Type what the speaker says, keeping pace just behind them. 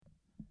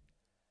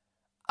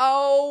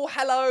Oh,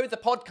 hello, the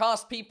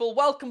podcast people.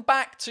 Welcome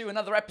back to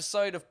another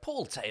episode of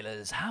Paul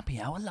Taylor's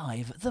Happy Hour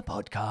Live, the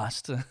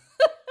podcast.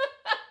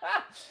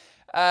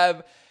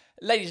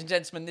 Ladies and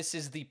gentlemen, this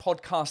is the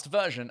podcast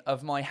version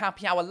of my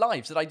Happy Hour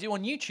Lives that I do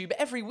on YouTube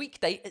every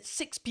weekday at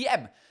 6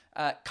 p.m.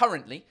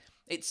 Currently,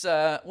 it's,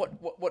 I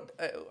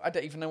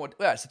don't even know what,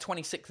 it's the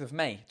 26th of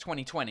May,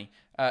 2020.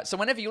 So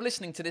whenever you're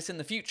listening to this in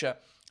the future,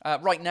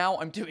 right now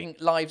I'm doing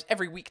lives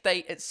every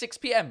weekday at 6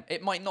 p.m.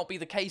 It might not be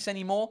the case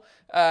anymore,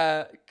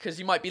 because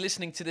you might be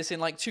listening to this in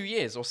like 2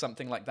 years or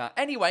something like that.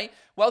 Anyway,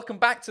 welcome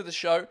back to the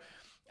show,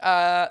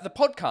 the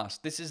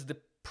podcast. This is the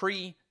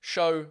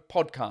pre-show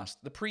podcast,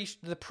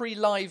 the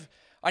pre-live.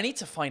 I need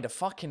to find a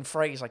fucking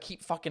phrase. I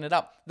keep fucking it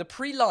up. The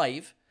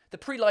pre-live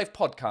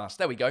podcast.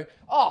 There we go.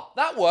 Oh,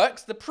 that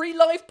works. The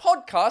pre-live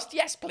podcast.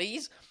 Yes,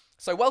 please.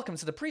 So welcome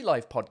to the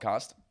pre-live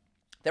podcast.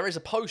 There is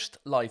a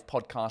post-live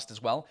podcast as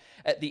well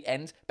at the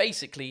end.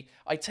 Basically,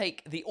 I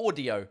take the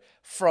audio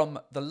from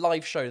the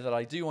live show that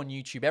I do on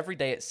YouTube every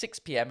day at 6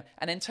 p.m.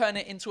 and then turn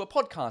it into a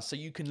podcast so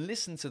you can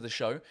listen to the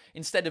show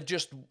instead of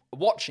just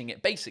watching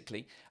it,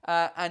 basically.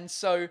 And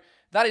so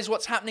that is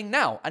what's happening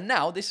now. And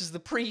now this is the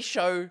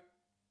pre-show,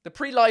 the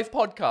pre-live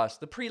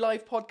podcast. The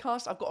pre-live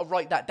podcast, I've got to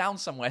write that down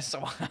somewhere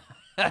so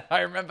I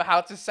remember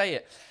how to say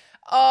it.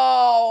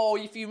 Oh,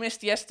 if you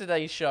missed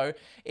yesterday's show,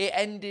 it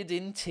ended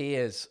in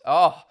tears.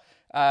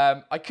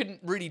 I couldn't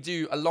really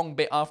do a long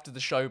bit after the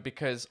show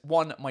because,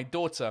 one, my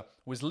daughter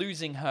was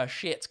losing her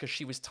shit because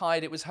she was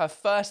tired. It was her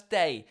first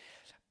day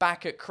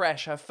back at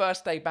creche, in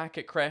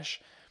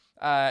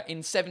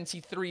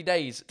 73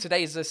 days.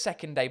 Today is the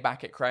second day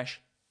back at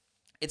creche.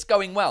 It's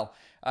going well.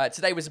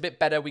 Today was a bit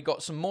better. We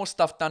got some more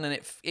stuff done, and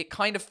it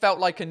kind of felt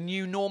like a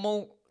new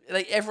normal.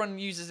 Like, everyone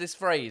uses this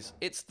phrase.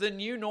 It's the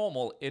new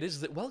normal. It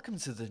is welcome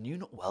to the new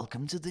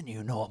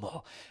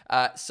normal.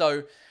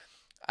 So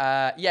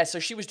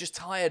she was just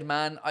tired,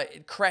 man.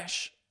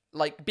 Creche,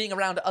 like being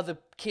around other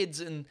kids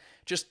and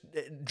just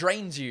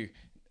drains you.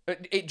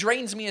 It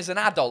drains me as an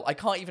adult. I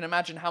can't even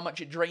imagine how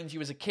much it drains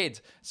you as a kid.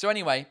 So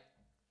anyway,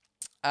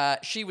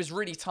 she was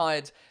really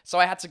tired. So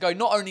I had to go.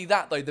 Not only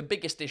that, though, the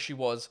biggest issue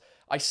was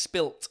I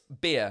spilt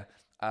beer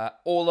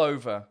all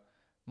over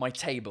my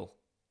table.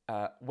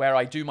 Where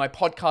I do my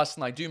podcast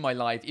and I do my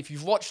live. If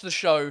you've watched the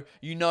show,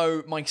 you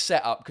know my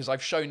setup because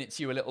I've shown it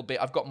to you a little bit.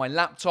 I've got my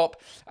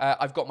laptop,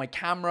 I've got my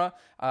camera,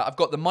 I've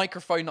got the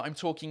microphone that I'm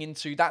talking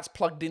into. That's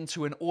plugged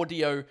into an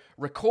audio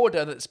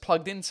recorder that's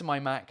plugged into my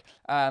Mac,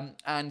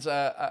 and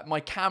my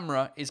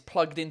camera is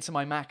plugged into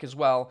my Mac as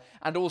well.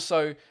 And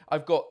also,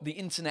 I've got the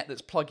internet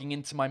that's plugging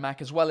into my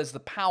Mac as well as the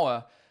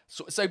power.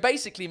 So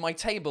basically, my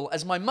table,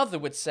 as my mother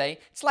would say,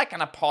 it's like an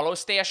Apollo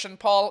station,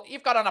 Paul.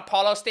 You've got an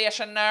Apollo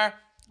station there.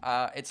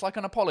 It's like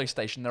an Apollo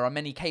station. There are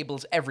many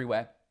cables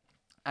everywhere.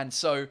 And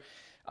so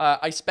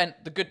I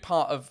spent the good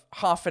part of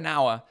half an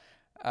hour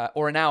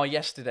or an hour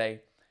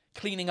yesterday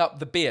cleaning up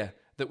the beer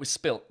that was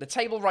spilt. The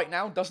table right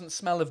now doesn't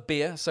smell of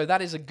beer, so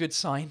that is a good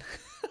sign.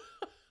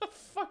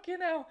 Fucking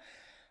hell.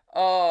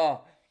 And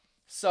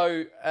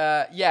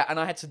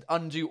I had to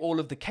undo all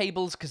of the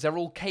cables because they're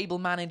all cable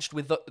managed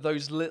with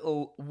those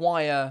little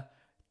wire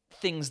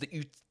things that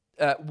you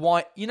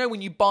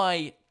when you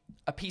buy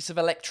a piece of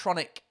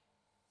electronic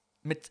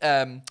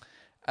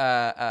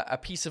a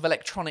piece of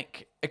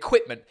electronic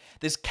equipment,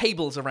 there's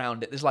cables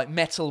around it. There's like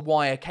metal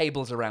wire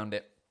cables around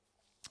it,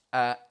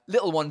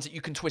 little ones that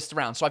you can twist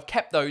around. So I've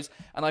kept those,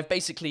 and I've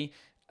basically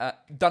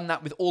done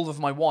that with all of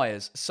my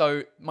wires.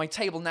 So my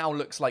table now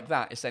looks like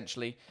that,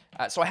 essentially.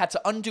 So I had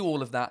to undo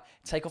all of that,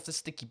 take off the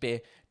sticky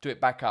beer, do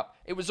it back up.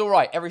 It was all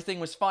right. Everything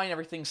was fine.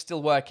 Everything's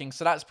still working,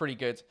 so that's pretty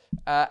good.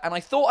 And I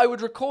thought I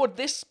would record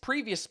this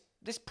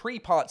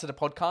pre-part to the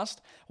podcast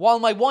while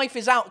my wife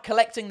is out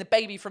collecting the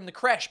baby from the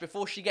creche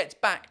before she gets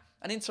back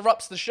and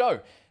interrupts the show.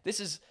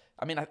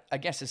 I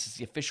guess this is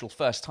the official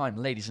first time,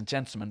 ladies and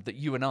gentlemen, that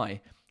you and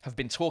I have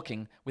been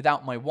talking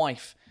without my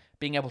wife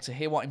being able to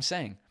hear what I'm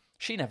saying.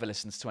 She never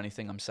listens to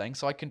anything I'm saying,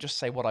 so I can just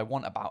say what I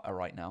want about her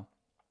right now.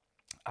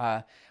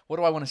 What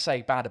do I want to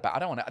say bad about?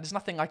 There's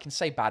nothing I can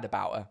say bad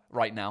about her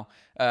right now.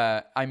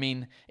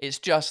 It's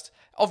just,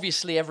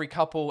 obviously every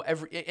couple,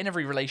 in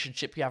every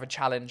relationship you have a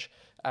challenge,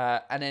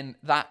 and then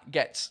that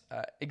gets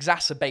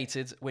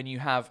exacerbated when you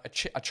have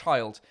a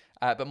child.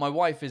 But my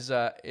wife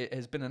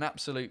has been an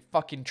absolute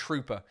fucking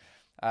trooper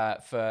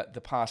for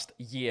the past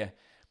year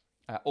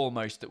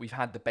almost that we've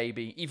had the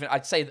baby. Even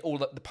I'd say all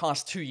the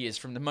past 2 years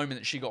from the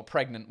moment that she got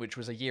pregnant, which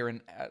was a year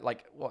and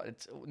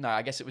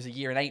I guess it was a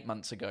year and 8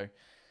 months ago.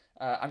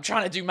 I'm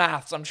trying to do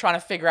maths. I'm trying to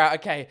figure out,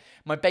 okay,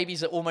 my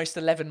baby's almost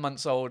 11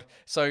 months old.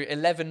 So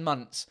 11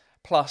 months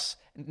plus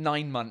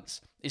 9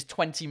 months is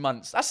 20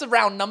 months. That's a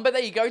round number.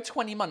 There you go,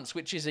 20 months,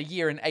 which is a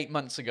year and 8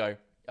 months ago.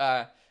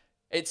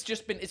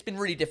 It's been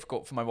really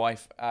difficult for my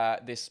wife,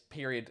 this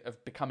period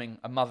of becoming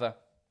a mother.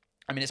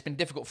 It's been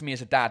difficult for me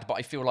as a dad, but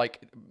I feel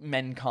like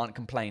men can't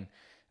complain.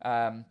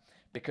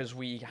 Because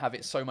we have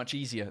it so much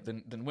easier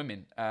than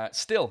women.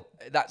 Still,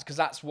 that's because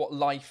that's what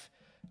life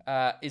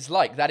is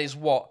like. That is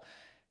what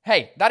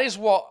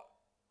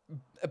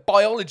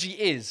biology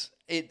is.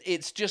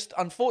 it's just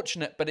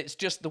unfortunate, but it's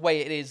just the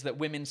way it is that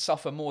women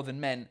suffer more than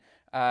men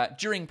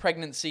during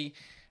pregnancy,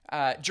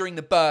 during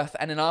the birth,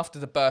 and then after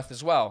the birth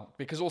as well.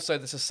 Because also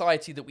the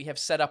society that we have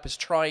set up is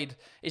trying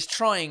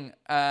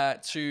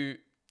to,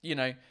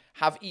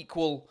 have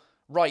equal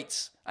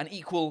rights and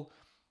equal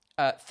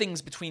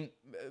things between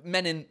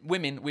men and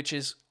women, which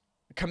is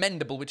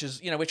commendable, which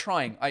is, we're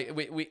trying.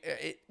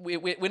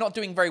 We're not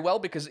doing very well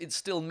because it's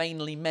still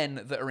mainly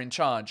men that are in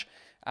charge.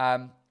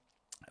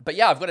 But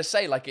yeah, I've got to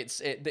say, like,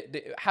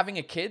 having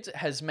a kid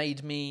has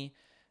made me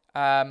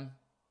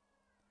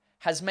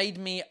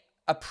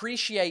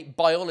appreciate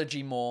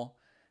biology more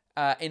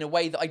in a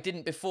way that I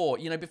didn't before.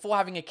 Before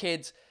having a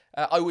kid,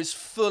 I was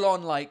full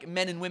on like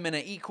men and women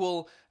are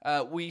equal.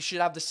 We should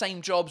have the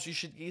same jobs. You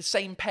should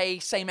same pay,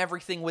 same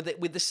everything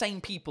with the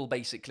same people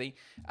basically.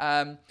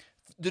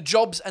 The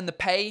jobs and the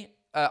pay,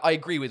 I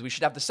agree with. We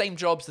should have the same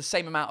jobs, the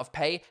same amount of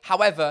pay.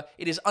 However,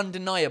 it is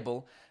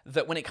undeniable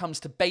that when it comes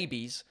to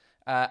babies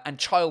and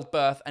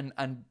childbirth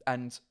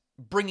and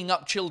bringing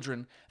up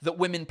children, that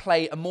women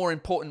play a more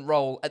important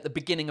role at the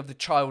beginning of the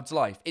child's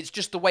life. It's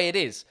just the way it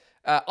is.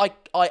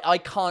 I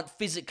can't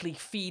physically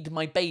feed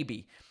my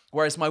baby,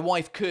 whereas my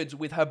wife could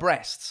with her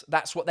breasts.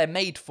 That's what they're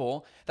made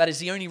for. That is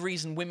the only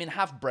reason women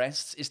have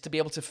breasts, is to be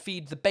able to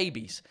feed the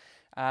babies.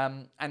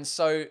 And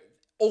so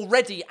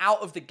already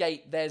out of the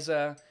gate, there's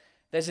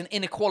an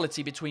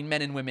inequality between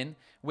men and women,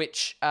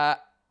 which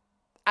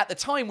at the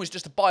time was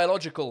just a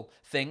biological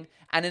thing,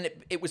 and then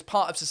it was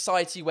part of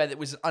society where it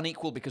was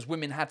unequal because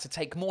women had to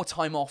take more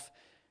time off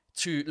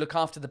to look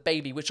after the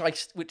baby, which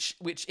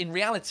in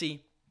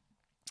reality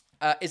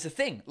is a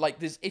thing. Like,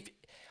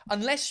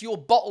 unless you're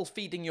bottle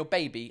feeding your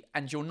baby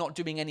and you're not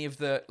doing any of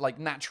the like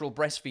natural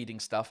breastfeeding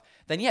stuff,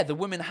 then yeah, the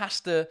woman has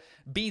to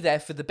be there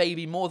for the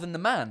baby more than the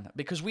man,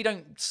 because we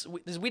don't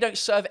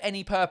serve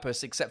any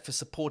purpose except for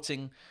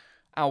supporting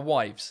our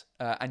wives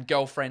and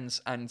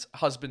girlfriends and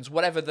husbands,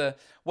 whatever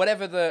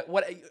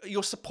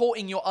you're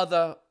supporting your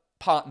other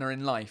partner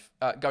in life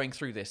going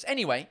through this.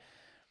 Anyway,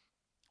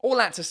 all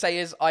that to say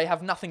is I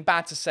have nothing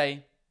bad to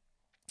say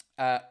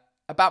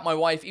about my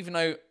wife, even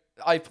though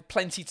I've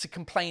plenty to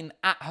complain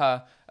at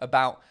her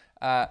about.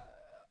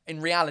 In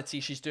reality,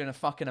 she's doing a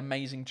fucking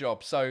amazing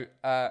job. So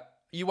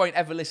you won't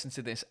ever listen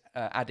to this,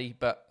 Addy,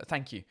 but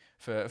thank you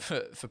for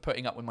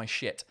putting up with my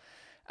shit.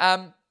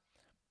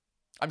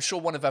 I'm sure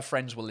one of her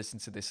friends will listen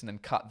to this and then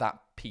cut that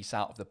piece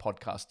out of the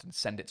podcast and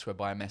send it to her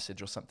by a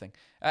message or something.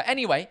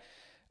 Anyway,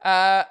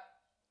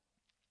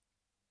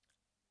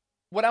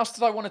 what else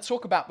did I want to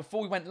talk about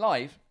before we went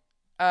live?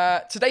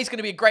 Today's going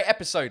to be a great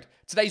episode.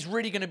 Today's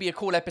really going to be a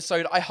cool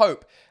episode, I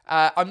hope.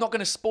 I'm not going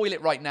to spoil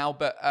it right now,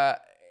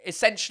 but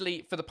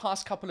essentially, for the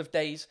past couple of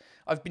days,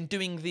 I've been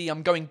doing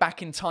I'm going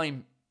back in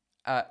time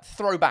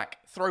throwback.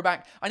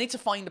 I need to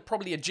find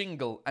probably a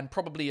jingle and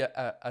probably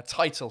a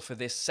title for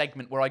this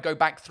segment where I go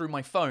back through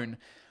my phone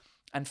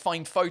and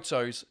find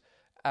photos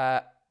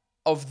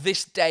of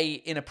this day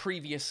in a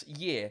previous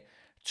year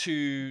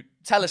to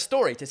tell a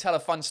story, to tell a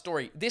fun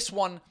story. This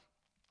one,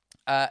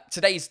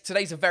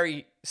 today's a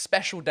very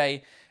special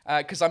day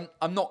because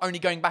I'm not only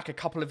going back a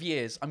couple of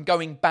years, I'm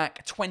going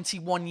back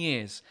 21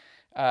 years.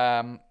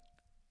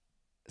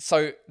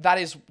 So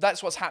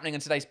that's what's happening in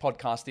today's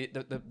podcast.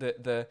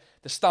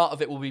 The start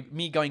of it will be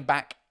me going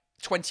back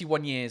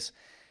 21 years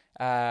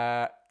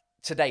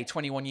today,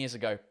 21 years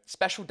ago.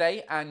 Special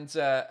day and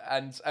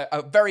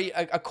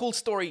a cool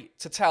story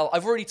to tell.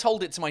 I've already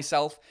told it to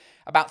myself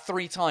about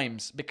 3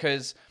 times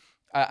because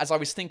as I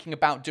was thinking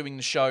about doing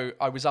the show,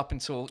 I was up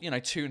until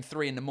 2 and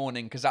 3 in the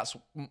morning because that's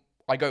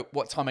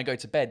what time I go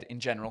to bed in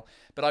general.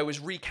 But I was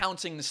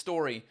recounting the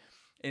story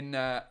in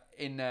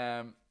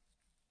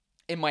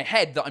my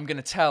head that I'm going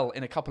to tell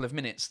in a couple of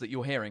minutes that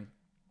you'll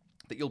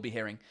be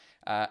hearing.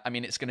 I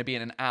mean, it's going to be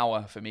in an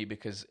hour for me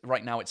because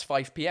right now it's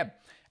 5 p.m.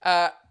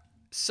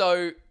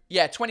 So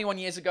yeah, 21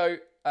 years ago,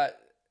 I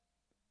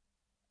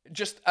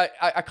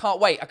can't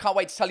wait. I can't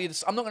wait to tell you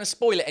this. I'm not going to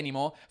spoil it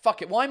anymore.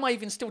 Fuck it. Why am I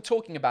even still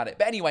talking about it?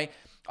 But anyway,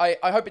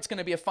 I hope it's going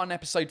to be a fun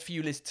episode for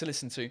you to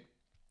listen to.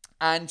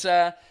 And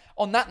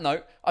on that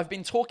note, I've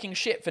been talking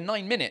shit for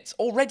 9 minutes.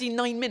 Already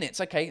 9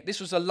 minutes. Okay, this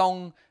was a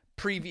long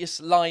previous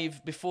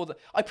live before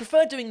I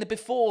prefer doing the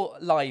before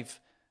live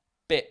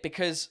bit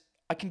because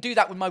I can do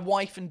that when my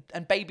wife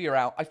and baby are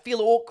out. I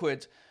feel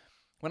awkward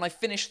when I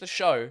finish the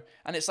show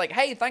and it's like,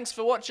 hey, thanks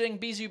for watching,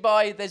 Bisous,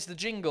 bye, there's the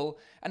jingle,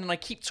 and then I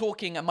keep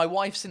talking and my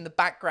wife's in the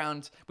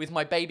background with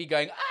my baby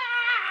going,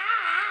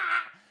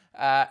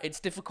 ah! It's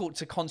difficult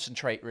to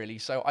concentrate really,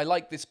 so I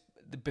like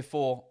the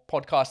before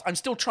podcast. I'm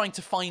still trying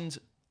to find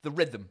the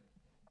rhythm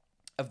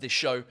of this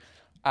show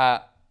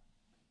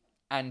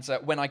and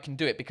when I can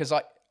do it, because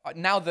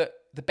now that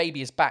the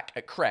baby is back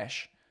at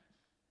creche,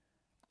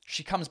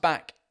 she comes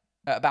back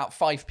at about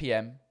 5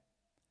 p.m.,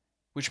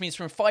 which means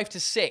from 5 to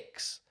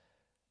 6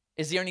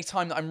 is the only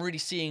time that I'm really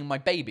seeing my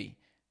baby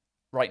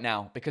right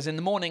now. Because in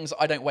the mornings,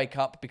 I don't wake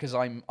up because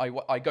I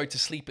go to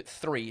sleep at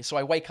 3, so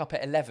I wake up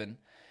at 11.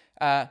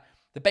 The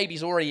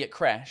baby's already at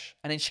creche,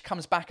 and then she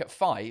comes back at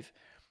 5.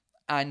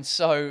 And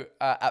so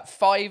at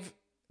 5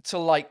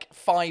 till like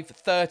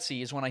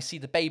 5:30 is when I see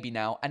the baby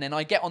now, and then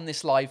I get on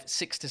this live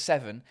 6 to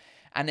 7,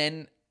 and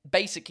then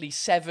basically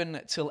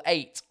 7 till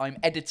 8 I'm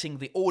editing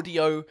the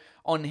audio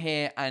on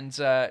here and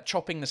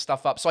chopping the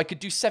stuff up, so I could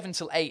do 7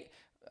 till 8,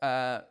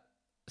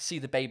 see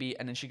the baby,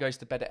 and then she goes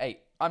to bed at 8.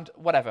 I'm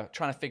whatever,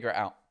 trying to figure it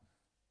out.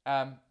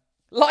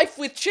 Life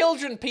with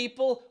children,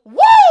 people.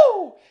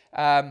 Woo!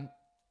 I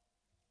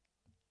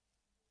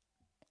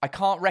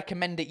can't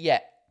recommend it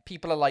yet.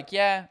 People are like,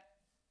 yeah,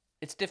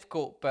 it's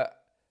difficult, but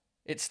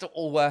it's still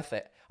all worth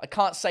it. I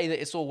can't say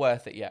that it's all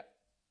worth it yet.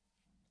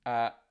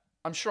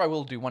 I'm sure I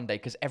will do one day,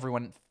 because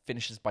everyone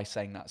finishes by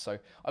saying that, so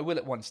I will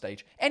at one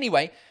stage.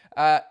 Anyway,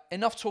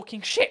 enough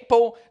talking shit,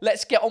 Paul.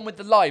 Let's get on with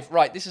the live.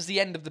 Right, this is the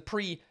end of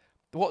the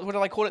what did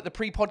I call it? The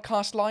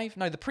pre-podcast live?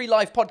 No, the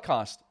pre-live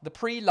podcast. The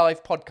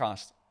pre-live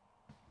podcast.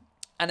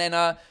 And then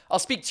I'll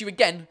speak to you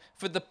again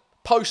for the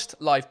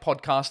post-live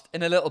podcast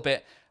in a little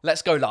bit.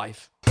 Let's go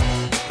live.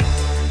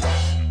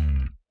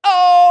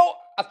 Oh,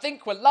 I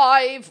think we're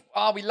live.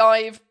 Are we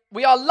live?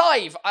 We are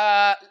live.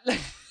 I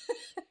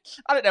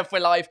don't know if we're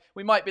live.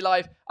 We might be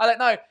live. I don't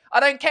know. I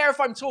don't care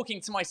if I'm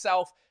talking to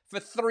myself for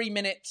 3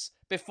 minutes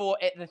before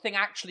the thing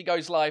actually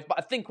goes live, but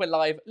I think we're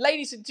live.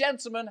 Ladies and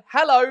gentlemen,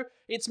 hello.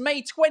 It's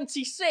May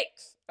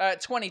 26th,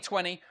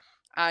 2020,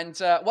 and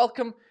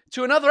welcome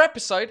to another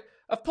episode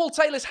of Paul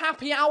Taylor's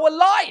Happy Hour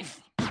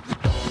Live.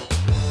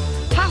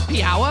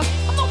 Happy hour?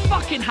 I'm not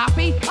fucking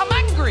happy. I'm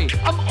angry.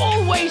 I'm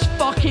always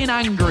fucking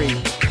angry.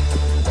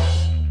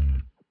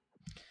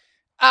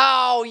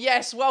 Oh,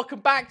 yes. Welcome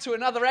back to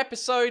another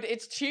episode.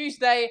 It's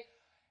Tuesday.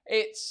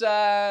 It's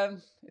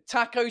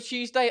Taco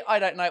Tuesday. I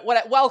don't know.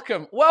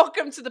 Welcome.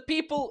 Welcome to the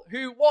people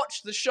who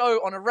watch the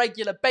show on a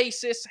regular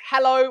basis.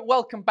 Hello.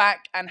 Welcome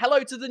back. And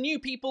hello to the new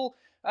people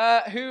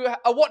who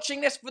are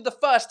watching this for the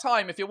first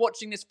time. If you're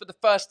watching this for the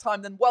first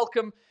time, then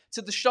welcome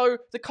to the show.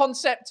 The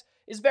concept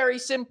is very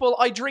simple.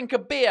 I drink a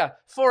beer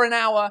for an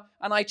hour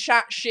and I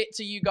chat shit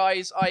to you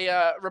guys.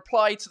 I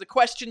reply to the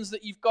questions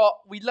that you've got.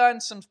 We learn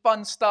some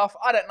fun stuff.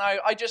 I don't know.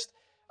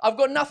 I've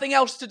got nothing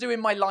else to do in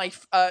my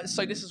life.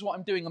 So this is what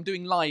I'm doing. I'm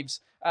doing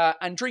lives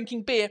and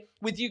drinking beer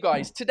with you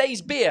guys.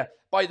 Today's beer,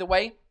 by the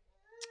way,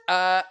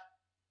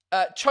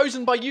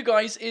 chosen by you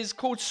guys, is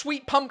called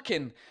Sweet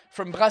Pumpkin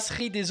from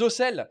Brasserie des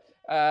Ocelles,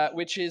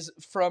 which is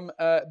from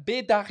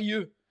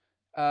Bédarieux.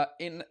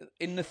 In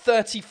the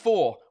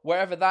 34,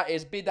 wherever that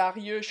is,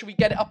 Bédarieux. Should we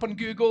get it up on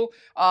Google?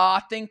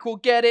 I think we'll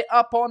get it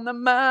up on the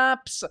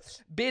maps.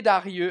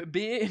 Bédarieux,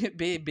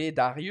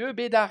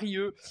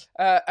 Bédarieux.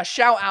 A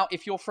shout out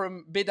if you're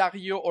from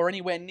Bédarieux or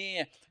anywhere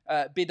near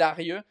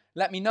Bédarieux.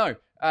 Let me know.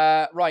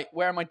 Right,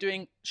 where am I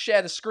doing?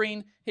 Share the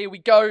screen. Here we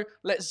go.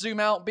 Let's zoom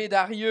out.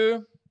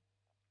 Bédarieux.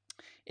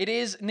 It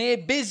is near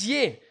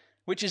Béziers,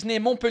 which is near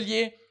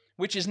Montpellier,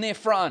 which is near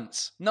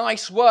France.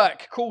 Nice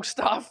work. Cool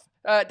stuff.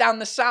 Down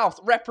the south,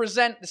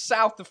 represent the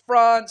south of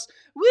France.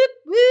 Whoop,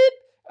 whoop.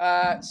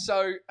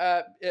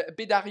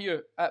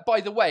 Bédarieux.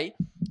 By the way,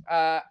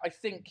 I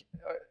think,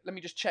 let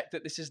me just check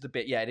that this is the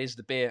beer. Yeah, it is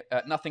the beer.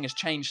 Nothing has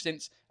changed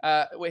since.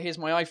 Here's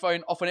my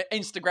iPhone. Off on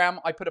Instagram,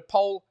 I put a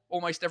poll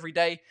almost every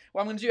day.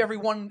 Well, I'm going to do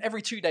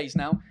every 2 days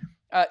now.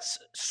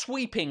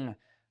 Sweeping.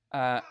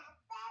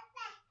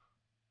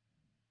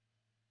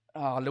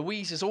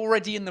 Louise is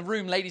already in the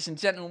room, ladies and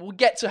gentlemen. We'll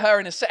get to her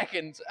in a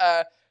second.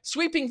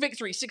 Sweeping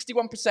victory,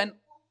 61%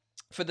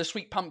 for the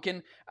Sweet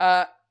Pumpkin,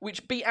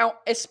 which beat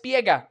out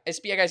Espiega.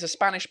 Espiega is a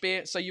Spanish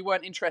beer, so you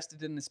weren't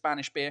interested in the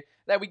Spanish beer.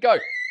 There we go.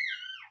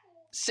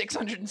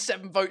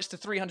 607 votes to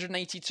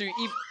 382.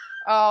 Even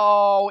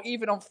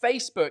on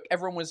Facebook,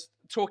 everyone was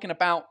talking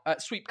about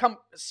Sweet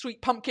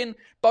Pumpkin,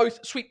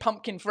 both Sweet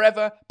Pumpkin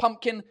Forever,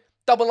 Pumpkin,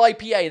 double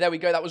IPA. There we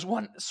go. That was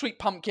one. Sweet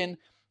Pumpkin,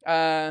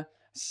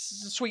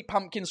 Sweet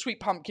Pumpkin, Sweet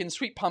Pumpkin,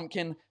 Sweet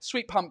Pumpkin,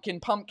 Sweet Pumpkin,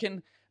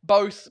 Pumpkin.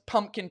 Both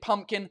pumpkin.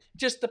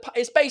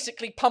 It's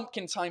basically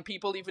pumpkin time,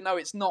 people, even though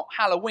it's not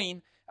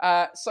Halloween.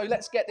 So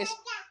let's get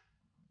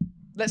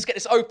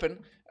this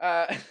open.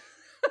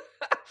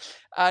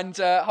 And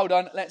hold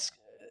on, let's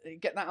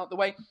get that out the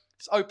way.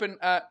 It's open.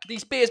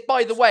 These beers,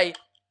 by the way,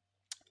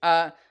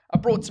 are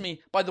brought to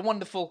me by the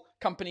wonderful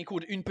company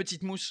called Une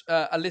Petite Mousse,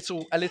 a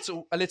little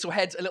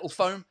head, a little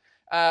foam,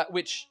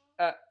 which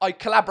I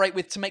collaborate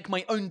with to make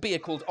my own beer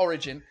called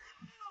Origin.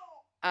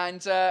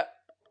 And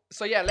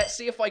so yeah, let's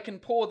see if I can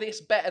pour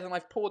this better than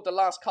I've poured the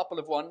last couple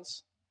of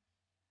ones.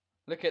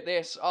 Look at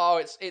this. Oh,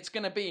 it's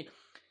gonna be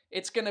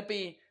 10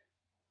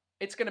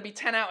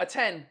 out of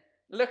 10.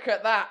 Look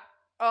at that.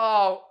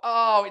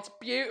 Oh, it's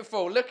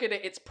beautiful. Look at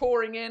it. It's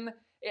pouring in.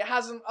 It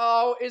hasn't.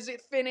 Oh, is it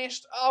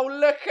finished? Oh,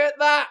 look at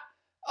that.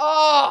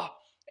 Oh,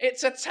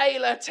 it's a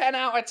Taylor 10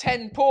 out of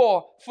 10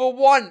 pour for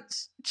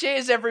once.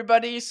 Cheers,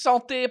 everybody.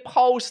 Santé,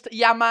 Prost,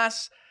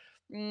 Yamas,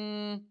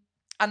 and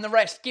the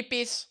rest.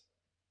 Kippies.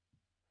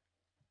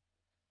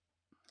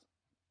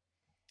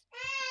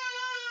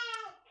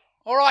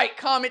 All right,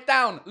 calm it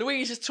down.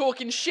 Louise is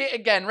talking shit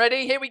again.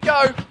 Ready? Here we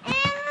go.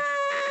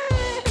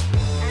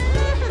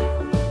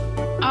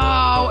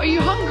 Oh, are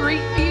you hungry?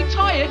 Are you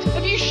tired?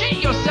 Have you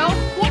shit yourself?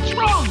 What's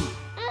wrong?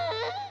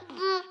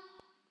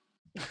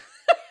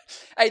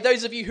 Hey,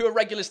 those of you who are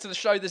regulars to the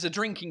show, there's a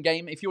drinking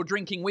game. If you're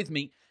drinking with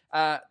me,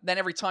 then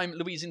every time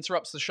Louise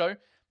interrupts the show,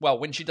 well,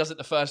 when she does it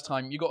the first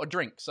time, you got a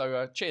drink.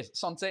 So cheers.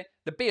 Santé.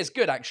 The beer's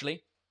good,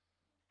 actually.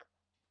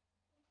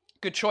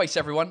 Good choice,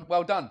 everyone.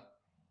 Well done.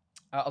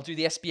 I'll do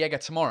the Espiega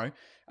tomorrow.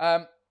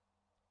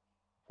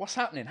 What's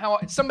happening?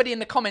 Somebody in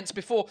the comments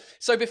before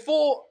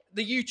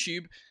the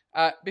YouTube,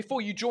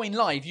 before you join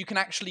live, you can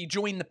actually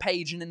join the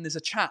page, and then there's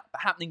a chat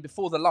happening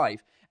before the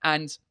live.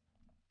 And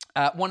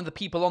one of the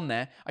people on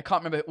there, I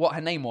can't remember what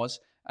her name was,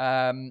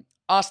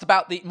 asked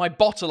about my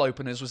bottle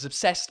openers, was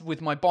obsessed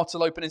with my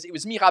bottle openers. It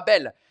was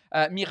Mirabelle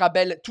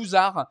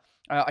Touzard.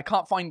 I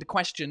can't find the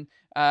question,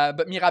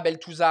 but Mirabelle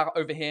Touzard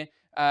over here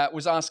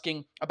was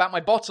asking about my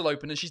bottle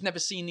openers. She's never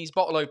seen these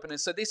bottle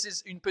openers. So this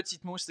is Une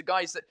Petite Mousse, the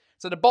guys that...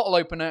 So the bottle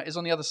opener is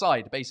on the other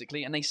side,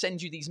 basically, and they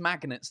send you these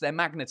magnets. They're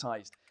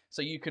magnetized.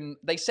 So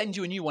they send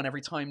you a new one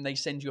every time they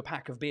send you a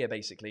pack of beer,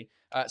 basically.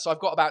 So I've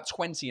got about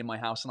 20 in my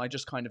house, and I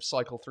just kind of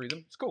cycle through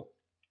them. It's cool.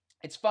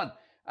 It's fun.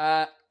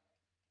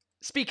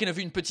 Speaking of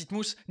Une Petite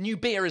Mousse, new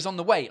beer is on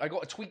the way. I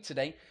got a tweet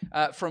today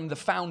from the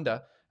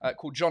founder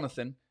called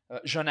Jonathan,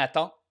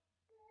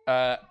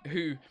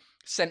 who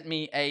sent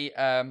me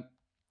a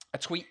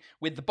tweet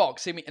with the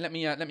box. Let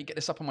me get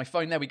this up on my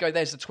phone. There we go.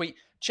 There's the tweet.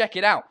 Check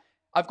it out.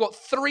 I've got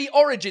 3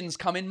 Origins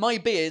coming. My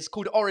beers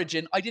called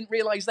Origin. I didn't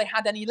realize they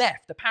had any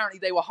left. Apparently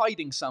they were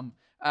hiding some.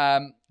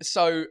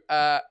 So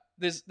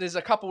there's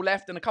a couple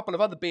left and a couple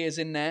of other beers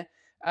in there.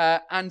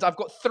 And I've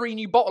got 3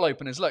 new bottle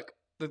openers. Look,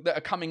 that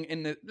are coming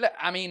in the...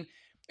 I mean,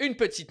 Une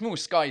Petite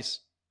Mousse, guys.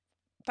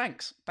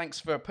 Thanks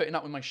for putting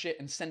up with my shit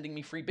and sending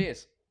me free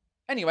beers.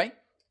 Anyway,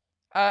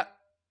 how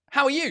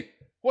are you?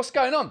 What's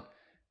going on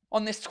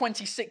this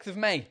 26th of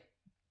May?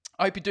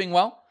 I hope you're doing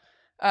well.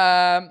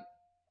 There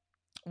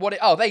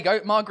you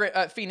go.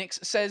 Margaret Phoenix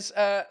says,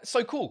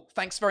 so cool.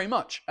 Thanks very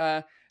much.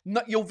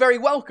 You're very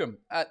welcome.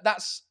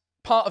 That's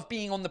part of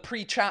being on the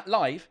pre-chat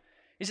live.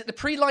 Is it the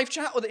pre-live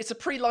chat or it's a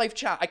pre-live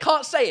chat? I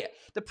can't say it.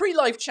 The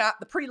pre-live chat,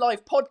 the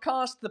pre-live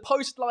podcast, the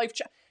post-live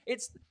chat.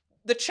 It's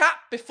the chat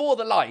before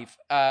the live.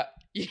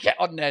 You get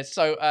on there.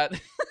 So,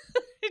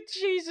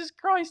 Jesus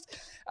Christ.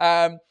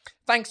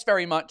 Thanks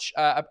very much.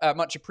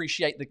 Much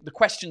appreciate the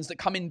questions that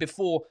come in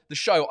before the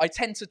show. I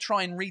tend to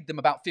try and read them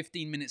about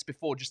 15 minutes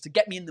before just to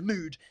get me in the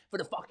mood for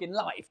the fucking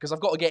live, because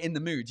I've got to get in the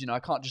mood. I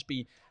can't just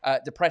be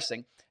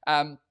depressing.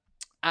 Hold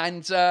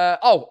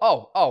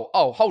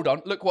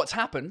on. Look what's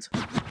happened.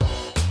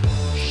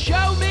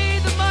 Show me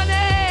the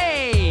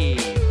money!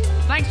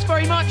 Thanks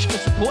very much for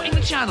supporting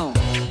the channel.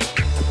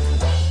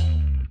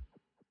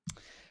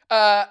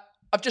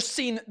 I've just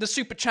seen the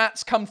super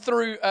chats come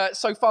through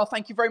so far.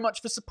 Thank you very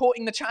much for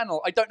supporting the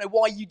channel. I don't know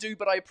why you do,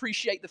 but I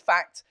appreciate the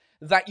fact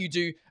that you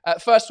do.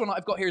 First one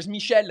I've got here is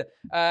Michelle,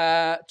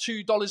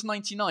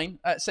 $2.99.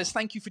 Says,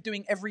 thank you for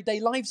doing everyday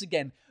lives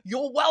again.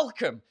 You're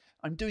welcome.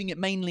 I'm doing it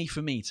mainly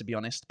for me, to be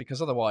honest,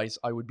 because otherwise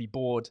I would be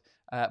bored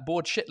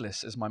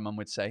shitless, as my mum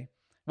would say.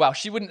 Well,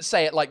 she wouldn't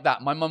say it like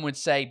that. My mum would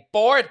say,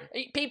 bored?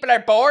 People are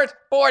bored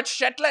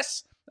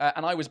shitless.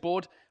 And I was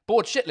bored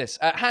shitless.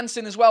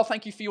 Hanson as well,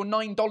 thank you for your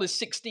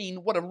 $9.16.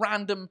 What a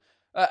random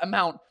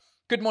amount.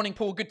 Good morning,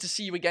 Paul. Good to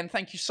see you again.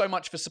 Thank you so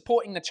much for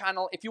supporting the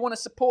channel. If you want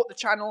to support the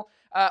channel,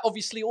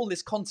 obviously all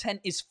this content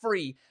is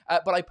free,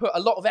 but I put a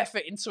lot of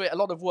effort into it, a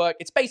lot of work.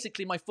 It's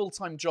basically my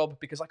full-time job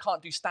because I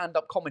can't do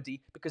stand-up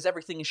comedy because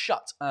everything is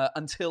shut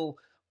until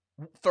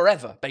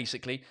forever,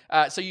 basically.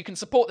 So you can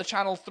support the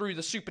channel through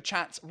the super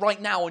chats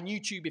right now on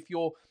YouTube. If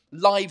you're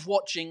live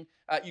watching,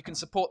 you can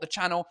support the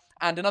channel.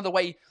 And another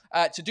way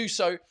to do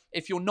so,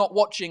 if you're not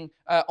watching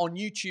on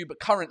YouTube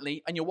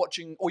currently and you're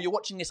watching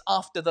this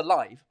after the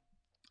live,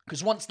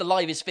 because once the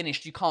live is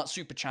finished, you can't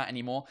super chat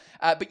anymore.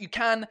 But you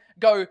can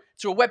go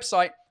to a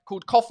website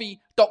called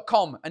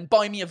ko-fi.com and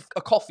buy me a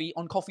coffee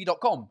on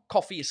ko-fi.com.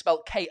 Coffee is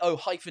spelled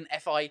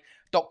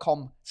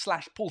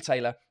ko-fi.com/Paul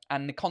Taylor.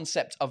 And the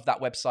concept of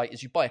that website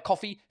is you buy a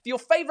coffee for your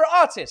favorite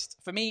artist.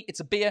 For me, it's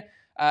a beer.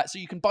 So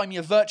you can buy me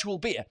a virtual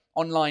beer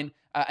online,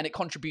 and it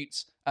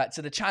contributes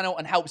to the channel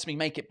and helps me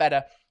make it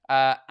better.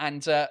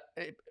 And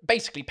it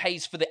basically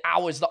pays for the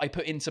hours that I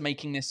put into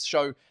making this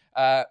show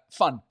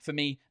fun for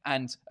me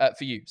and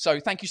for you. So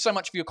thank you so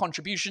much for your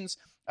contributions.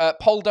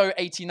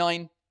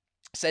 Poldo89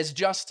 says,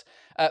 just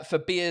for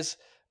beers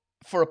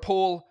for a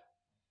Paul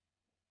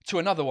to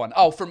another one.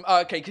 Oh,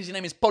 okay, because your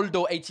name is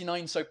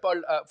Poldo89, so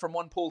Paul, from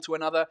one Paul to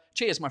another.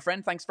 Cheers, my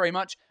friend. Thanks very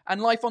much. And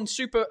life on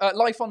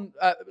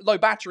low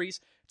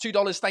batteries,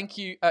 $2. Thank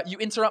you. You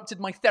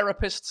interrupted my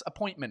therapist's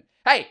appointment.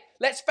 Hey,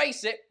 let's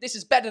face it, this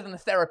is better than a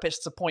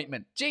therapist's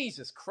appointment.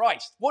 Jesus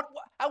Christ. What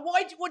do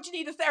you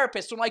need a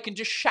therapist when I can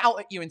just shout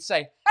at you and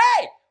say,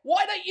 hey,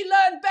 why don't you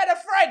learn better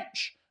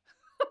French?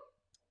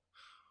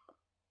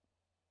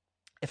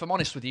 If I'm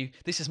honest with you,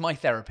 this is my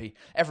therapy.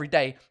 Every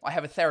day I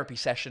have a therapy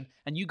session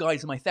and you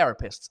guys are my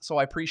therapists, so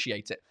I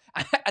appreciate it.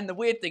 And the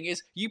weird thing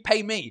is you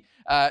pay me,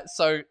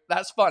 so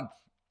that's fun.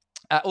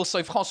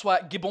 Also,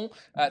 François Gibbon,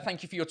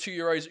 thank you for your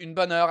 €2. Une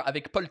bonne heure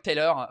avec Paul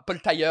Taylor. Paul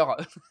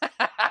Tailleur.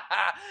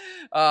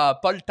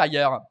 Paul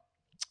Tailleur.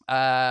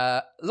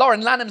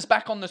 Lauren Lanham's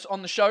back on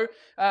the show.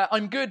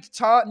 I'm good,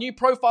 Tar. New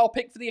profile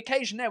pic for the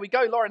occasion. There we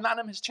go. Lauren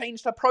Lanham has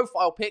changed her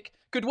profile pic.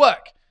 Good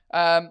work.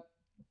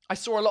 I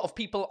saw a lot of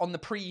people on the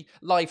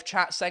pre-live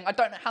chat saying, I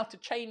don't know how to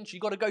change. You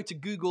got to go to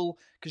Google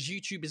because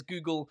YouTube is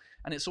Google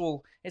and it's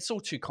all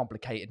too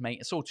complicated, mate.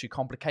 It's all too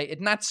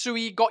complicated.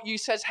 Natsui got you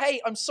says, hey,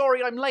 I'm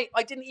sorry I'm late.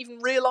 I didn't even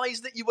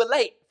realize that you were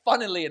late.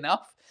 Funnily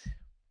enough.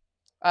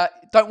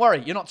 Don't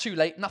worry, you're not too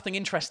late. Nothing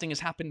interesting has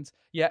happened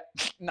yet.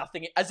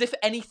 Nothing, as if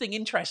anything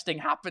interesting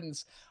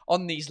happens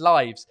on these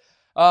lives.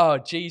 Oh,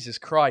 Jesus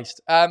Christ.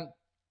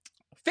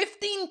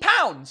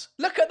 £15.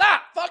 Look at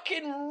that.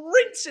 Fucking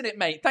rinsing it,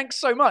 mate. Thanks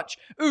so much.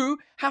 Ooh,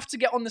 have to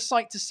get on the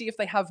site to see if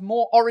they have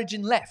more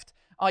Origin left.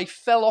 I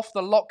fell off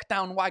the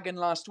lockdown wagon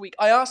last week.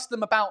 I asked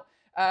them about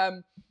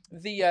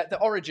the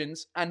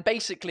Origins, and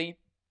basically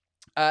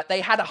they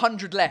had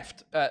 100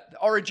 left.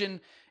 Origin,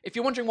 if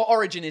you're wondering what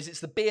Origin is, it's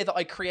the beer that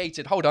I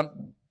created. Hold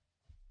on.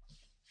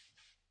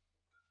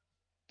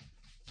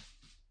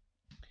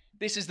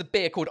 This is the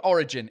beer called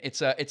Origin.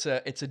 It's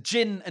a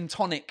gin and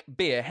tonic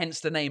beer, hence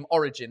the name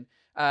Origin.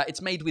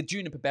 It's made with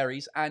juniper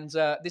berries, and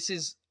this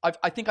is,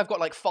 I think I've got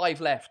like 5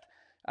 left.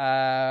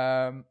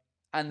 And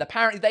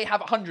apparently they have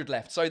 100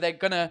 left, so they're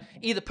going to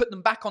either put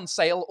them back on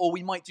sale, or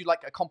we might do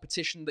like a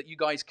competition that you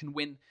guys can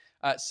win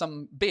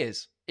some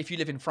beers if you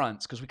live in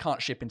France, because we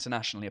can't ship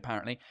internationally,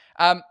 apparently.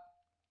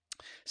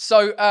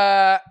 So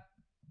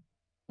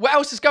what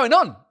else is going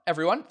on,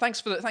 everyone? Thanks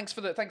for the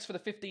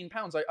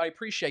 £15. I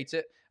appreciate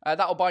it.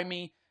 That'll buy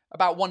me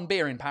about 1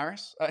 beer in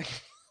Paris.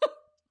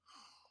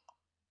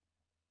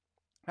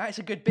 It's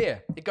a good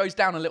beer. It goes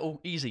down a little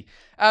easy.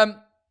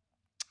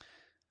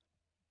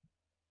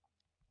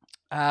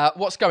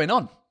 What's going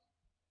on?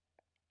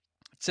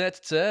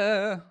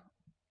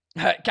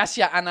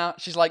 Cassia Anna,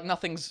 she's like,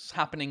 nothing's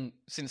happening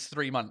since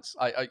 3 months.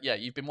 Yeah,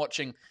 you've been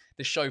watching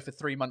the show for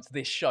 3 months.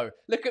 This show.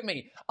 Look at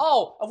me.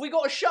 Oh, have we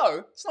got a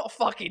show? It's not a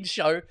fucking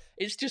show.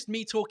 It's just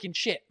me talking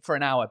shit for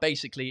an hour,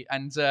 basically.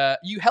 And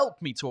you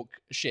help me talk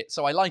shit,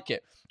 so I like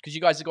it. Because you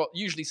guys have got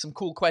usually some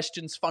cool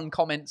questions, fun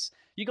comments.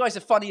 You guys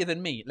are funnier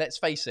than me, let's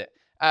face it.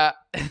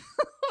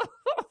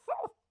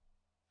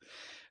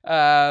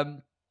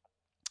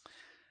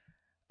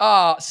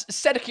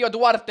 Sergio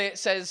Duarte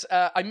says,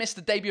 I missed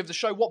the debut of the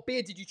show. What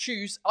beer did you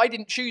choose? I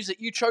didn't choose it.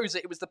 You chose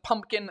it. It was the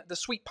pumpkin, the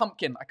sweet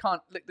pumpkin. I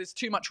can't, look, there's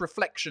too much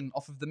reflection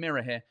off of the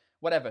mirror here.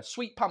 Whatever.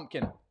 Sweet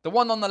pumpkin. The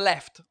one on the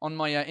left on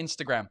my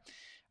Instagram.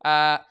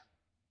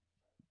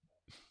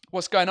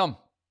 What's going on?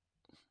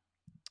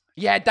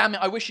 Yeah, damn it.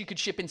 I wish you could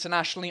ship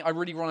internationally. I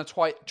really want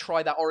to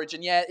try that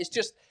Origin. Yeah, it's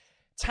just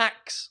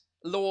tax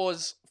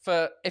laws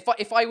for...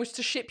 If I was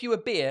to ship you a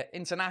beer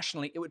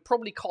internationally, it would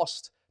probably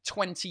cost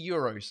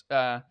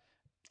 €20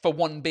 for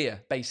 1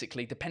 beer,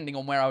 basically, depending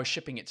on where I was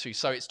shipping it to.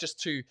 So it's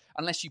just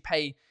unless you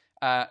pay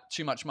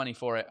too much money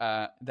for it,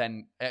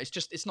 then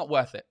it's not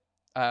worth it.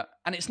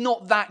 And it's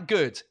not that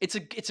good. It's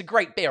a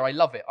great beer. I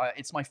love it.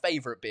 It's my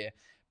favorite beer,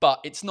 but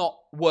it's not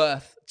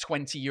worth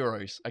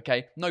 €20.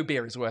 Okay, no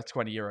beer is worth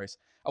 €20.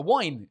 A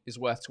wine is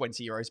worth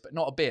 €20, but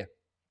not a beer.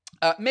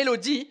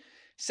 Melody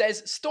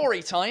says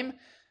story time.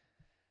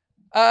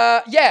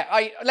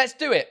 Yeah, let's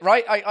do it,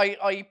 right?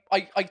 I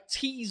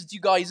teased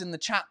you guys in the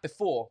chat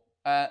before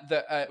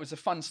that it was a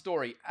fun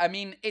story. I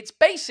mean, it's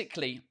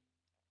basically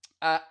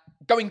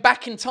going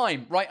back in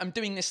time, right? I'm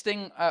doing this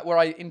thing where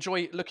I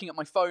enjoy looking at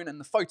my phone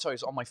and the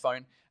photos on my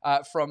phone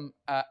from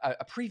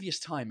a previous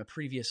time, a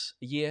previous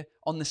year,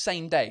 on the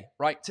same day,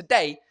 right?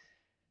 Today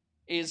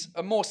is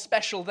a more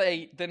special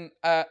day than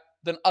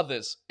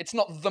others. It's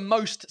not the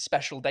most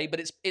special day, but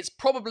it's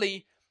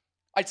probably,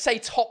 I'd say,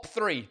 top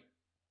 3.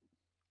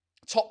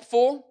 Top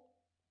 4?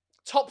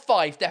 Top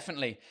 5,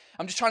 definitely.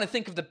 I'm just trying to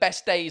think of the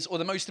best days or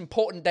the most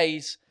important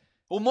days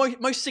or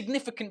most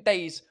significant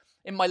days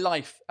in my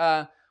life.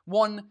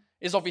 One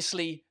is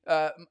obviously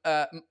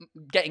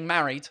getting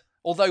married,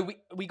 although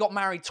we got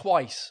married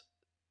twice,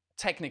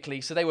 technically,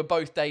 so they were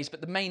both days,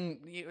 but the main,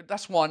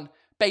 that's one.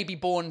 Baby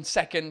born,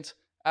 second.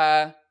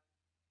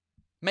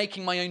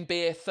 Making my own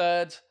beer,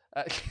 third.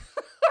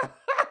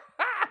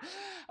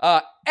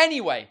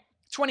 Anyway,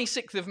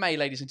 26th of May,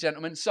 ladies and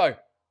gentlemen. So,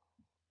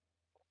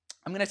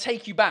 I'm going to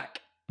take you back.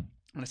 I'm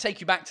going to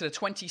take you back to the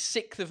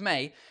 26th of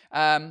May,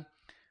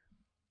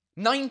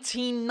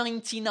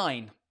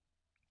 1999.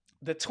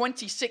 The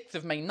 26th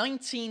of May,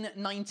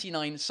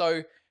 1999.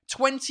 So,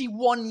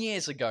 21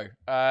 years ago.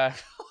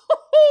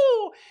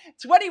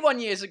 21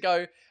 years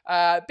ago.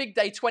 Big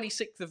day,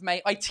 26th of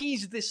May. I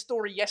teased this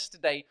story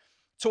yesterday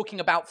talking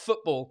about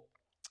football.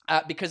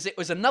 Because it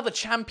was another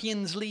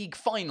Champions League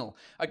final,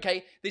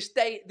 okay? This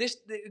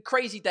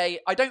crazy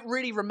day, I don't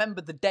really remember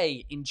the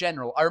day in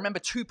general. I remember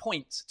 2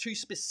 points, 2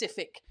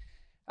 specific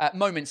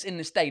moments in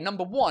this day.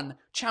 Number 1,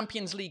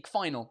 Champions League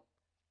final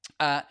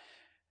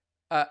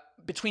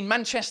between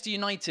Manchester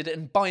United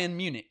and Bayern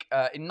Munich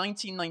in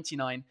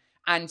 1999.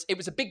 And it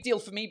was a big deal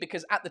for me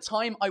because at the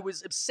time I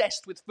was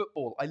obsessed with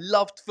football. I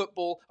loved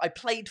football. I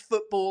played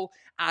football,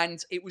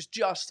 and I was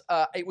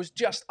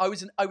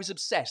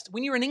obsessed.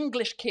 When you're an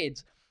English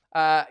kid,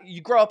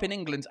 you grow up in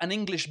England, an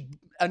English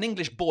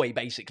boy,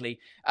 basically.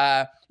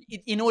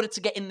 In order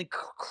to get in the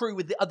crew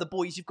with the other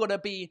boys, you've got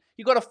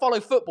to follow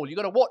football. You've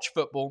got to watch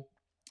football.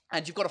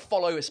 And you've got to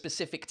follow a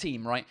specific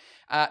team, right?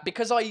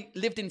 Because I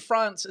lived in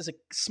France as a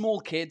small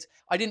kid,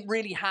 I didn't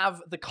really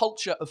have the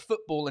culture of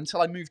football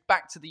until I moved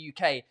back to the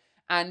UK.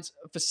 And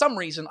for some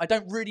reason, I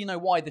don't really know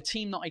why, the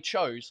team that I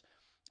chose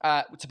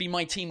to be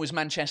my team was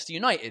Manchester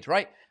United,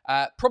 right?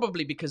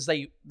 Probably because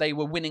they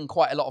were winning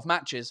quite a lot of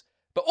matches.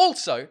 But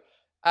also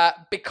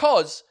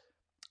because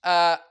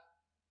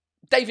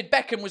David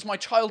Beckham was my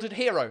childhood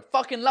hero.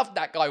 Fucking loved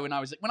that guy when I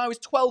was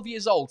 12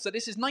 years old. So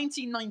this is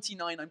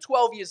 1999. I'm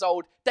 12 years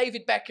old.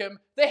 David Beckham,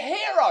 the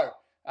hero,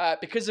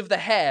 because of the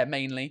hair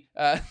mainly.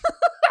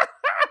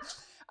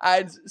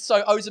 And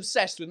so I was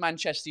obsessed with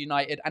Manchester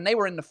United, and they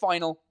were in the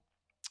final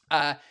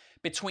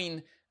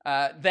between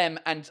them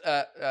and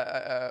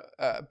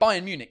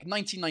Bayern Munich,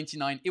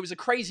 1999. It was a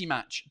crazy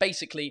match.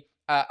 Basically,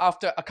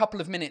 after a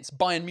couple of minutes,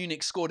 Bayern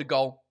Munich scored a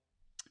goal,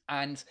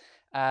 and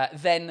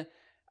then.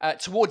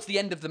 Towards the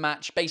end of the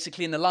match,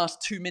 basically in the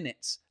last 2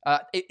 minutes,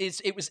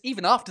 it was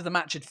even after the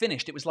match had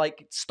finished, it was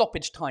like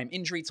stoppage time,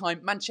 injury time.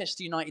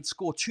 Manchester United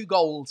score 2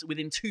 goals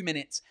within 2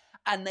 minutes,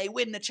 and they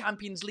win the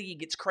Champions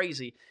League. It's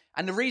crazy.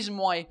 And the reason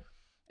why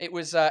it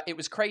was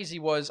crazy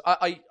was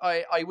I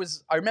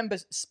remember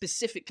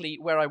specifically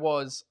where I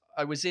was.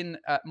 I was in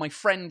my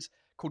friend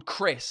called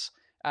Chris.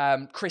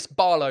 Chris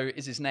Barlow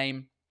is his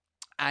name,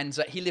 and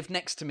he lived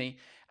next to me.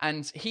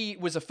 And he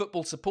was a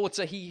football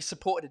supporter. He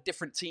supported a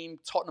different team,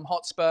 Tottenham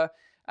Hotspur.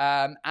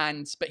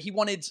 But he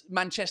wanted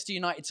Manchester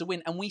United to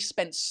win. And we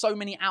spent so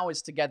many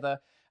hours together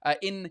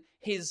in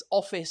his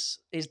office,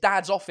 his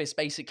dad's office,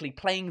 basically,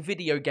 playing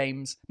video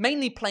games,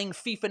 mainly playing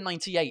FIFA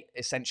 98,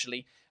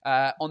 essentially,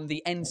 on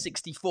the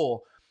N64.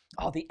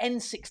 Oh, the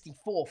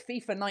N64,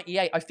 FIFA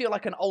 98. I feel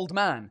like an old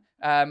man.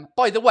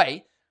 By the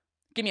way,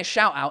 give me a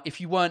shout out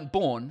if you weren't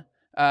born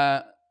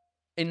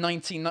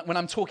when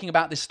I'm talking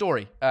about this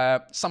story.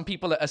 Some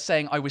people are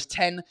saying I was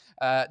 10.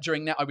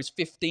 During that, I was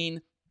 15.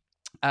 In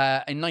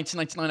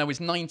 1999, I was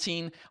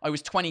 19. I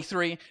was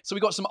 23. So we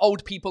got some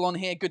old people on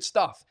here. Good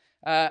stuff.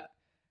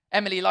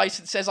 Emily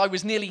Lyson says I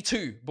was nearly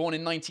 2, born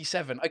in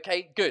 97.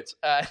 Okay, good.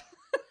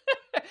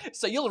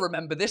 So you'll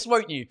remember this,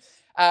 won't you?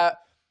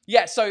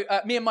 So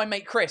me and my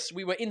mate Chris,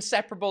 we were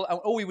inseparable, and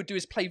all we would do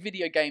is play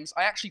video games.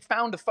 I actually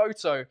found a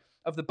photo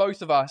of the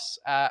both of us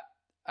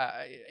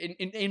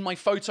in my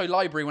photo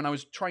library when I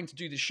was trying to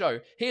do this show.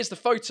 Here's the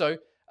photo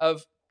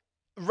of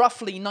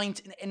roughly in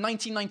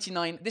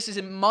 1999. This is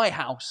in my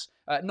house,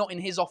 not in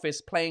his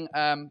office, playing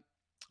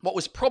what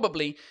was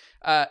probably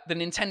the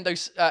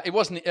Nintendo. It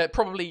wasn't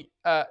probably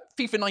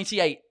FIFA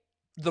 98.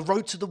 The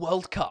Road to the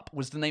World Cup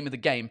was the name of the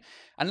game.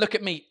 And look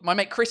at me. My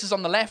mate Chris is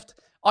on the left.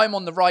 I'm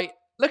on the right.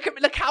 Look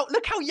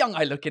how young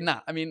I look in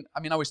that. I mean,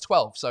 I was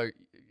 12, so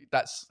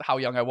that's how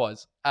young I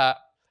was.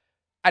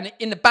 And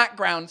in the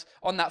background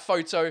on that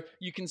photo,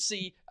 you can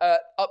see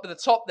up at the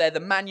top there,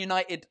 the Man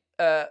United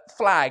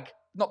flag.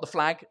 Not the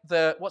flag,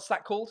 what's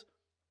that called?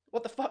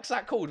 What the fuck's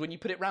that called when you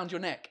put it round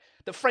your neck?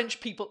 The French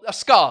people, a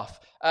scarf.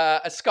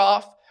 A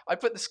scarf. I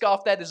put the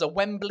scarf there. There's a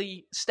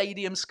Wembley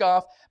Stadium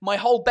scarf. My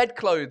whole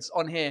bedclothes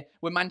on here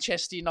were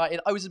Manchester United.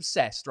 I was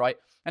obsessed, right?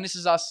 And this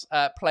is us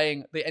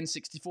playing the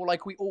N64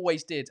 like we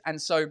always did. And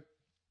so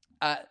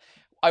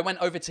I went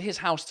over to his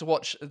house to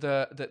watch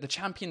the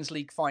Champions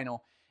League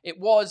final. It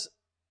was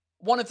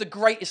one of the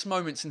greatest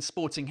moments in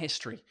sporting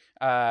history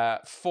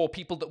for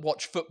people that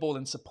watch football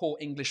and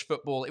support English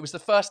football. It was the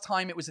first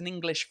time it was an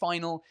English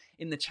final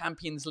in the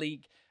Champions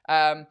League.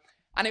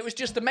 And it was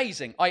just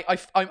amazing.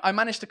 I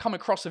managed to come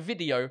across a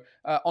video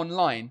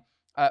online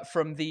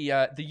from the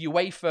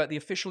UEFA, the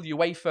official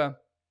UEFA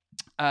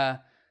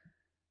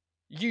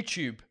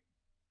YouTube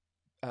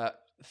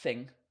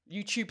thing.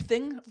 YouTube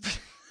thing?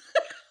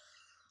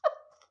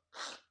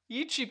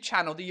 YouTube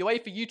channel, the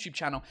UEFA YouTube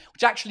channel,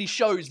 which actually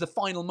shows the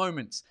final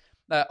moments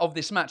of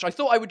this match. I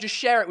thought I would just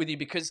share it with you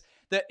because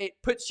it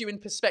puts you in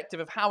perspective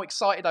of how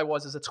excited I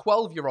was as a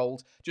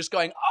 12-year-old, just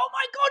going, oh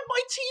my God,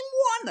 my team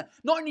won!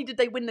 Not only did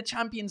they win the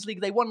Champions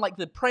League, they won like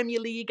the Premier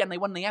League and they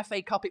won the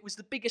FA Cup. It was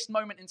the biggest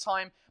moment in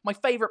time. My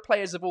favourite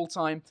players of all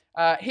time.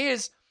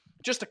 Here's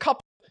just a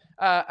couple,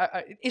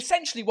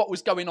 essentially what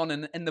was going on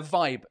in the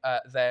vibe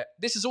there.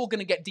 This is all going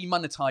to get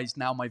demonetized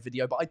now, my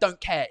video, but I don't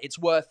care. It's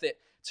worth it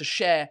to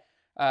share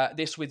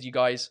this with you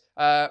guys.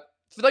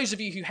 For those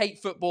of you who hate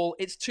football,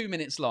 it's 2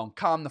 minutes long.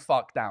 Calm the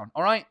fuck down,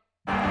 all right?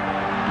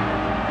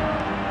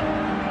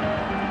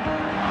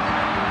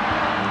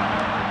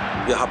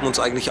 Wir haben uns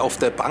eigentlich auf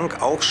der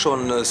Bank auch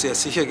schon sehr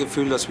sicher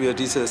gefühlt, dass wir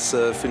dieses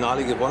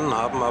Finale gewonnen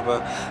haben.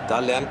 Aber da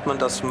lernt man,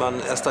 dass man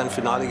erst ein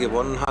Finale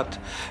gewonnen hat,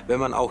 wenn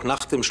man auch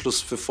nach dem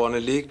Schluss für vorne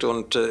liegt.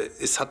 Und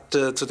es hat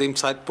zu dem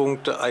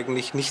Zeitpunkt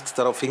eigentlich nichts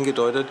darauf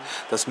hingedeutet,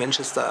 dass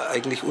Manchester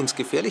eigentlich uns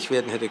gefährlich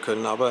werden hätte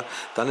können. Aber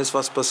dann ist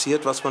was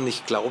passiert, was man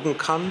nicht glauben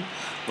kann,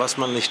 was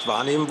man nicht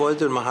wahrnehmen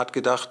wollte. Und man hat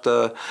gedacht,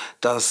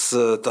 das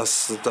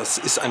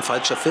ist ein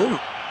falscher Film.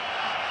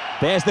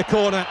 There's the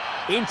corner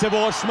in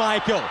towards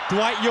Schmeichel.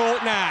 Dwight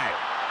York now.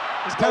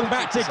 It's come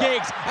back to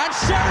Giggs and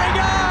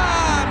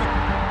Sheringham!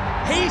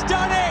 He's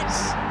done it!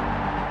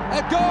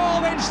 A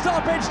goal in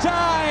stoppage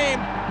time!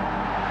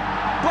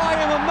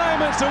 Bayern were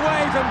moments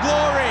away from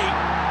glory.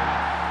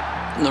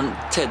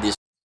 Når Teddy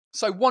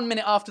So 1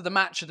 minute after the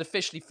match had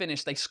officially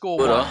finished, they score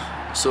skåra,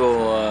 one. så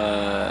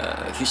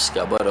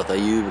husker jeg bare at jeg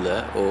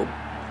jubler og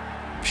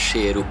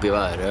ser opp I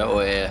været,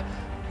 og jeg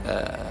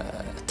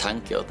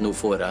tenker at nå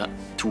får jeg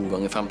 2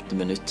 ganger 15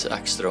 minutter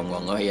ekstra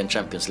omganger I en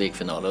Champions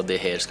League-finale, og det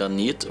her skal jeg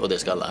nyte, og det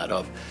skal jeg lære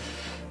av.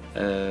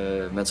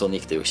 Men sånn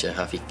gikk det jo ikke.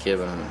 Jeg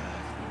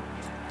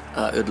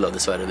ødela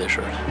dessverre det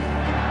selv.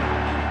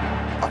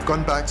 I've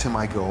gone back to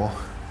my goal.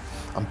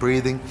 I'm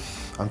breathing.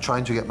 I'm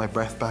trying to get my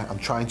breath back. I'm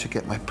trying to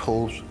get my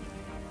pulse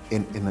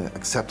in an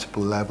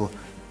acceptable level.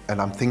 And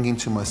I'm thinking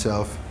to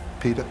myself,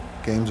 Peter,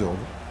 game's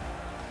over.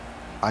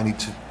 I need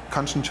to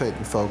concentrate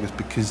and focus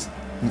because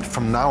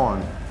from now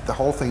on, the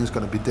whole thing is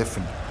going to be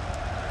different.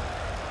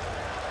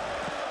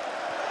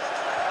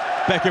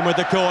 Beckham with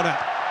the corner.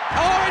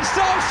 Oh, it's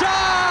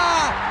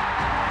Solskjaer!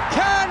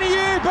 Can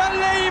you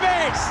believe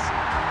it?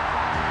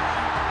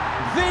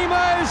 The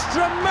most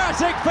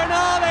dramatic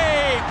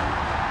finale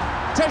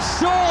to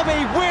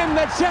surely win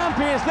the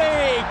Champions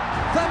League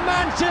for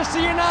Manchester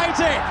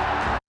United.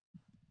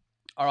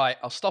 All right,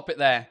 I'll stop it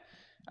there.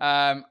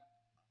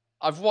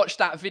 I've watched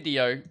that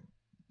video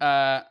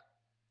a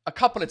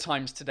couple of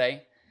times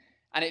today,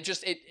 and it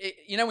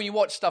you know when you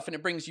watch stuff and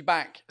it brings you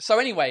back. So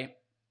anyway,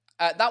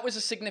 that was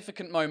a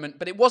significant moment,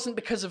 but it wasn't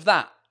because of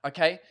that,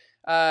 okay?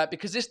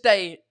 Because this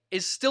day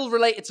is still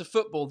related to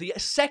football. The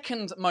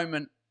second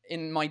moment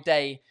in my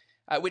day,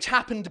 which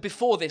happened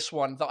before this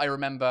one that I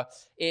remember,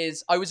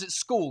 is I was at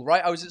school,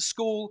 right? I was at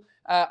school.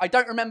 I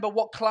don't remember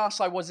what class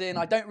I was in.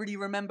 I don't really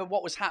remember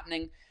what was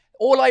happening.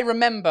 All I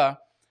remember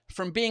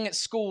from being at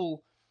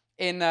school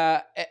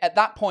at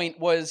that point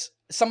was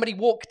somebody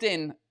walked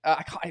in,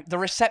 the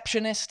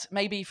receptionist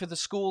maybe for the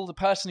school, the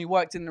person who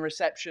worked in the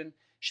reception.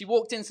 She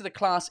walked into the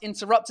class,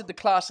 interrupted the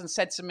class and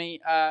said to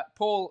me,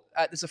 Paul,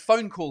 there's a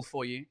phone call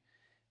for you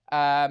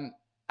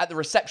at the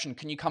reception.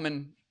 Can you come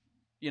and,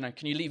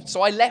 can you leave?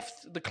 So I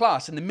left the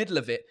class in the middle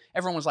of it.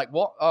 Everyone was like,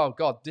 what? Oh,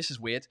 God, this is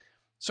weird.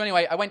 So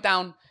anyway, I went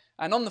down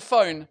and on the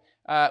phone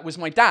was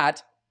my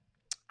dad.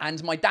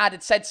 And my dad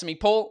had said to me,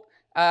 Paul,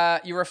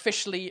 you're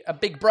officially a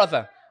big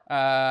brother.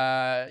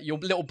 Your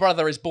little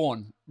brother is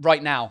born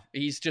right now.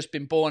 He's just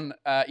been born.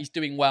 He's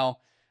doing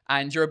well.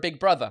 And you're a big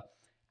brother.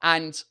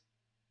 And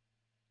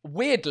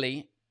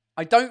weirdly,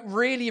 I don't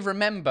really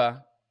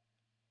remember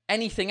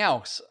anything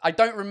else. I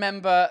don't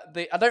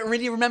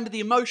really remember the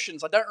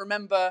emotions. I don't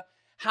remember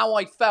how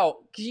I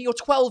felt. Because you're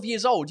 12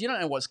 years old. You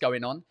don't know what's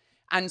going on.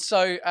 And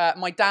so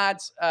my dad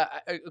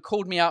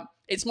called me up.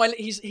 He's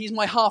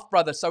my half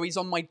brother, so he's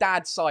on my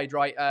dad's side,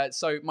 right?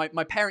 So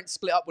my parents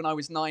split up when I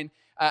was 9,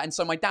 and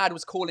so my dad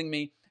was calling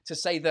me to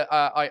say that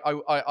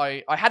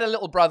I had a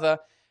little brother,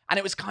 and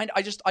it was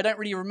I don't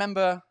really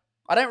remember.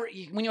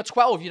 When you're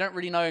 12, you don't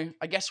really know,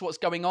 I guess, what's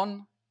going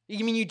on.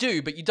 I mean, you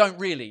do, but you don't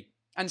really.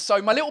 And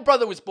so my little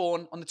brother was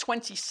born on the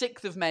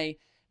 26th of May,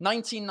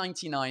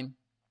 1999,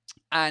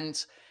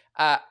 and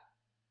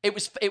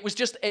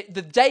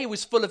the day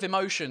was full of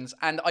emotions,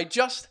 and I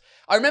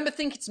remember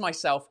thinking to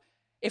myself,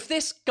 if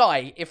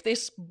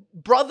this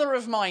brother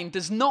of mine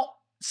does not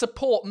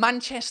support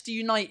Manchester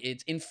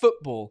United in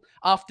football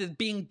after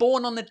being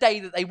born on the day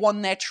that they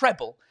won their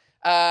treble,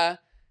 then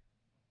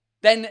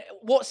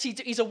what's he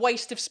do? He's a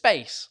waste of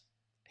space.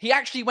 He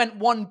actually went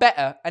one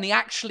better, and he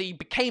actually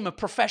became a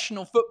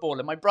professional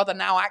footballer. My brother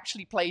now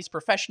actually plays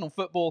professional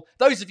football.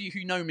 Those of you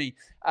who know me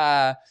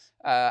and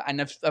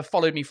have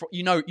followed me,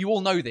 you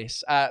all know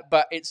this.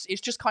 But it's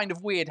just kind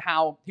of weird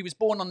how he was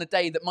born on the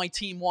day that my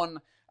team won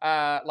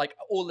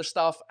all the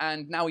stuff,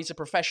 and now he's a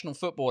professional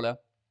footballer.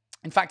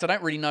 In fact, I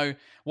don't really know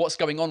what's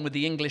going on with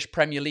the English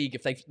Premier League.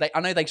 I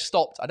know they've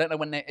stopped. I don't know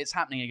when it's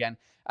happening again.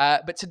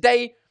 But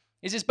today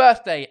is his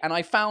birthday, and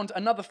I found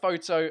another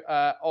photo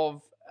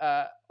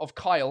of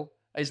Kyle.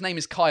 His name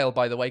is Kyle,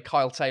 by the way,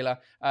 Kyle Taylor.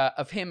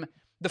 Of him,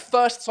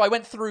 so I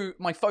went through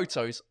my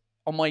photos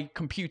on my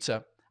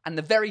computer, and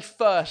the very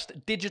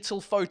first digital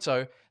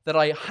photo that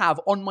I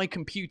have on my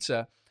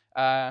computer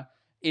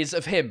is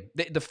of him.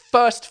 The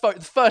first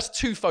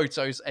 2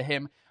 photos are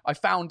him. I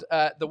found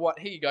here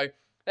you go.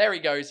 There he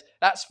goes.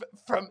 That's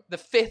from the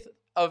 5th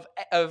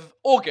of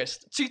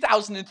August,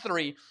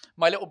 2003.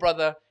 My little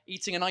brother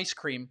eating an ice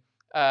cream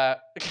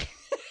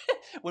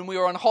when we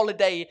were on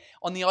holiday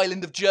on the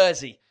island of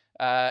Jersey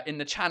in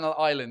the Channel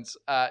Islands.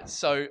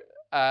 So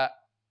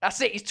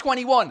that's it. He's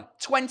 21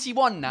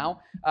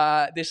 now,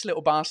 this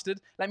little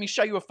bastard. Let me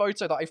show you a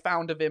photo that I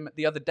found of him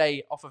the other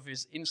day off of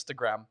his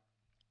Instagram.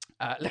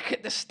 Look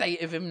at the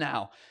state of him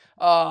now.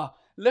 Oh,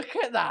 look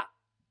at that.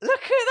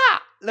 Look at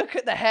that. Look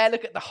at the hair.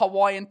 Look at the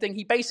Hawaiian thing.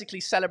 He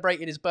basically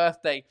celebrated his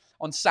birthday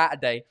on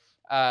Saturday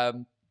at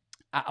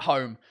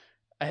home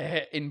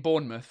in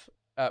Bournemouth,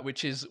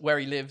 which is where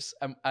he lives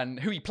and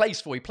who he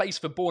plays for. He plays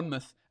for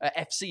Bournemouth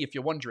FC, if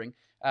you're wondering.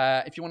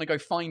 If you want to go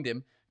find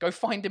him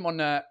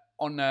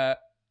on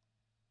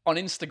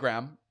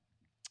Instagram,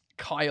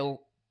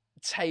 Kyle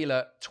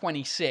Taylor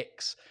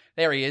 26.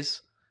 There he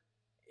is.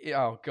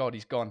 Oh, God,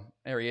 he's gone.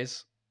 There he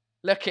is.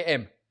 Look at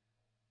him.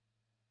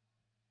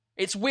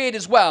 It's weird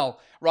as well,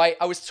 right?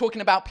 I was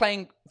talking about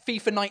playing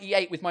FIFA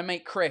 98 with my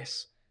mate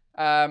Chris.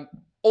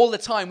 All the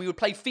time, we would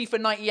play FIFA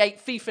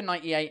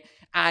 98,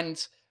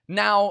 and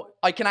now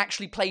I can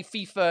actually play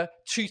FIFA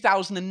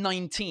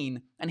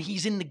 2019, and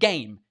he's in the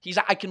game.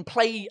 I can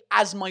play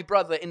as my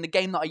brother in the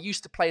game that I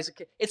used to play as a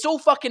kid. It's all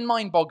fucking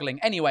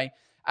mind-boggling. Anyway,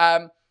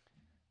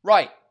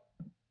 right.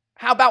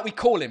 How about we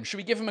call him? Should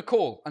we give him a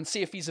call and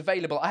see if he's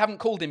available? I haven't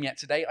called him yet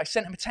today. I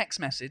sent him a text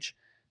message,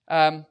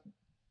 but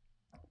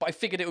I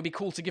figured it would be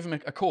cool to give him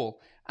a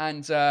call.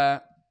 And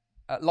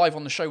live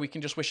on the show, we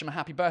can just wish him a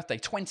happy birthday.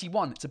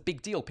 21. It's a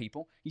big deal,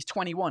 people. He's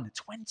 21.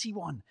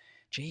 21.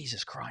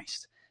 Jesus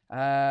Christ.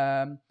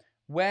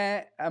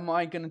 Where am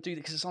I going to do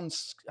this? Because it's on...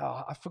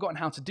 I've forgotten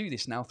how to do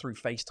this now through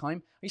FaceTime.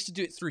 I used to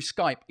do it through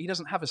Skype. He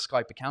doesn't have a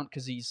Skype account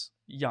because he's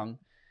young.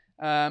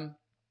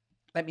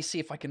 Let me see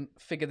if I can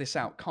figure this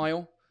out.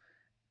 Kyle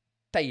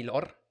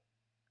Taylor.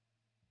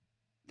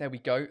 There we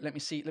go. Let me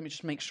see. Let me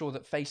just make sure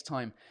that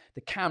FaceTime,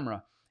 the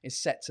camera is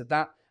set to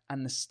that,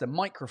 and the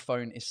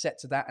microphone is set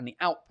to that, and the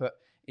output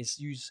is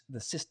use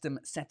the system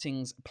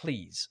settings,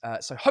 please.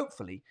 So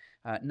hopefully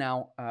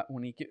now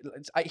when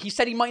he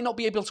said he might not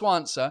be able to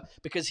answer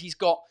because he's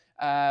got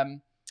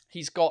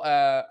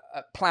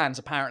plans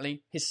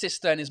apparently. His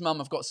sister and his mum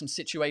have got some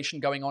situation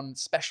going on,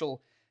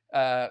 special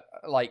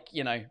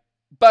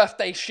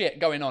birthday shit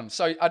going on.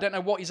 So I don't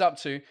know what he's up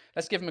to.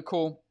 Let's give him a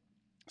call,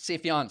 see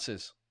if he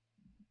answers.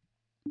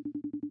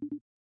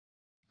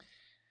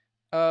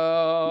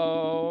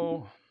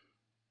 Oh.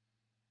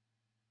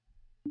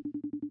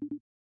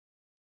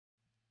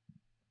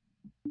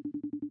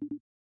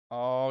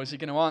 Oh, is he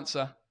going to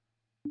answer?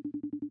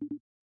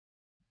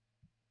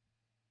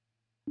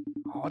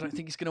 Oh, I don't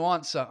think he's going to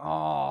answer.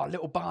 Oh,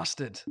 little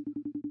bastard.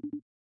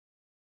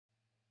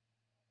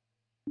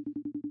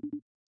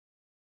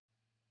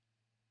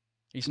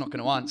 He's not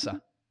going to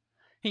answer.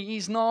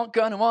 He's not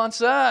going to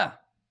answer.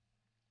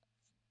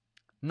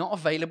 Not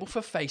available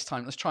for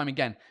FaceTime. Let's try him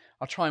again.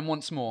 I'll try him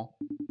once more.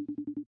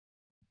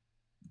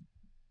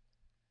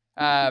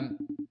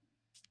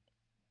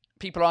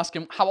 People are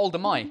asking, how old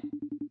am I?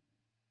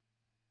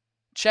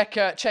 Check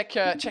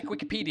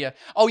Wikipedia.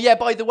 Oh yeah,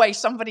 by the way,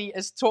 somebody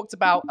has talked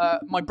about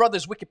my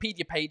brother's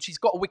Wikipedia page. He's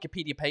got a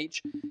Wikipedia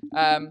page.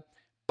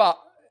 But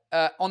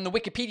on the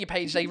Wikipedia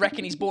page, they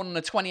reckon he's born on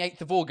the 28th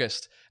of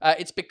August.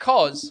 It's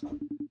because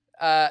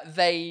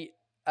they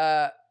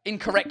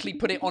incorrectly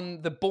put it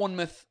on the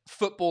Bournemouth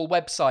football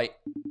website,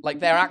 like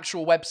their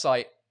actual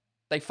website.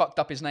 They fucked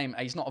up his name.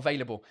 He's not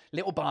available.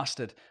 Little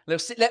bastard.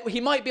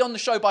 He might be on the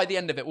show by the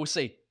end of it. We'll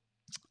see.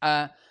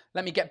 Let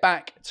me get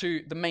back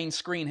to the main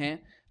screen here.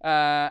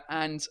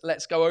 And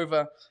let's go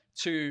over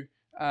to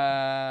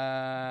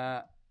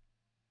the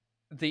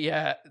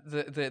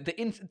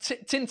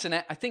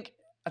internet. I think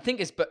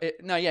it's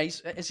no, yeah.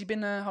 Has he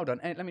been? Hold on.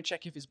 Let me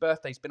check if his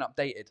birthday's been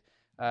updated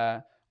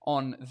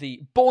on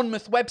the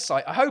Bournemouth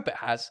website. I hope it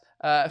has.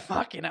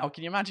 Fucking hell!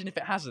 Can you imagine if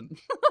it hasn't?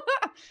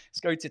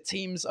 Let's go to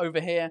teams over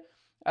here.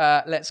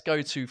 Let's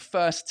go to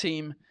first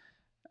team.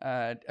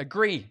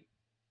 Agree.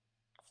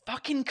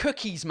 Fucking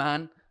cookies,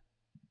 man.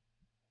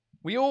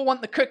 We all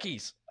want the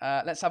cookies.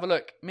 Let's have a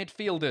look.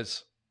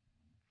 Midfielders.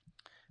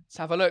 Let's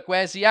have a look.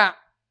 Where's he at?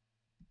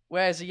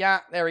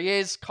 There he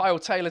is. Kyle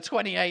Taylor,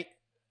 28.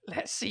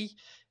 Let's see.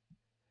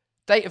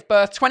 Date of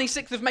birth,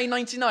 26th of May,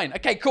 99.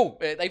 Okay, cool.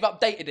 They've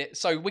updated it.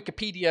 So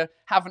Wikipedia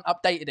haven't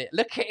updated it.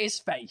 Look at his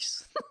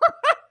face.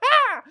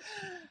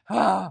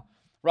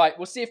 Right,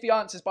 we'll see if he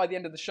answers by the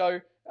end of the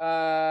show.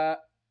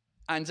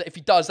 And if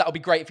he does, that'll be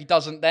great. If he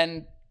doesn't,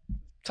 then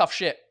tough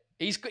shit.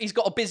 He's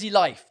got a busy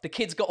life. The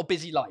kid's got a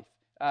busy life.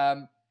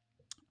 Yeah,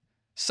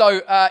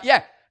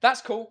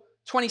 that's cool.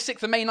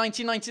 26th of May,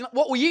 1999.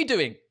 What were you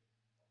doing?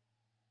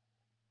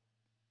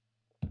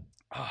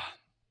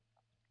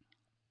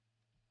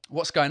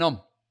 What's going on?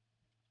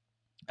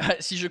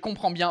 Si je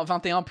comprends bien,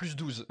 21 plus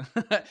 12.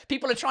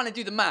 People are trying to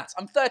do the maths.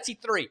 I'm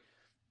 33.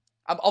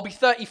 I'll be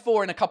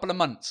 34 in a couple of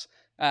months.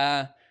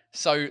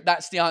 So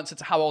that's the answer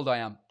to how old I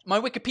am. My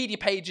Wikipedia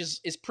page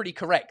is pretty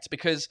correct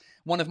because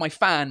one of my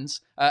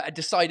fans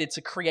decided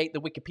to create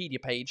the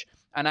Wikipedia page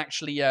and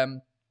actually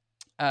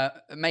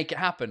make it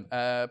happen.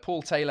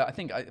 Paul Taylor, I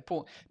think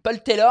Paul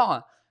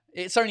Taylor.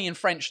 It's only in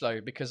French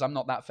though because I'm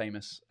not that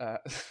famous. I'm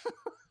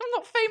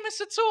not famous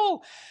at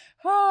all.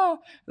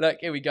 Look,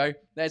 here we go.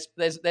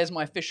 There's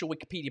my official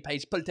Wikipedia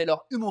page. Paul Taylor,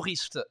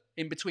 humoriste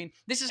in between.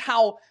 This is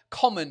how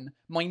common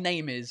my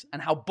name is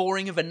and how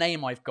boring of a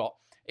name I've got.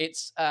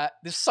 It's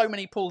there's so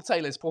many Paul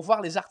Taylors. Pour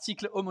voir les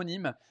articles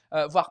homonymes,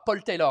 voir Paul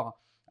Taylor.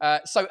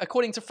 So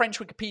according to French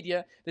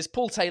Wikipedia, there's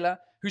Paul Taylor,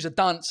 who's a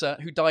dancer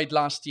who died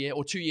last year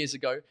or 2 years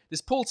ago.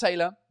 There's Paul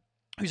Taylor,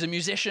 who's a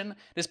musician.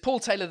 There's Paul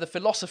Taylor, the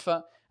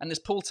philosopher. And there's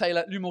Paul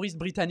Taylor, l'humoriste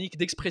britannique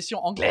d'expression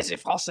anglaise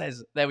et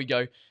française. There we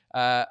go.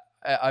 My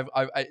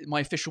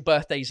official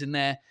birthday's in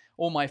there.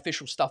 All my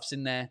official stuff's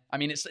in there. I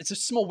mean, it's a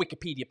small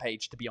Wikipedia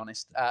page, to be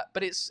honest.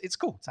 But it's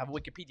cool to have a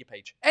Wikipedia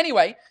page.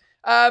 Anyway,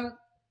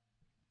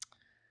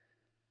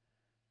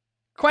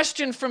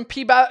 Question from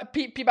Piba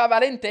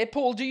Valente.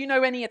 Paul, do you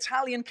know any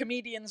Italian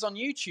comedians on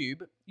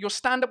YouTube? Your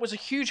stand-up was a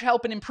huge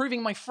help in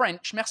improving my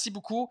French. Merci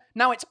beaucoup.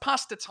 Now it's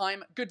pasta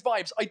time. Good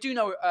vibes. I do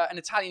know an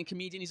Italian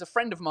comedian. He's a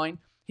friend of mine.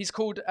 He's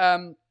called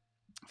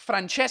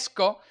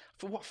Francesco.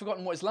 I've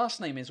forgotten what his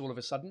last name is all of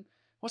a sudden.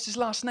 What's his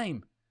last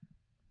name?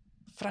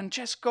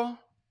 Francesco?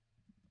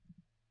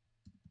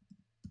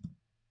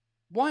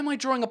 Why am I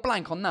drawing a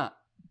blank on that?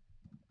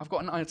 I'm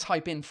going to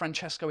type in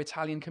Francesco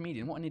Italian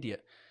comedian. What an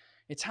idiot.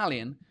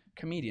 Italian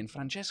comedian.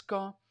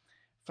 Francesco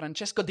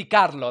Di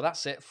Carlo.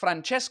 That's it.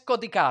 Francesco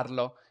Di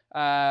Carlo.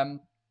 Let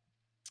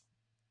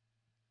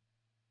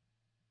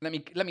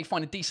me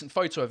find a decent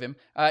photo of him.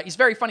 He's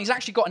very funny. He's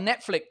actually got a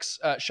Netflix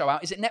show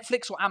out. Is it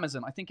Netflix or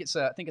Amazon? I think it's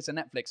a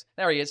Netflix.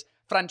 There he is.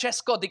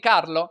 Francesco Di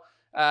Carlo.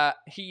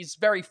 He's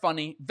very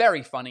funny.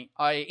 Very funny.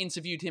 I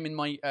interviewed him in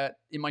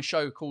my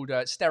show called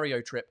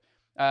Stereo Trip.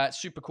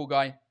 Super cool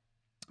guy.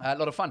 A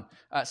lot of fun.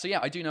 So yeah,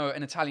 I do know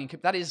an Italian.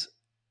 That is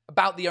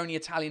about the only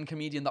Italian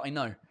comedian that I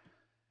know.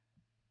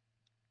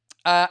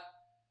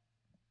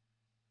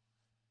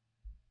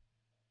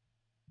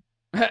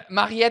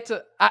 Mariette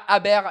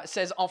Habert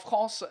says, en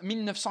France,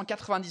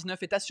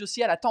 1999 est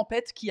associé à la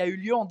tempête qui a eu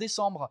lieu en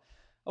décembre.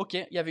 Ok,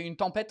 il y avait une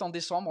tempête en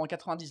décembre en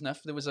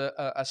 99. There was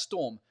a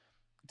storm.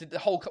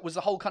 Was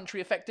the whole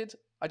country affected?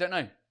 I don't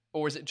know.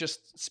 Or is it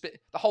just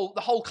the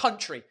whole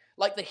country,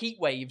 like the heat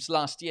waves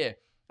last year?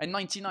 In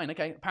 99,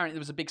 okay, apparently there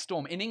was a big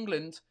storm. In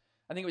England,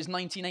 I think it was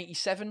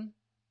 1987.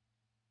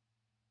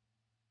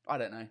 I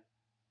don't know.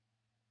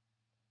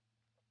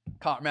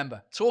 Can't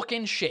remember.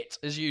 Talking shit,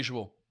 as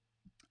usual.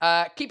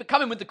 Keep it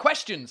coming with the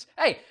questions.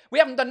 Hey, we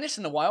haven't done this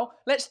in a while.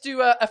 Let's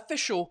do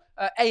official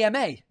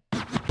AMA.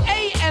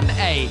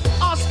 AMA.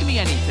 Ask me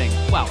anything.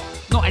 Well,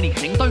 not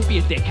anything. Don't be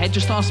a dickhead.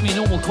 Just ask me a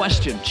normal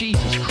question.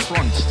 Jesus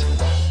Christ.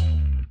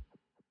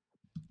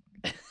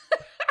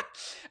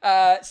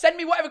 Send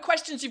me whatever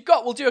questions you've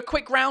got. We'll do a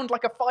quick round,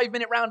 like a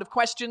 5-minute round of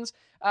questions,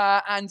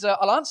 and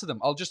I'll answer them.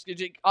 I'll just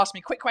ask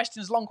me quick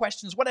questions, long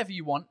questions, whatever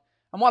you want.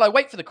 And while I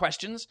wait for the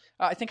questions,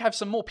 I think I have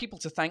some more people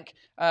to thank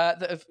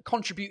that have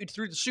contributed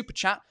through the super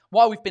chat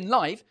while we've been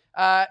live.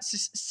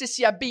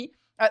 Cecilia B,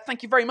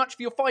 thank you very much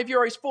for your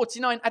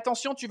 €5.49.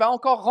 Attention, tu vas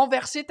encore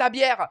renverser ta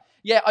bière.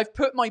 Yeah, I've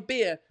put my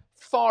beer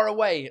far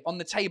away on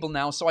the table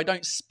now so I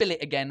don't spill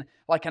it again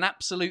like an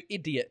absolute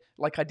idiot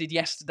like I did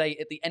yesterday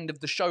at the end of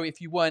the show.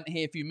 If you weren't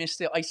here, if you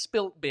missed it, I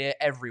spilt beer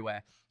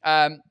everywhere.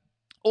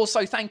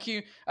 Also, thank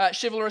you,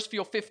 Chivalrous, for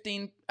your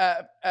 15...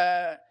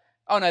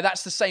 oh no,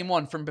 that's the same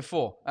one from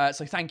before.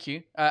 So thank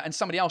you. And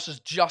somebody else has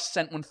just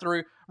sent one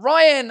through.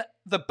 Ryan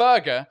the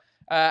Burger,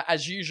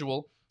 as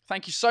usual.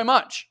 Thank you so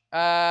much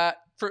for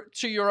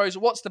 €2.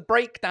 What's the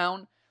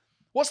breakdown?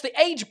 What's the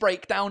age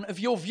breakdown of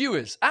your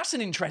viewers? That's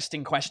an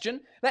interesting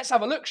question. Let's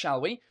have a look,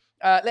 shall we?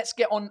 Let's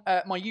get on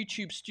my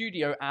YouTube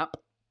Studio app,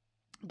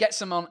 get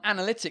some on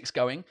analytics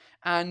going,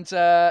 and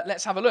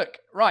let's have a look.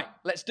 Right,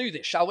 let's do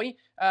this, shall we?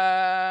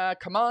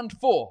 Command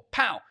 4.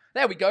 Pow.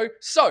 There we go.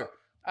 So,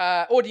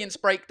 audience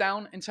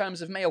breakdown in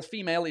terms of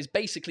male-female is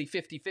basically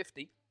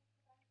 50-50.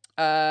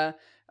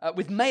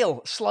 With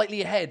male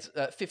slightly ahead,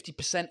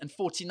 50% and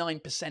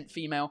 49%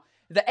 female.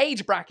 The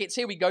age brackets,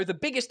 here we go. The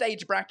biggest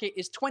age bracket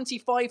is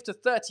 25 to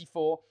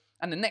 34,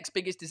 and the next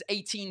biggest is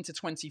 18 to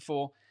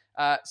 24.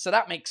 So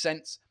that makes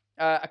sense.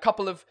 A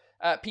couple of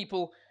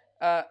people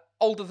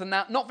older than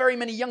that. Not very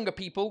many younger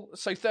people,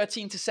 so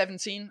 13 to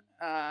 17.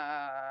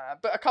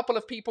 But a couple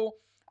of people,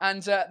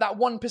 and that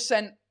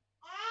 1%.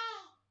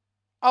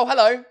 Oh,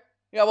 hello.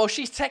 Yeah, well,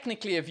 she's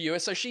technically a viewer,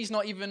 so she's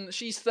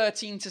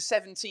 13 to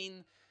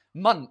 17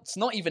 months.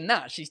 Not even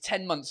that. She's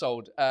 10 months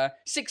old.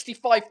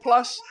 65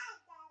 plus.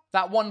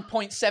 That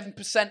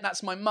 1.7%,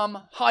 that's my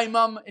mum. Hi,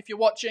 mum, if you're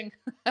watching.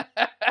 And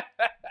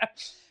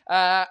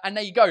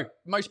there you go.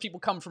 Most people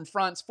come from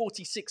France.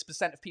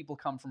 46% of people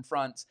come from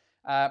France.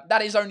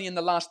 That is only in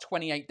the last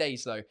 28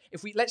 days, though.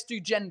 Let's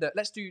do gender,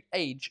 let's do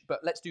age,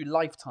 but let's do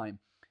lifetime.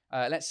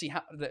 Let's see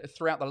how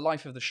throughout the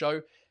life of the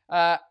show.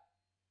 Oh,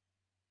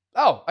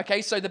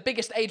 okay. So the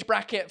biggest age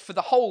bracket for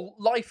the whole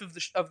life of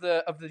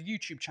the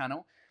YouTube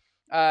channel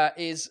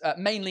is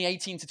mainly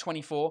 18 to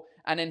 24,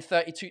 and then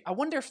 32. I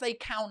wonder if they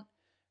count.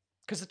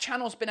 Because the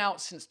channel's been out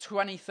since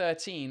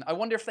 2013. I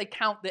wonder if they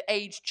count the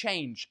age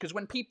change. Because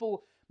when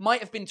people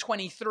might have been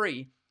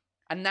 23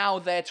 and now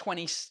they're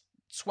 20,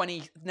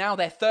 now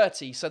they're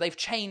 30. So they've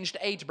changed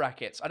age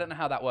brackets. I don't know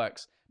how that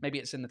works. Maybe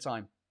it's in the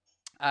time.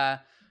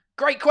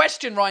 Great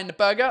question, Ryan the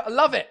Burger. I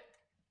love it.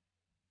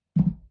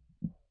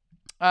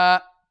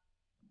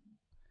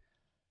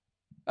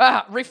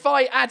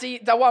 Rifai Adi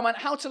Dawaman,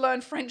 how to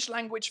learn French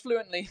language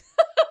fluently.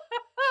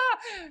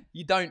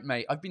 You don't,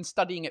 mate. I've been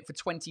studying it for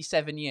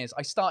 27 years.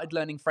 I started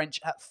learning French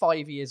at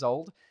 5 years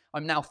old.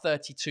 I'm now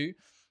 32.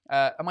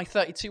 Am I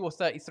 32 or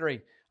 33?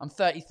 I'm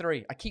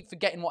 33. I keep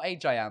forgetting what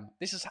age I am.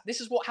 This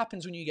is what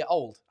happens when you get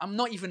old. I'm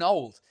not even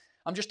old.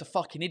 I'm just a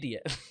fucking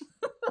idiot.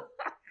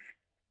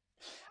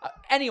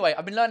 Anyway,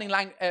 I've been learning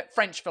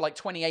French for like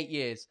 28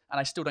 years and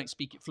I still don't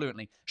speak it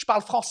fluently. Je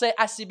parle français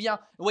assez bien.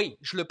 Oui,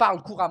 je le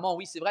parle couramment.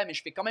 Oui, c'est vrai, mais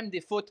je fais quand même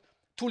des fautes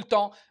tout le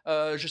temps.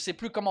 Je sais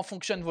plus comment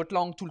fonctionne votre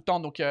langue tout le temps,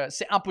 donc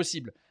c'est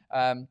impossible.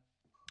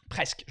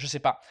 Presque, je sais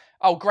pas.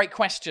 Oh, great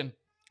question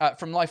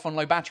from Life on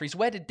Low Batteries.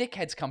 Where did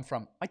dickheads come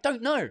from? I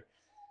don't know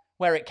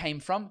where it came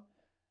from.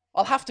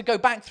 I'll have to go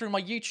back through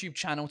my YouTube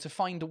channel to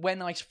find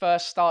when I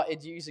first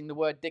started using the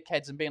word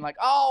dickheads and being like,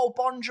 oh,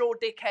 bonjour,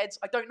 dickheads.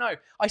 I don't know.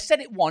 I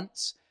said it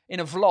once in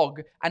a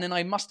vlog, and then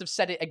I must have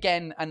said it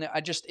again, and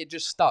it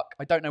just stuck.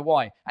 I don't know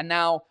why. And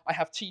now I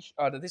have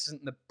this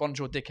isn't the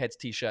Bonjour Dickheads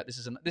t-shirt.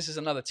 This is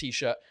another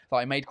t-shirt that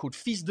I made called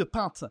Fils de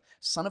Pinte,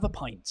 son of a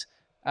pint.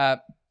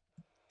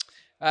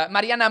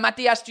 Mariana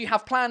Matias, do you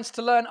have plans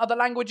to learn other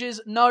languages?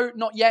 No,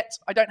 not yet.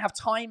 I don't have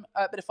time.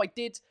 But if I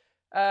did,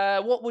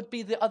 what would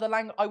be the other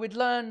language I would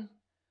learn?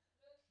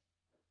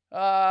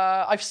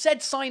 I've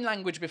said sign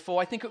language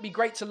before. I think it would be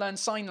great to learn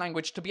sign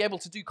language to be able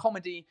to do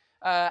comedy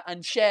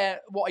and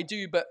share what I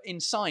do, but in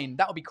sign.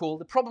 That would be cool.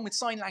 The problem with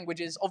sign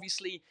language is,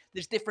 obviously,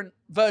 there's different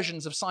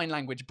versions of sign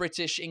language.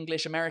 British,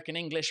 English, American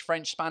English,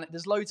 French, Spanish.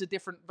 There's loads of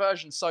different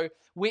versions. So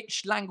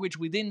which language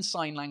within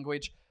sign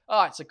language?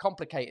 It's a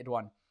complicated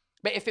one.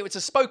 But if it was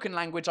a spoken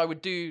language, I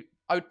would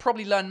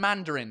probably learn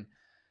Mandarin,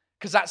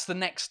 because that's the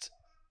next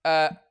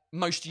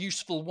most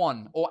useful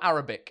one, or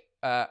Arabic.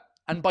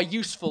 And by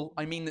useful,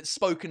 I mean that's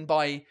spoken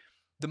by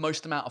the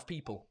most amount of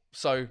people.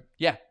 So,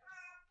 yeah.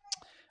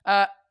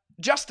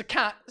 Just a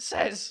Cat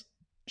says,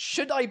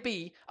 should I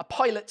be a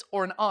pilot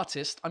or an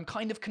artist? I'm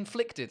kind of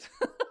conflicted.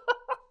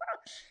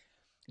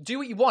 Do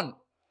what you want.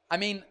 I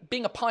mean,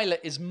 being a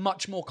pilot is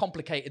much more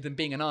complicated than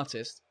being an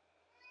artist.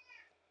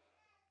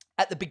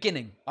 At the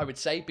beginning, I would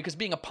say, because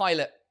being a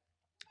pilot,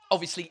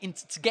 obviously,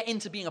 to get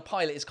into being a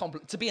pilot is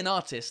complicated. To be an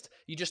artist,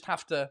 you just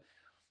have to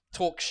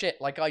talk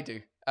shit like I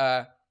do.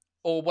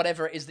 Or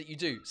whatever it is that you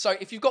do. So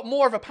if you've got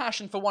more of a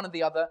passion for one or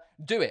the other,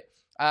 do it.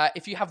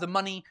 If you have the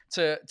money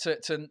to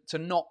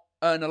not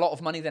earn a lot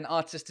of money, then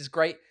artist is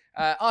great.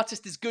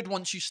 Artist is good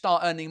once you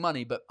start earning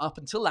money, but up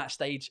until that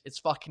stage, it's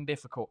fucking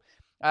difficult.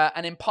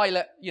 And in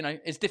pilot,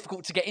 it's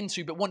difficult to get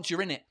into, but once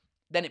you're in it,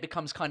 then it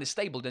becomes kind of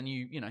stable. Then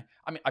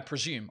I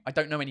presume. I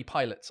don't know any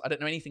pilots. I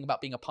don't know anything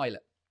about being a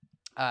pilot.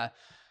 But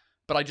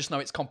I just know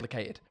it's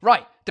complicated.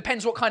 Right.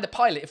 Depends what kind of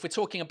pilot. If we're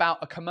talking about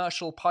a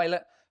commercial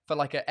pilot for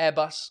like an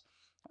Airbus,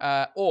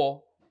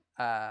 or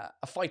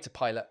a fighter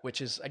pilot,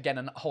 which is, again,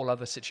 a whole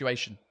other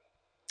situation.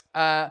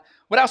 What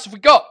else have we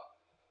got?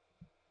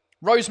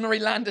 Rosemary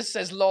Landers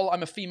says, lol,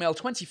 I'm a female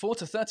 24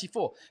 to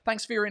 34.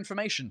 Thanks for your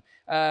information.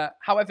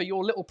 However,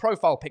 your little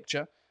profile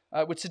picture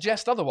would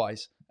suggest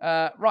otherwise.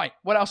 Right,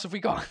 what else have we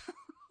got?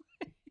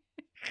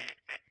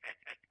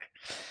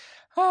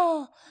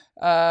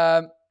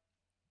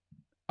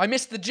 I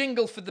missed the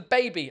jingle for the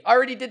baby. I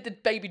already did the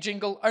baby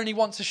jingle, only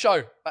once a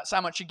show. That's how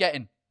much you're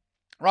getting.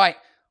 Right.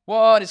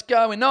 What is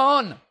going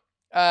on?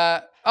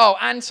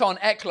 Anton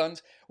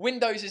Eklund.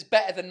 Windows is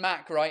better than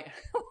Mac, right?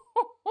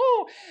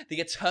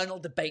 The eternal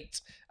debate.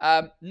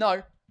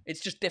 No, it's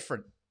just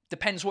different.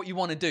 Depends what you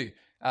want to do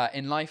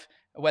in life,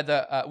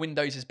 whether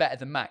Windows is better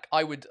than Mac.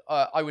 I would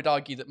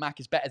argue that Mac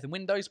is better than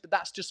Windows, but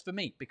that's just for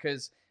me,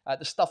 because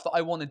the stuff that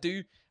I want to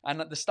do and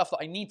the stuff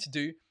that I need to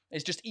do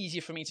is just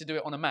easier for me to do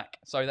it on a Mac.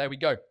 So there we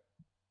go.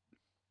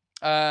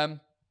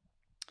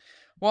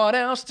 What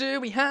else do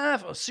we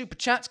have? Oh, super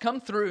chats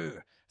come through.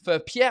 For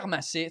Pierre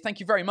Massé, thank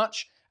you very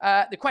much.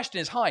 The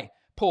question is, hi,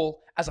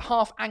 Paul, as a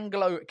half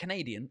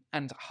Anglo-Canadian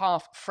and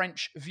half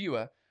French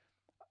viewer,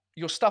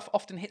 your stuff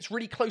often hits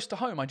really close to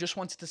home. I just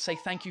wanted to say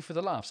thank you for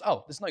the laughs.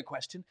 Oh, there's no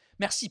question.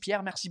 Merci,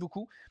 Pierre, merci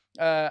beaucoup.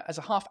 As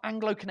a half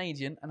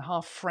Anglo-Canadian and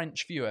half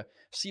French viewer.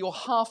 So you're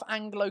half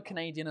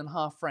Anglo-Canadian and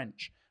half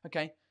French.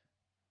 Okay,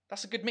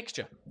 that's a good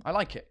mixture. I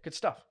like it. Good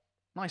stuff.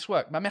 Nice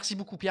work. Merci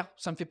beaucoup, Pierre.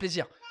 Ça me fait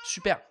plaisir.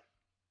 Super.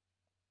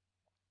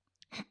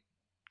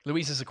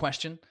 Louise has a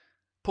question.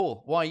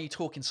 Paul, why are you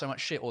talking so much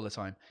shit all the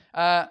time?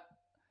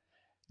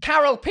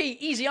 Carol P,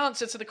 easy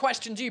answer to the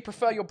question, do you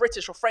prefer your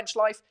British or French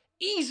life?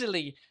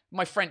 Easily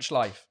my French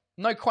life.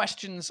 No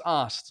questions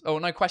asked. Oh,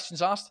 no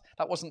questions asked?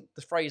 That wasn't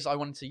the phrase I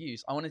wanted to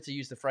use. I wanted to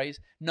use the phrase,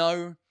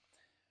 no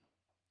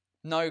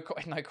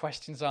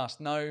questions asked.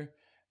 No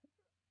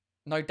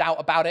doubt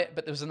about it,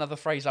 but there was another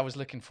phrase I was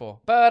looking for.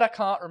 But I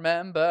can't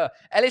remember.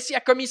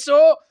 Alicia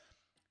Comiso,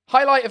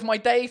 highlight of my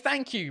day.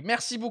 Thank you.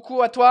 Merci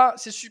beaucoup à toi.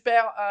 C'est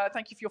super.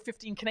 Thank you for your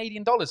 $15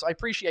 Canadian. I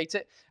appreciate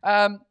it.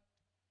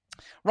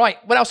 Right.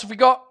 What else have we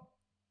got?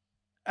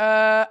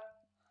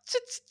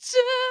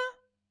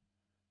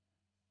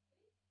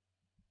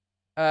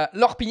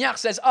 Lorpignard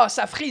says,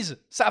 ça freeze.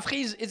 Ça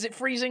freeze. Is it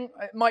freezing?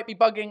 It might be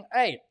bugging.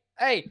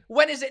 Hey,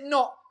 when is it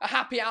not a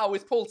happy hour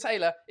with Paul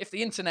Taylor if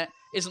the internet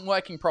isn't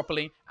working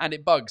properly and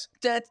it bugs?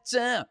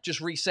 Just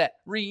reset.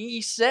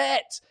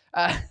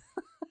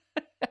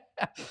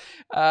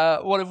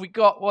 What have we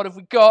got?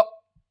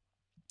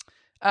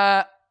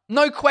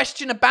 No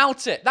question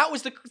about it. That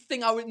was the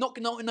thing I would not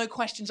no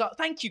questions.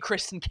 Thank you,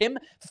 Kristen Kim,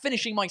 for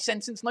finishing my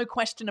sentence. No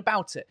question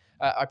about it.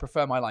 I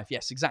prefer my life.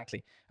 Yes,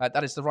 exactly.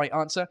 That is the right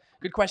answer.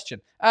 Good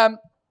question.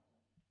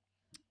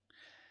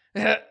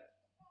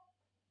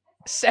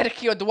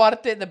 Sergio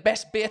Duarte, the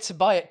best beer to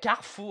buy at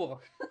Carrefour.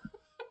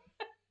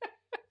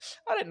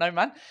 I don't know,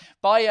 man.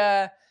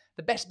 Buy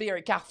the best beer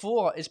at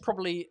Carrefour is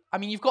probably. I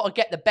mean, you've got to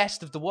get the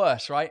best of the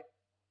worst, right?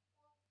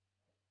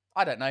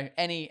 I don't know.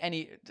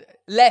 Any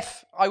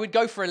Lef. I would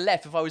go for a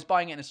Lef if I was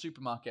buying it in a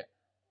supermarket.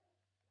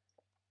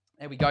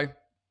 There we go.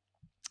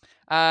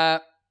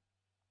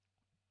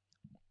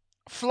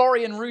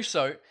 Florian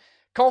Russo.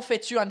 Quand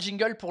fais-tu un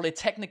jingle pour les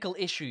technical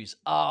issues?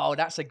 Oh,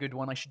 that's a good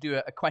one. I should do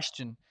a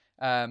question.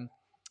 A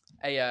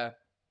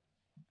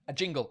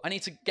jingle. I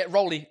need to get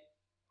Rolly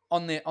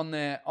on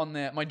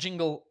my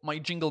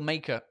jingle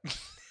maker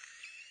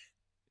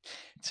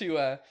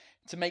to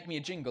make me a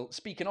jingle.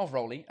 Speaking of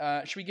Rolly,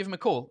 should we give him a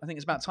call? I think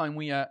it's about time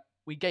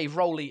we gave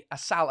Rolly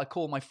Assal a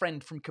call, my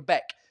friend from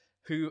Quebec,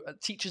 who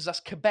teaches us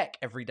Quebec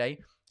every day.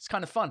 It's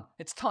kind of fun.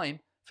 It's time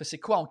for C'est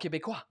quoi en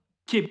québécois?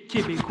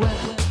 Québécois.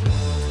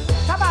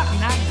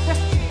 Tabarnak,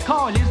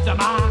 calice de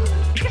merde.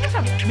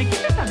 Mais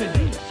qu'est-ce que ça veut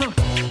dire, ça?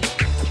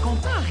 Je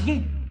comprends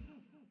rien.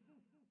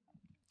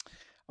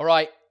 All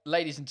right,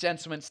 ladies and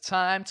gentlemen, it's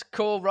time to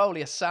call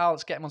Rolly Assal.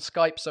 Let's get him on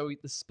Skype so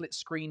the split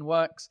screen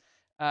works.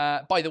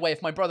 By the way,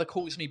 if my brother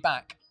calls me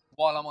back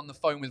while I'm on the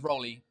phone with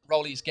Rolly,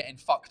 Rolly's getting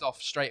fucked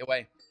off straight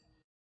away.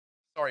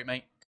 Sorry,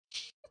 mate.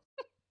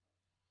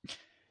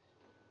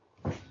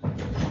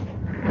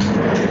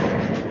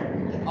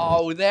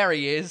 Oh, there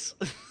he is.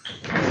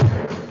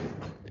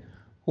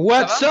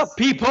 What's up,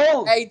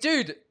 people? Hey,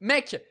 dude,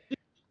 mec,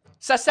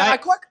 ça sert à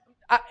quoi?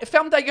 Ah,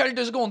 ferme ta gueule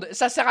 2 secondes.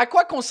 Ça sert à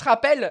quoi qu'on se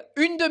rappelle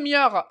une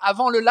demi-heure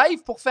avant le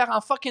live pour faire un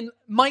fucking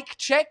mic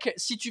check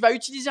si tu vas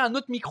utiliser un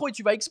autre micro et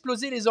tu vas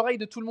exploser les oreilles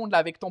de tout le monde là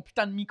avec ton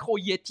putain de micro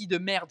Yeti de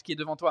merde qui est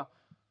devant toi?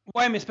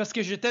 Ouais, mais c'est parce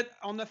que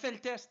on a fait le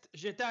test.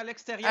 J'étais à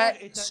l'extérieur.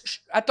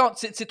 Attends,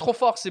 c'est trop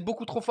fort, c'est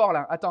beaucoup trop fort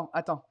là. Attends.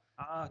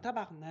 Ah,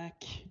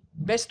 tabarnak.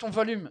 Baisse ton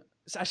volume.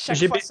 À chaque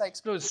fois, ça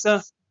explose.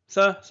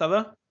 Ça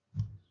va?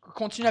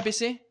 Continue à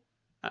baisser.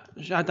 Ah,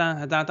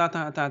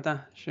 attends.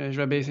 Je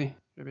vais baisser.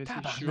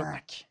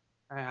 Tabarnak.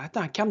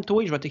 Attends,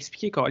 calme-toi, je vais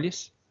t'expliquer,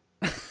 Calice.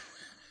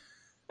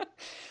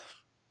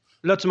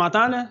 Là, tu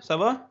m'entends, là? Ça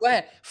va?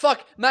 Ouais,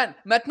 fuck, man.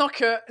 Maintenant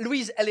que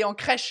Louise, elle est en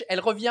crèche, elle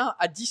revient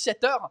à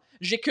 17h.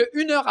 J'ai que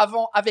 1 heure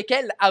avec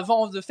elle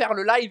avant de faire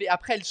le live et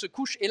après elle se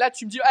couche. Et là,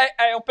 tu me dis,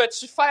 hey, on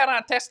peut-tu faire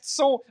un test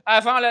son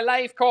avant le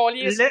live,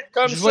 Calice?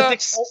 Comme ça.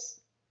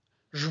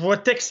 Je vais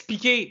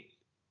t'expliquer.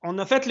 On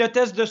a fait le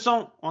test de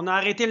son. On a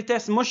arrêté le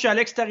test. Moi, je suis à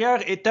l'extérieur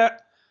et t'as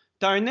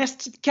un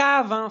esti de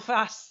cave en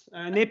face,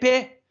 un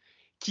épais,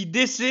 qui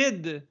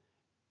décide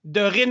de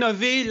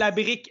rénover la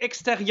brique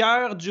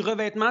extérieure du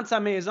revêtement de sa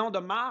maison de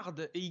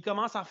marde et il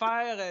commence à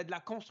faire de la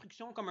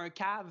construction comme un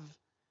cave.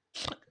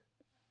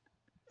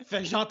 Fait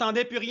que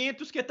j'entendais plus rien.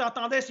 Tout ce que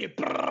t'entendais, c'est...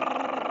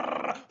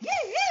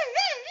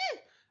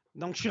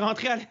 Donc, je suis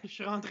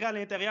rentré à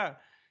l'intérieur.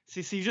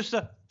 C'est juste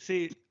ça.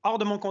 C'est hors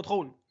de mon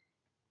contrôle.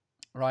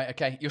 Right,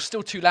 okay. You're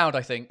still too loud,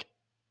 I think.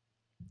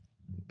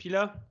 Puis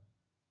là...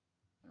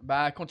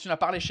 Bah, continue à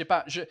parler, je sais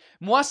pas.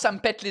 Moi, ça me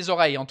pète les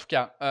oreilles, en tout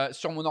cas,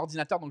 sur mon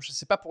ordinateur. Donc, je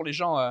sais pas pour les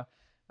gens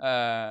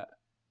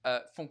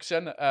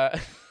fonctionne.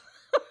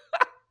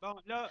 Bon,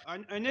 là,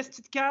 un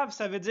esti de cave,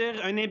 ça veut dire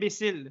un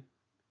imbécile.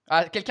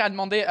 Ah, quelqu'un a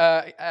demandé,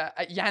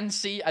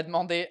 Yancy a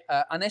demandé,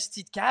 un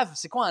esti de cave?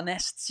 C'est quoi un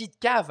esti de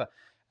cave?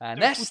 Un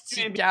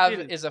esti de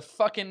cave is a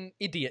fucking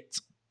idiot.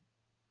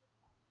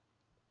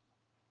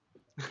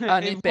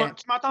 Un épais.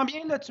 Tu m'entends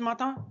bien, là? Tu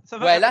m'entends? Ça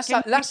va? Ouais, là,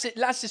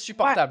 c'est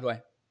supportable,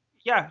 ouais.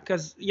 Yeah,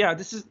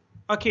 this is...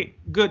 Okay,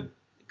 good.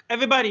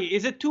 Everybody,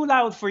 is it too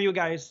loud for you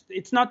guys?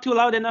 It's not too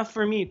loud enough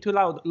for me. Too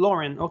loud.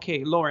 Lauren.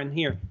 Okay, Lauren,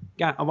 here.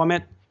 Yeah, on va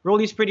mettre...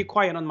 Rolly's pretty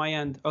quiet on my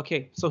end.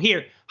 Okay, so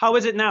here. How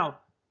is it now?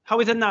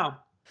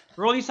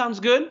 Rolly sounds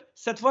good?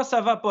 Cette fois,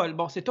 ça va, Paul.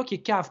 Bon, c'est toi qui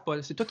es cave,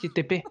 Paul. C'est toi qui es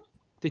épais.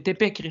 T'es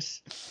épais,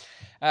 Chris.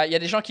 Y a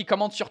des gens qui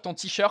commentent sur ton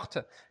t-shirt,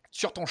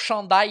 sur ton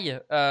chandail,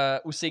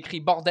 où c'est écrit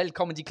Bordel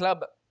Comedy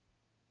Club.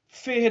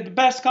 The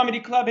best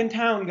comedy club in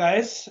town,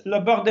 guys. Le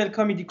Bordel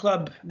Comedy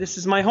Club. This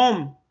is my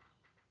home.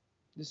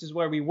 This is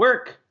where we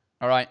work.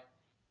 All right.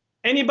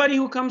 Anybody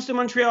who comes to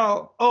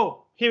Montreal,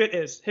 here it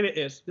is.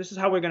 This is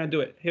how we're going to do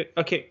it.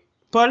 Okay.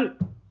 Paul.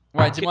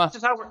 Ouais, dis-moi.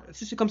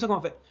 C'est comme ça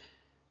qu'on fait.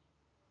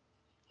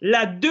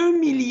 La 2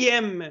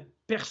 000e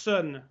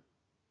personne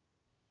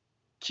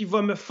qui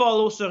va me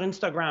follow sur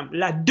Instagram,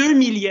 la 2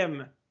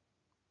 000e,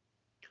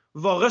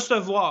 va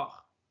recevoir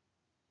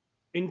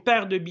une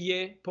paire de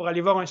billets pour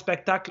aller voir un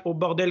spectacle au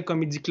Bordel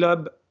Comedy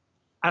Club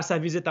à sa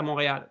visite à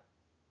Montréal.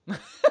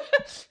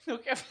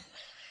 Donc,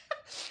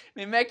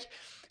 mais mec,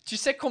 tu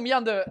sais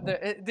combien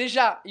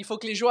déjà, il faut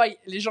que les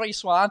gens ils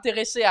soient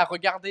intéressés à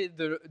regarder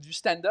du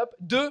stand-up.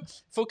 2, il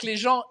faut que les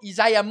gens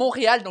ils aillent à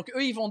Montréal. Donc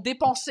eux, ils vont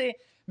dépenser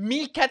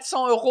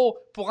 1400 €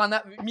 pour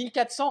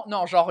 800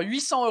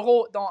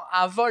 € dans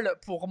un vol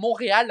pour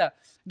Montréal.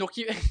 Donc,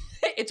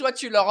 et toi,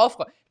 tu leur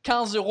offres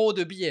 15 €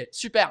 de billets.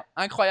 Super,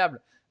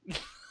 incroyable.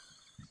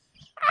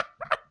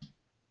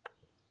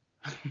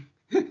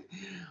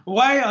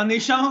 Ouais, en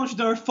échange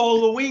d'un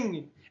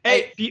following.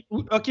 Hey, puis,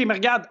 OK, mais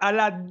regarde, à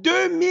la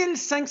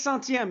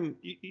 2500e,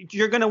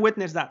 you're gonna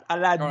witness that. À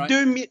la,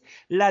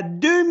 la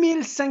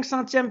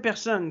 2500e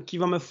personne qui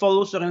va me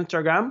follow sur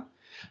Instagram,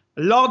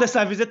 lors de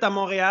sa visite à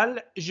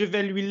Montréal, je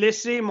vais lui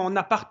laisser mon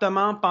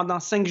appartement pendant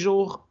 5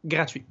 jours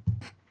gratuit.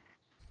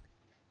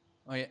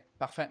 Ok,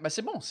 parfait. Bah,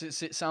 c'est bon,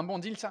 c'est un bon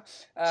deal, ça.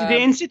 C'est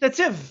des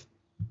incitatifs.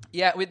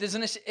 Yeah,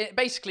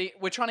 basically,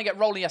 we're trying to get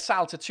Rolly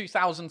Asal to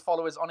 2,000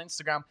 followers on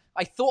Instagram.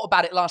 I thought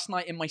about it last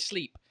night in my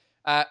sleep.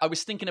 I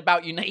was thinking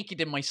about you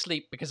naked in my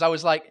sleep because I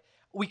was like,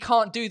 we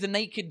can't do the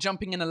naked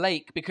jumping in a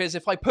lake because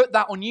if I put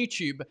that on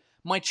YouTube,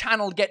 my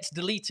channel gets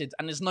deleted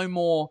and there's no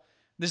more.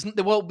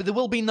 There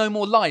will be no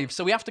more live.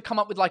 So we have to come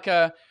up with like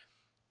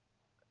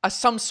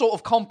some sort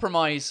of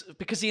compromise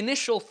because the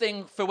initial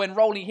thing for when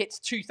Rolly hits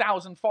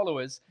 2,000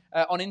 followers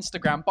on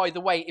Instagram, by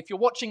the way, if you're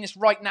watching this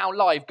right now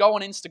live, go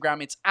on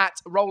Instagram. It's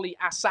at Rolly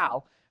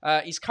Asal.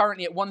 He's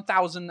currently at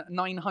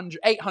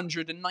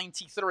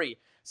 893.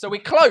 So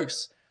we're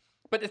close.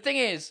 But the thing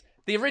is,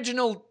 the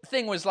original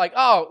thing was like,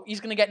 oh, he's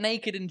going to get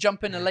naked and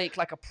jump in a lake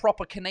like a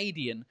proper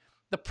Canadian.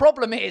 The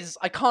problem is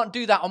I can't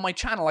do that on my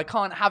channel. I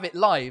can't have it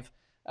live.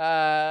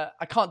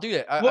 I can't do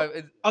it.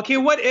 Okay,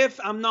 what if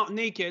I'm not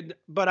naked,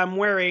 but I'm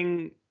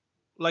wearing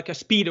like a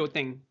Speedo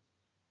thing?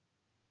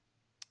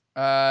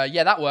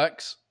 Yeah, that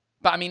works.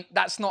 But I mean,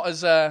 that's not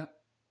as... And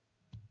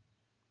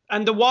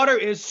the water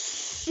is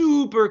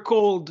super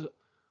cold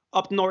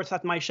up north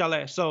at my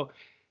chalet. So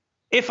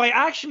if I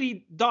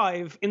actually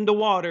dive in the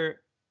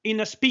water in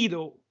a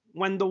Speedo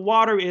when the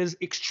water is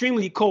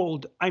extremely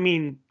cold, I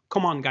mean,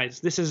 come on,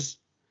 guys. This is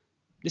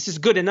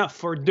good enough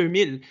for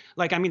 2,000.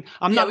 Like, I mean,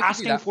 I'm not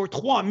asking for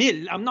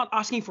 3,000. I'm not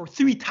asking for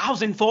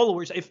 3,000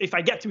 followers. If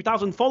I get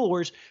 3,000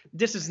 followers,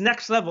 this is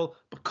next level.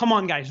 But come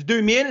on, guys.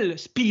 2,000,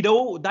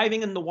 Speedo,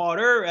 diving in the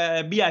water,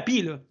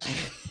 BIP, là.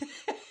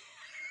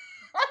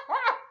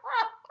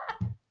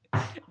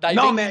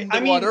 Diving in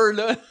the water,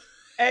 là.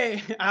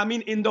 Hey, I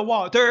mean, in the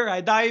water,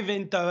 I dive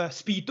into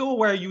Speedo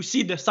where you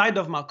see the side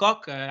of my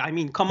cock. I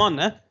mean, come on,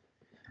 eh?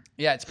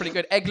 Yeah, it's pretty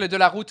good. Aigle de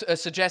la Route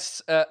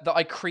suggests that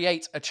I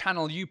create a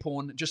channel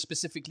YouPorn just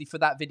specifically for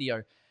that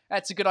video.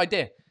 That's a good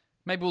idea.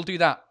 Maybe we'll do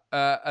that.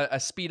 A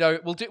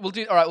Speedo. We'll do.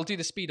 All right, we'll do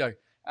the Speedo.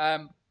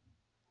 I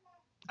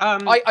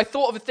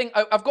thought of a thing.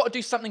 I've got to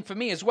do something for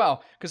me as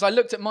well because I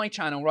looked at my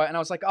channel, right, and I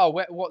was like, oh,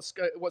 what's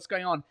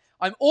going on?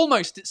 I'm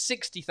almost at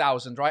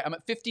 60,000, right? I'm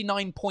at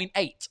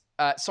 59.8.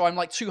 So I'm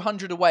like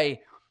 200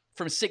 away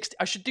from 60.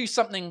 I should do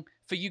something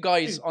for you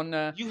guys on...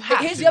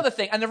 Here's the other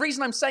thing. And the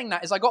reason I'm saying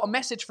that is I got a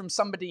message from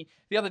somebody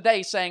the other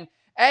day saying,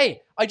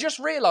 hey, I just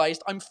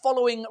realized I'm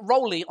following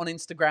Rolly on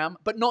Instagram,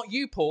 but not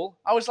you, Paul.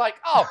 I was like,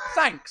 oh,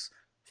 thanks.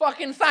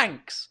 Fucking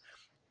thanks.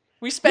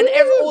 We spent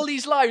all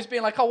these lives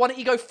being like, oh, why don't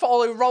you go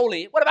follow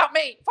Rolly? What about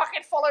me?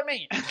 Fucking follow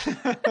me.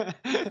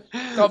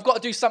 So I've got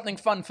to do something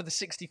fun for the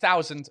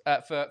 60,000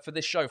 for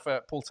this show, for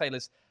Paul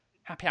Taylor's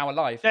Happy Hour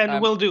Live. Then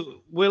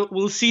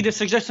we'll see the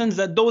suggestions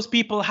that those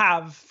people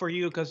have for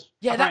you because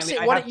that's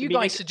it. Why don't you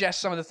guys suggest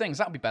some of the things?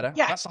 That'd be better.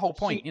 Yeah, that's the whole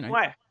point, you know.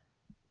 Ouais.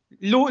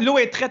 L'eau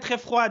est très très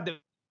froide.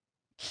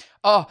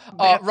 Oh,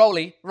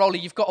 Rolly,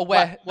 you've got to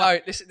wear. No,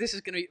 this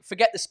is gonna be.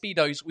 Forget the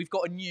Speedos. We've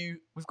got a new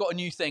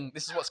thing.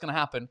 This is what's gonna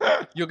happen.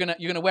 You're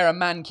gonna wear a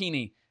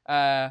mankini.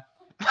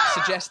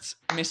 Suggests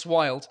Miss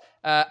Wild.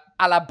 A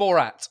la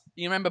Borat.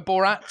 You remember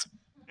Borat?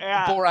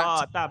 Yeah.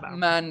 Borat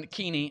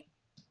mankini.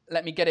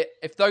 Let me get it.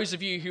 If those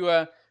of you who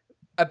are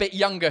a bit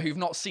younger who've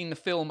not seen the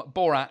film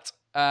Borat,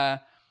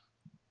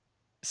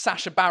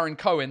 Sacha Baron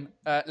Cohen,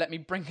 let me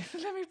bring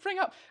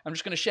up. I'm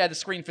just going to share the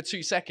screen for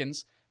 2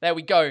 seconds. There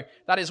we go.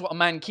 That is what a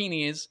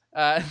mankini is.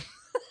 And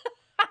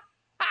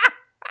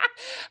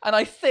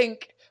I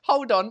think,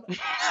 hold on,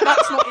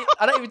 that's not.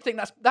 I don't even think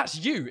that's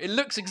you. It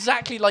looks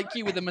exactly like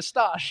you with a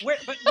moustache. But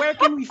where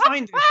can we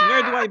find this?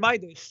 Where do I buy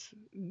this?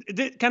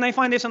 Can I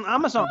find this on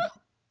Amazon?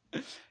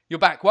 You're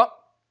back. What?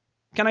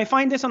 Can I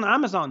find this on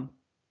Amazon?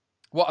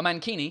 What, a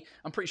mankini?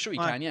 I'm pretty sure you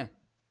can, yeah.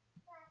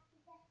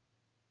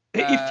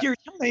 If you're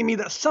telling me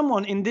that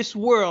someone in this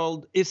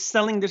world is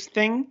selling this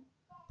thing,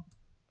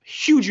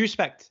 huge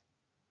respect.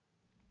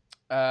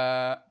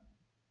 You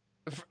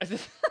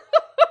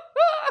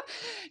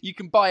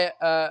can buy it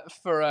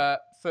for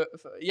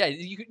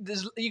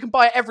you can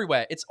buy it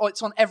everywhere. It's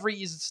on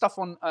every stuff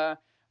on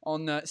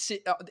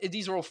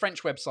these are all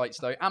French websites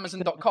though.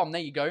 Amazon.com.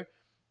 There you go.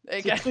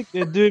 The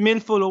 2,000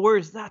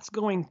 followers, that's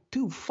going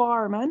too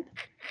far, man.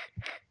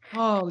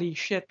 Holy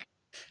shit.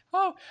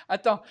 Oh,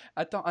 attends,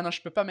 ah non,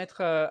 je peux pas mettre,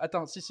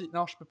 attends,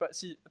 non, je peux pas,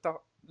 attends,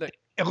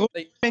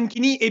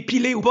 Mankini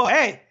épilé ou pas,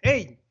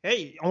 hey,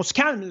 on se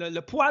calme,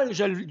 le poil,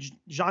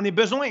 j'en ai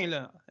besoin,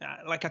 là,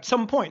 like at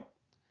some point.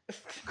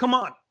 Come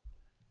on.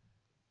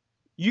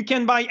 You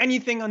can buy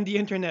anything on the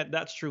internet,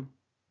 that's true.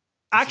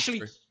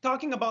 Actually,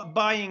 talking about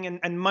buying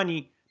and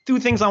money,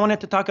 2 things I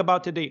wanted to talk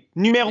about today.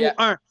 Numéro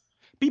 1.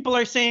 People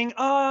are saying,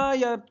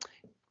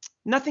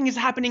 nothing is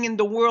happening in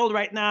the world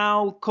right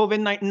now.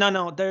 COVID-19.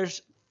 No.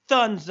 There's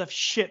tons of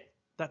shit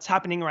that's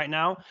happening right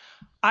now.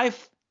 I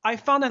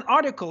found an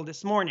article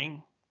this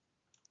morning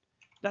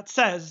that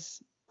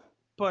says,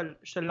 Paul,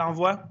 je te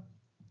l'envoie.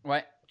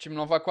 Ouais. Tu me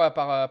l'envoies quoi,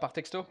 par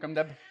texto, comme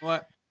d'hab?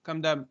 Ouais,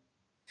 comme d'hab.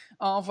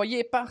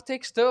 Envoyé par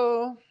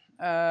texto.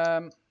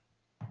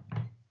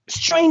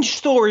 strange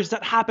stories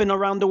that happen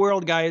around the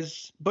world,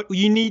 guys, but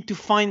you need to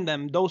find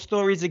them. Those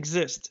stories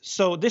exist.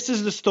 So this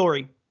is the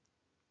story.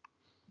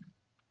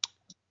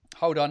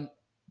 Hold on.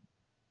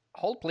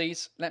 Hold,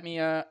 please. Let me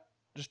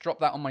just drop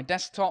that on my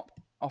desktop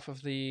off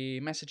of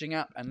the messaging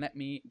app, and let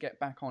me get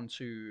back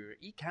onto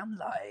Ecamm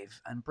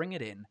Live and bring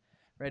it in.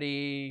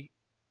 Ready?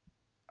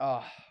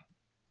 I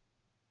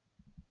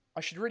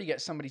should really get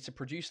somebody to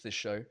produce this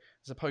show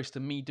as opposed to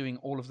me doing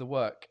all of the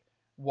work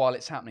while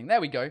it's happening.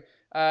 There we go.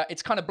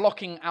 It's kind of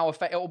blocking our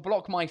face. It will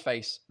block my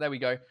face. There we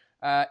go.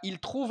 Ils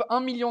trouvent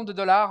 $1 million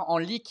en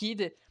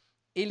liquide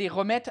et les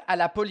remettent à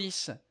la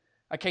police.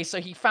 Okay, so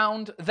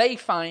they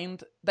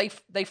find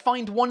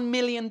 $1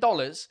 million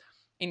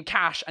in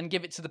cash and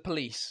give it to the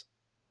police.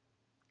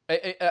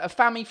 A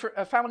family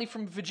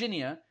from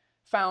Virginia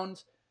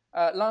found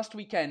last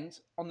weekend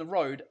on the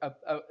road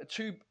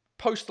 2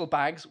 postal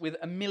bags with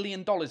 $1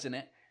 million in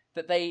it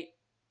that they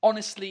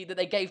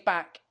gave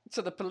back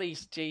to the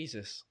police.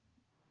 Jesus.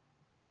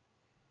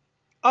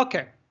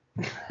 Okay.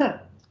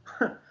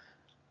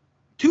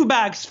 2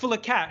 bags full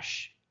of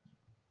cash,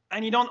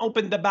 and you don't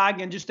open the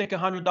bag and just take a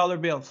 $100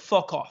 bill.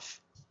 Fuck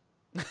off.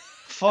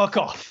 Fuck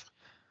off.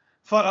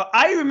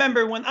 I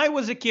remember when I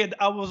was a kid,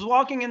 I was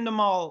walking in the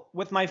mall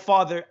with my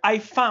father. I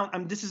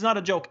found, this is not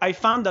a joke, I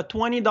found a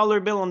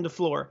 $20 bill on the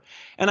floor.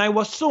 And I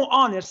was so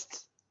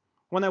honest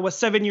when I was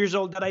 7 years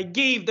old that I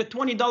gave the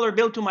 $20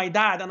 bill to my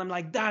dad. And I'm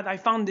like, Dad, I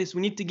found this.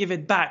 We need to give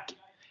it back.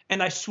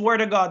 And I swear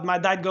to God, my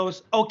dad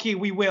goes, okay,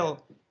 we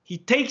will. He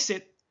takes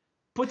it,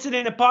 puts it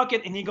in a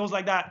pocket, and he goes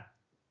like that.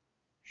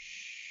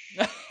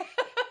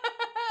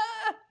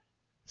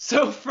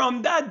 So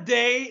from that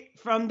day,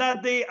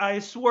 I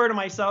swear to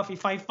myself,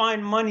 if I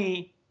find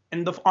money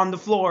on the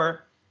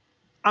floor,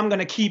 I'm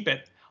gonna keep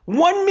it.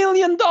 $1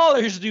 million,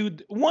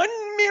 dude.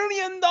 $1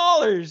 million.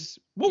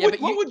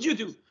 What would you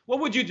do? What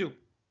would you do?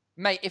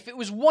 Mate, if it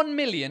was 1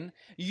 million,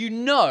 you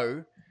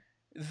know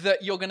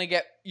that you're gonna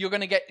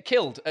get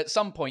killed at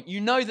some point. You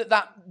know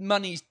that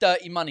money's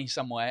dirty money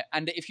somewhere,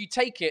 and if you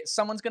take it,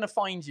 someone's gonna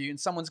find you and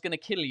someone's gonna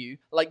kill you,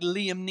 like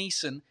Liam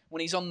Neeson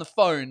when he's on the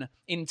phone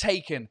in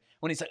Taken,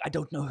 when he's like, I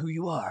don't know who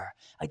you are,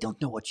 I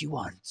don't know what you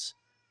want.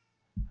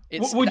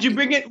 Would you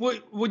bring it?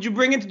 Would you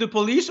bring it to the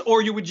police,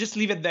 or you would just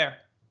leave it there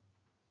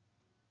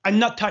and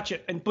not touch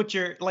it and put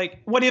your, like,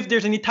 what if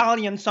there's an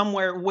Italian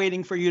somewhere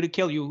waiting for you to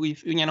kill you?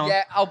 You know.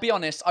 Yeah, I'll be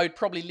honest. I would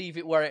probably leave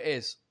it where it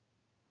is.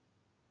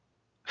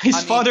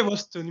 His father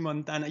was Tony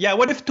Montana. Yeah,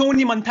 what if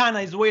Tony Montana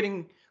is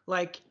waiting,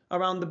 like,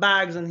 around the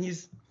bags and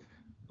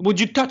would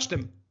you touch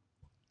them?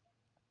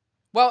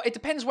 Well, it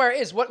depends where it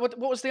is. What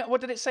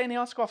did it say in the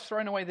article? I've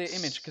thrown away the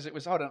image because it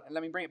was, hold on,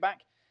 let me bring it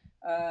back.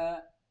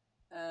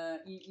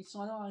 Ils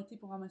sont alors arrêtés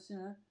pour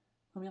ramasser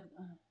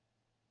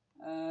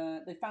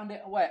they found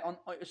it where?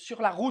 Sur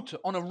la route,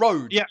 on a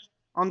road. Yeah,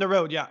 on the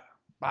road, yeah.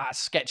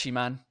 Sketchy,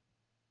 man.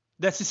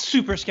 That's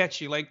super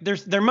sketchy. Like,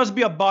 there must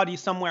be a body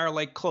somewhere,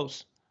 like,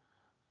 close.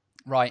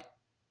 Right.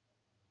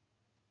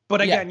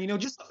 But again, you know,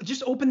 just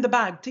open the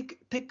bag, take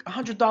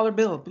 $100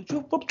 bill,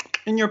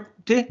 in your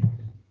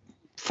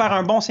faire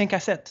un bon 5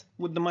 à 7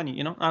 with the money,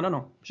 you know? I don't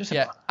know.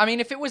 I mean,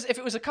 if it was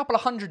a couple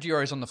of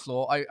 €100 on the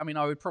floor, I mean,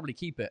 I would probably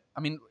keep it.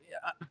 I mean,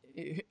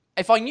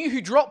 if I knew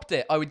who dropped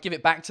it, I would give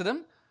it back to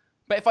them.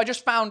 But if I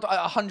just found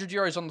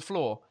 €100 on the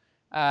floor,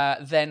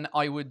 then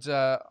I would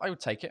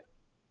take it.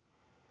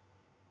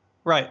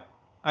 Right.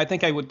 I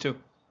think I would too.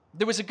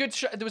 There was a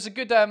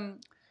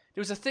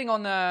thing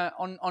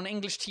on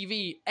English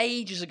TV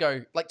ages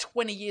ago, like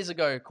 20 years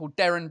ago, called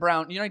Derren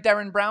Brown. You know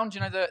Derren Brown? Do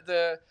you know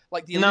the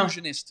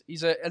illusionist?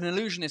 He's an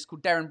illusionist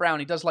called Derren Brown.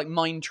 He does like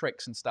mind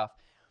tricks and stuff.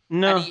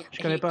 No,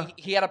 and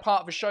he had a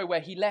part of a show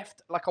where he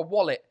left like a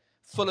wallet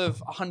full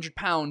of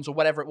 £100 or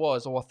whatever it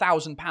was, or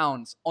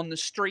 £1,000 on the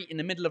street in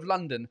the middle of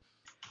London,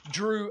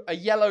 drew a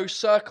yellow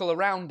circle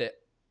around it,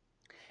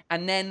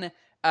 and then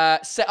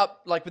set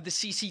up like with the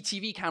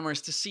CCTV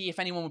cameras to see if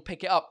anyone would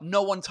pick it up.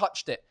 No one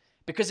touched it.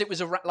 Because it was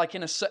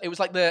it was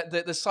like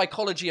the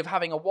psychology of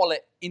having a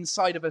wallet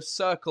inside of a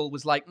circle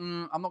was like,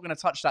 I'm not going to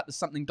touch that. There's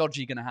something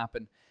dodgy going to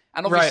happen.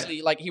 And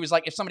obviously, like, he was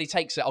like, if somebody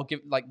takes it, I'll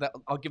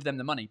give them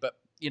the money. But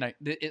you know,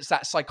 it's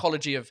that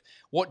psychology of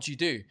what do you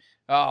do?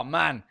 Oh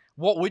man,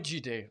 what would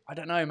you do? I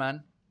don't know,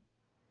 man.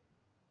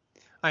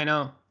 I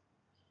know.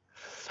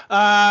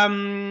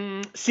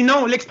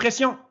 Sinon,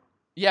 l'expression.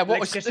 Yeah, what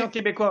l'expression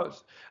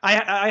québécoise.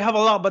 I have a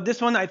lot, but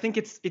this one, I think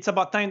it's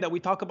about time that we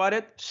talk about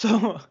it.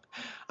 So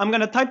I'm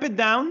going to type it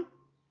down.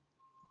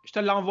 Je te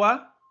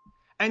l'envoie.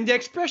 And the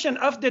expression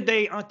of the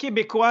day en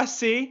québécois,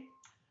 c'est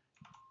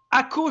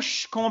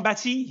accouche qu'on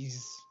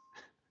baptise.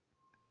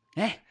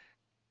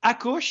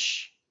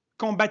 Accouche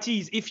qu'on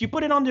baptise. If you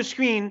put it on the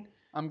screen,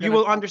 you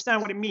will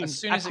understand what it means. As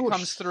soon as it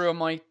comes through on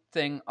my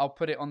thing, I'll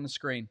put it on the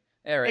screen.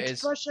 There it is.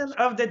 Expression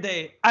of the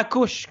day.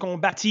 Accouche qu'on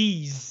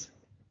baptise.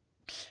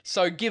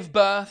 So give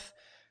birth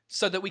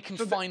so that we can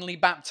finally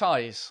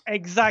baptize.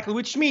 Exactly,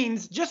 which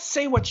means just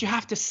say what you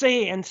have to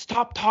say and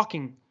stop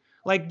talking.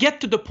 Like,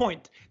 get to the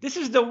point. This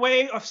is the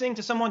way of saying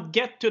to someone,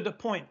 get to the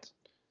point.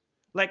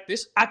 Like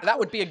this, that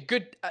would be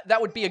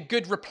a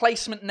good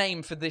replacement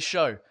name for this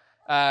show.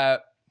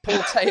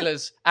 Paul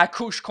Taylor's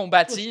Accouche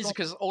Combattise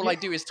because all I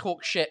do is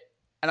talk shit.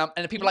 And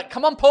the people are like,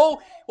 come on,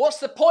 Paul, what's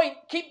the point?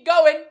 Keep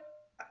going.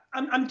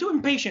 I'm too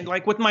impatient,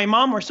 like with my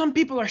mom, or some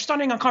people are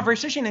starting a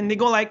conversation and they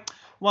go like,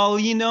 well,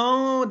 you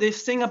know,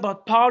 this thing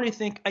about Paul, I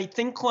think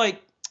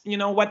like, you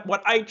know,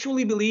 what I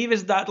truly believe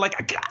is that like,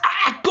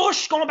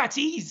 Accouche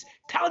Combattise,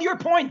 tell your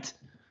point.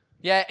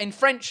 Yeah, in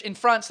France,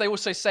 they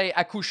also say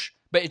accouche,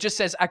 but it just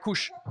says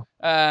accouche.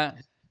 Mirabel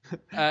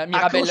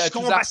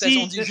Touzard says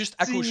on dit juste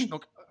accouche.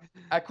 Donc,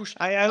 accouche.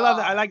 I love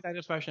that. I like that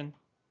expression.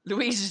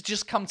 Louise has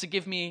just come to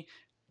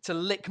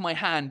lick my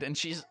hand, and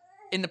she's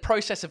in the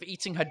process of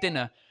eating her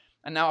dinner,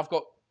 and now I've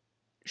got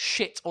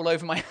shit all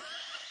over my hand.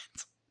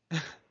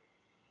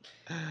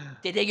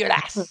 C'est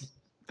dégueulasse.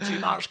 Tu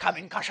manges comme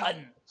une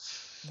cochonne.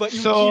 But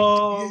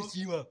So,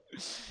 you are.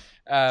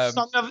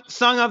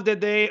 Song of the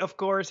day, of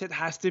course, it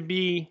has to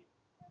be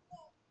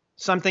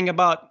something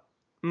about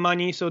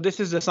money. So this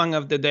is the song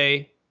of the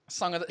day.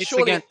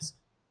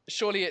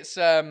 Surely it's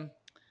but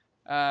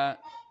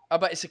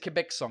it's a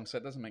Quebec song, so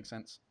it doesn't make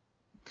sense.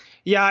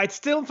 Yeah, it's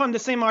still from the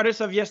same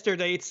artist of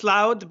yesterday. It's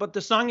loud, but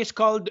the song is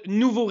called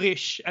Nouveau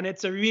Riche, and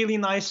it's a really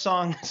nice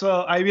song. So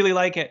I really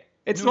like it.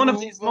 It's one of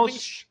these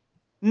most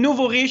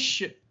Nouveau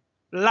Riche,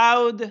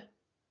 loud.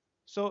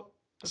 So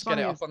let's get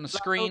it up on the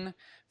screen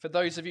for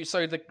those of you.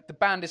 So the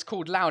band is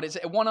called Loud. Is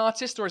it one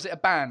artist or is it a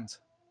band?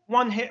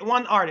 One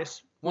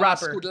artist. One rapper.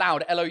 artist called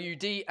Loud, Loud,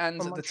 and From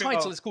the Montreal.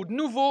 title is called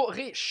Nouveau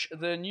Riche,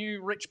 the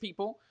new rich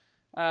people.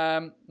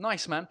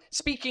 Nice, man.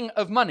 Speaking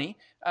of money,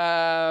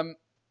 I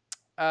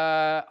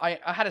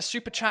had a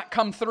super chat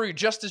come through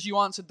just as you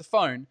answered the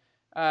phone.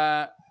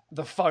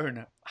 The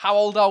phone. How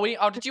old are we?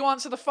 Oh, did you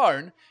answer the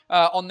phone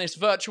on this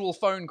virtual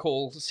phone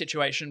call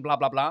situation, blah,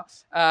 blah, blah.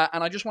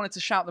 And I just wanted to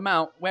shout them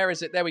out. Where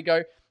is it? There we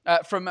go.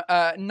 From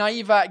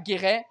Naiva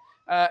Guiret,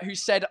 who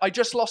said, I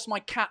just lost my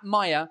cat,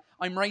 Maya.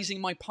 I'm raising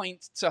my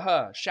pint to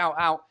her. Shout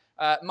out.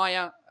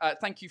 Maya,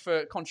 thank you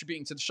for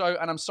contributing to the show.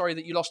 And I'm sorry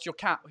that you lost your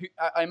cat.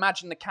 I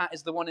imagine the cat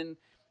is the one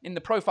in the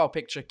profile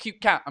picture.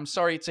 Cute cat. I'm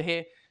sorry to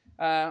hear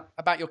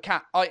about your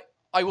cat.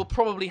 I will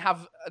probably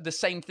have the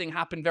same thing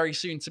happen very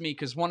soon to me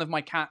because one of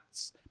my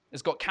cats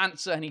has got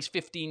cancer and he's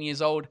 15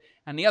 years old.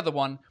 And the other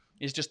one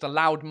is just a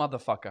loud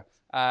motherfucker.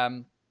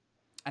 And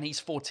he's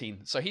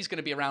 14. So he's going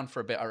to be around for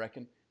a bit, I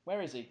reckon. Where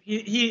is he?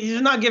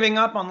 He's not giving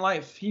up on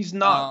life. He's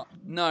not.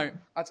 No.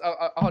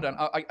 Hold on.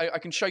 I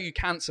can show you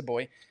Cancer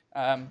Boy.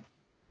 There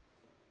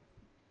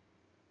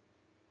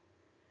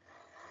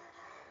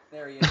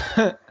he is.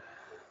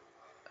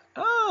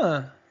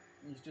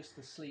 He's just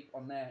asleep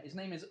on there. His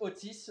name is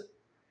Otis.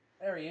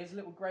 There he is,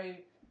 little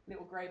grey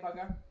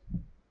bugger.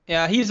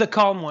 Yeah, he's a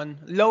calm one.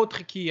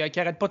 L'autre qui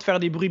arrête pas de faire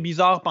des bruits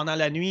bizarres pendant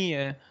la nuit.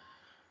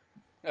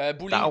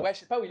 Bouli, ouais,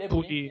 je sais pas où il est.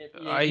 Bouli.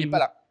 Il est pas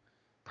là.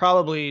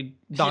 Probably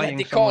dying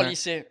Il a somewhere.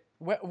 décalissé.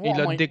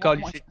 Il a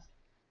décalissé.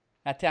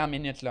 Attends une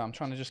minute là. I'm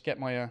trying to just get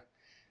my.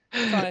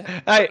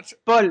 Hey,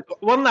 Paul,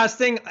 one last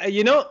thing.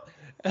 You know,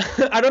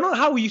 I don't know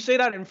how you say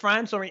that in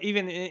France or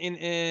even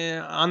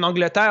en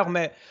Angleterre,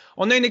 mais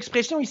on a une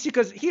expression ici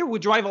because here we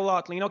drive a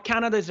lot. You know,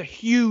 Canada is a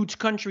huge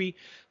country,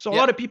 so a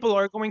lot of people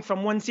are going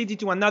from one city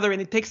to another,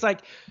 and it takes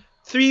like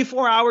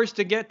 3-4 hours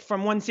to get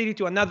from one city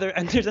to another.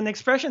 And there's an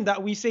expression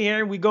that we say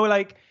here. We go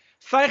like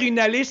faire une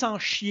allée sans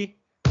chier.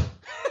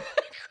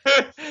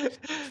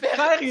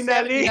 Faire une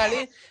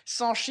allée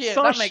sans chier.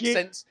 That makes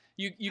sense.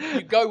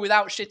 You go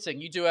without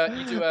shitting. You do a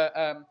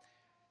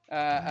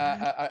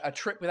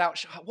trip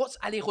without. What's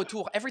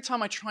aller-retour? Every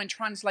time I try and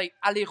translate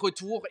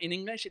aller-retour in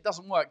English, it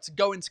doesn't work. To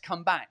go and to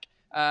come back.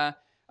 A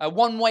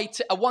one-way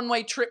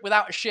trip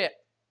without a shit.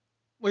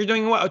 We're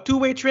doing what? A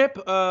two-way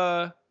trip?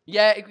 Yeah.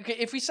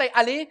 If we say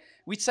aller,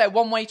 we'd say a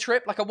one-way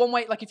trip. Like a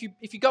one-way. Like if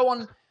you go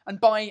on and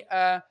buy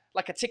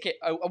like a ticket,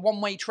 a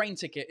one-way train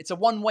ticket. It's a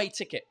one-way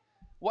ticket.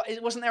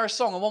 Wasn't there a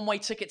song, a one-way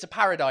ticket to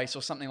paradise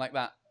or something like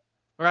that?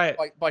 Right.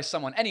 By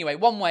someone. Anyway,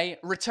 one-way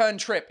return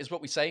trip is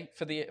what we say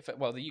the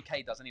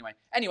UK does anyway.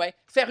 Anyway,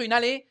 faire une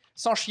allée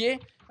sans chier.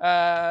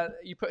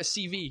 You put a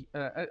CV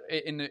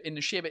in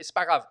the chier, but it's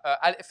pas grave.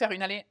 Faire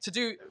une allée, to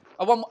do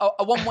a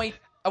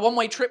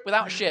one-way trip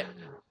without shit.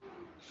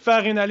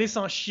 Faire une allée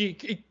sans chier.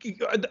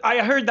 I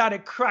heard that,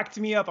 it cracked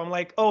me up. I'm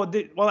like, 3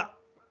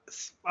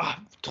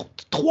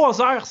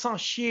 heures sans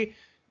chier.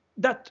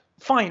 That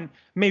fine.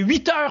 Mais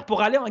 8 heures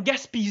pour aller en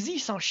Gaspésie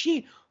sans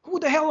chier. Who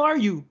the hell are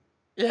you?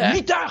 Yeah.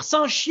 8 heures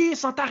sans chier,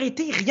 sans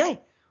t'arrêter, rien.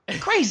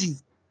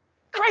 Crazy.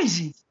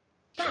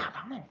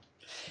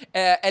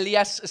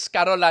 Elias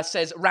Scarola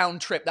says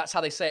round trip. That's how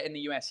they say it in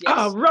the US.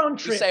 Yes. Round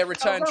trip. We say a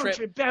return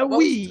trip. Ben Well,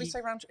 oui. we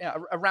say round trip. Yeah,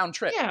 a round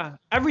trip. Yeah.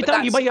 Every But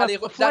time you buy a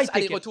flight that's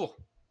ticket. aller-retour.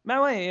 Ben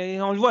ouais,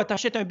 on le voit,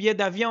 t'achètes un billet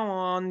d'avion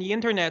on the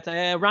internet.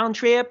 Round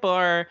trip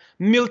or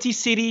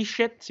multi-city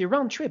shit. C'est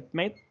round trip,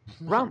 mate.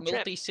 Round trip.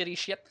 Multi-city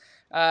shit.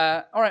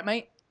 All right,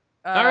 mate.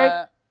 All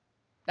right.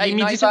 Hey,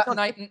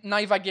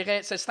 Naiva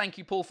Guiret says, thank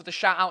you, Paul, for the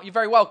shout out. You're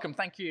very welcome.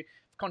 Thank you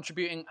for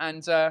contributing.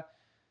 And by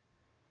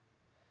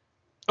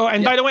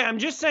the way, I'm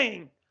just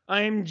saying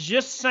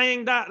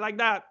that like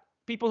that.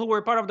 People who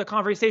were part of the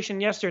conversation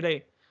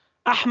yesterday,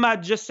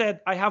 Ahmad just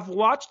said, I have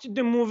watched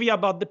the movie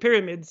about the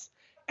pyramids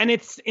and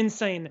it's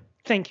insane.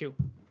 Thank you.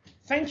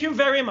 Thank you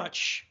very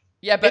much.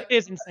 Yeah, but it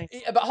is insane.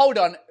 But hold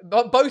on,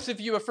 both of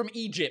you are from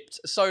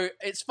Egypt, so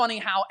it's funny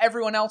how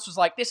everyone else was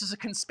like, "This is a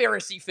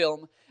conspiracy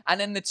film,"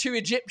 and then the two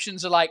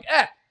Egyptians are like,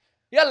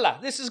 yalla,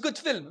 this is good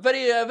film,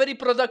 very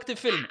productive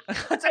film."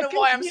 I don't know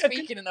why I'm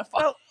speaking in a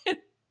fucking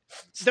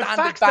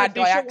standard bad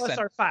guy accent. The facts that they show us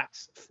are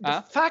facts.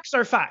 The facts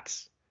are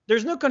facts.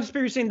 There's no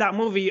conspiracy in that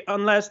movie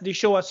unless they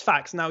show us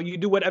facts. Now, you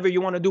do whatever you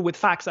want to do with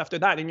facts after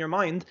that in your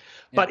mind,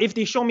 but if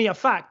they show me a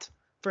fact,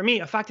 for me,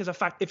 a fact is a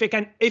fact.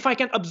 If I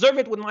can observe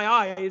it with my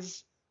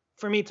eyes,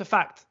 for me, it's a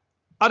fact.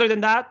 Other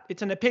than that,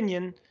 it's an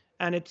opinion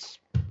and it's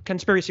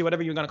conspiracy,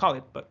 whatever you're gonna call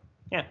it. But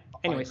yeah,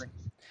 anyways.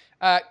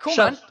 Cool,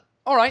 man.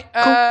 All right.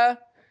 Cool.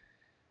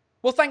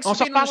 Well, thanks for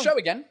being on the show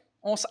again.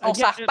 By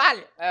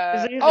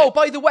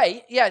the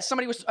way,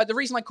 somebody was. The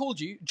reason I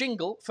called you,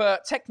 jingle for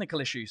technical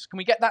issues. Can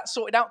we get that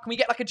sorted out? Can we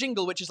get like a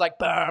jingle which is like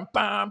bam,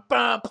 bam,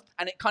 bam,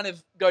 and it kind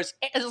of goes.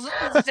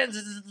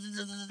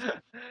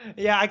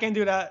 Yeah, I can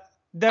do that.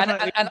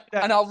 Definitely.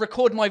 And I'll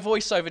record my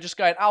voiceover just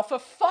going, "Oh, for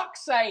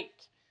fuck's sake."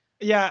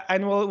 Yeah,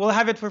 and we'll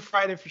have it for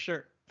Friday for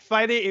sure.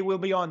 Friday it will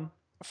be on.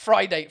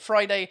 Friday.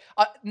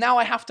 Now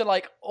I have to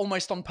like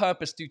almost on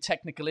purpose do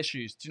technical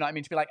issues. Do you know what I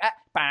mean? To be like,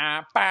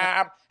 bam,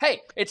 bam.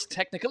 Hey, it's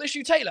technical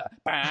issue Taylor.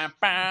 Bam,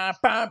 bam,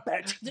 bam,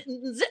 bam.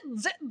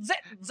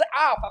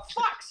 Oh, for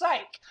fuck's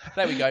sake!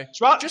 There we go.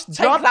 Just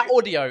take that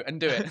audio and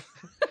do it.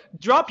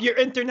 Drop your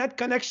internet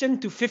connection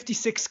to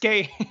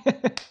 56K.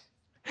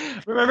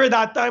 Remember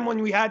that time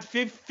when we had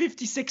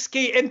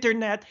 56K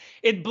internet?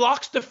 It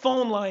blocks the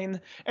phone line,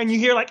 and you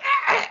hear like.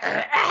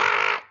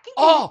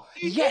 Oh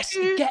yes,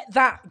 get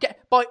that.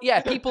 But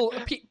yeah, people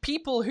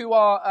who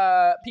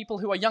are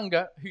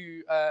younger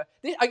who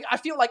I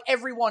feel like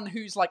everyone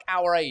who's like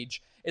our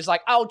age is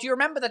like, oh, do you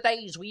remember the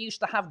days we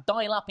used to have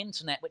dial-up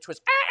internet, which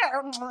was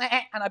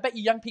and I bet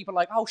you young people are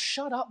like, oh,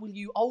 shut up, will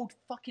you old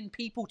fucking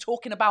people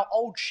talking about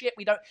old shit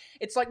we don't.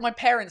 It's like my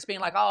parents being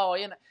like, oh,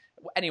 you know.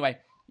 Anyway,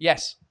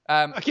 yes.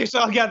 Okay, so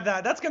I'll get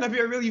that. That's gonna be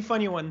a really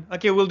funny one.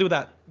 Okay, we'll do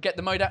that. Get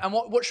the modem. And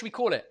what should we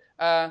call it?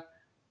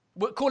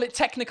 We'll call it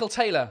Technical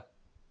Taylor.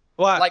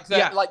 What? Like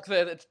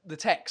the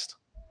text.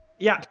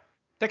 Yeah,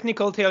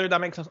 Technical Taylor.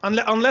 That makes sense.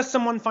 Unless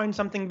someone finds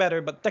something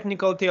better, but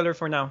Technical Taylor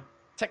for now.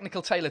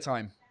 Technical Taylor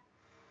time.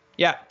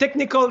 Yeah,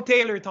 Technical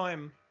Taylor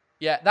time.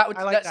 Yeah,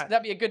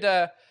 that'd be a good.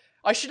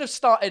 I should have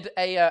started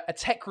a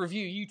tech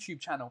review YouTube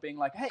channel, being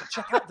like, hey,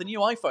 check out the new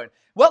iPhone.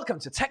 Welcome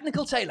to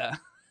Technical Taylor.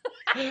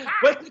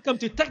 Welcome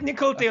to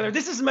Technical Taylor.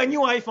 This is my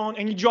new iPhone,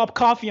 and you drop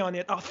coffee on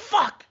it. Oh,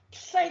 fuck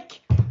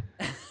sake.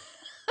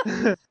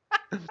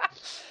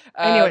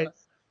 Anyway.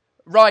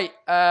 Right.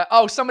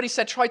 Somebody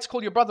said try to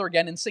call your brother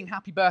again and sing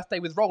Happy Birthday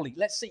with Rolly.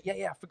 Let's see.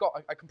 Yeah, I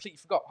forgot. I completely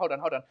forgot. Hold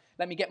on.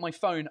 Let me get my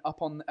phone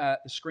up on the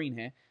screen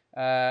here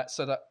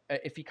so that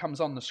if he comes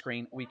on the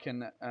screen, we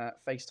can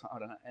FaceTime.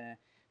 Hold on.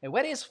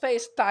 Where is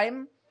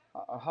FaceTime?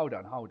 Hold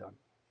on.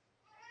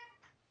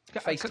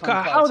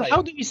 FaceTime.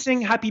 How do we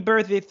sing Happy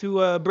Birthday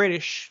to a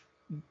British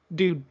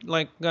dude?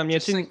 Like,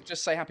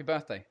 just say Happy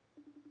Birthday.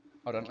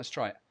 Hold on. Let's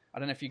try it. I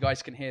don't know if you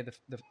guys can hear the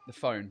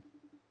phone.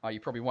 Oh, you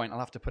probably won't. I'll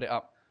have to put it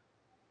up.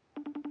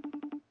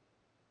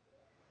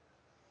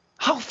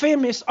 How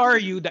famous are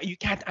you that you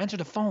can't answer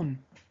the phone?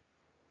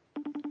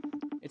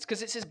 It's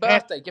because it's his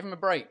birthday. Give him a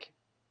break.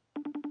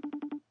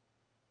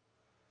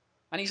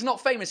 And he's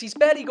not famous. He's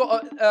barely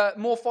got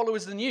more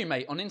followers than you,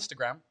 mate, on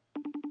Instagram.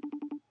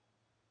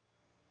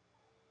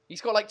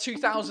 He's got like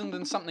 2,000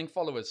 and something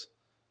followers.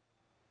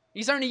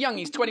 He's only young.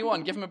 He's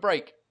 21. Give him a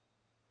break.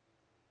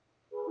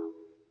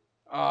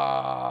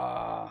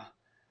 Right,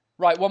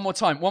 one more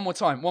time.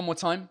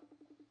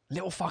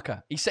 Little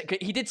fucker.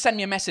 He did send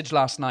me a message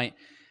last night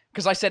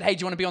because I said, hey,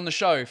 do you want to be on the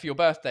show for your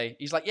birthday?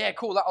 He's like, yeah,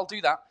 cool, I'll do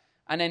that.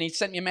 And then he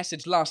sent me a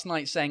message last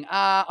night saying,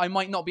 I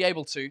might not be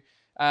able to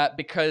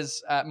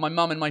because my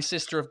mum and my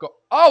sister have got...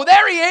 Oh,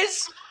 there he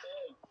is!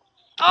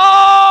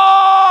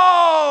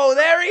 Oh,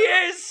 there he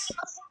is!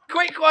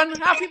 Quick one.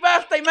 Happy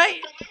birthday,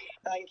 mate.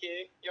 Thank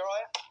you. You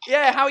alright?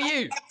 Yeah, how are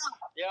you?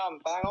 Yeah, I'm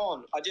bang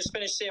on. I just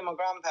finished seeing my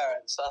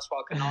grandparents, so that's why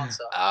I couldn't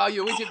answer. Oh,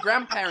 you're with your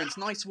grandparents.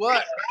 Nice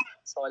work.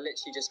 So I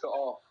literally just got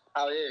off.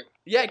 How are you?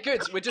 Yeah,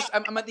 good.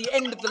 I'm at the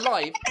end of the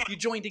live. You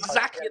joined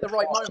exactly at the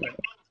right moment.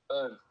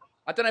 Boom.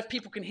 I don't know if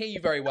people can hear you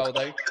very well,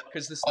 though,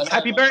 because this...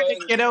 Happy birthday,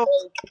 kiddo.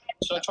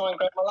 Should I try and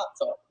grab my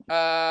laptop?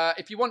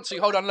 If you want to.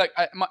 Hold on, look.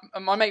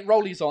 My mate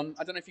Rolly's on.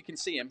 I don't know if you can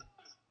see him.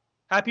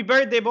 Happy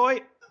birthday, boy.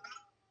 Thank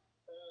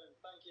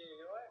you.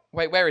 You alright?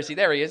 Wait, where is he?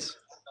 There he is.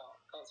 No,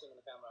 can't see him on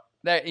the camera.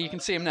 There, you can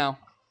see him now.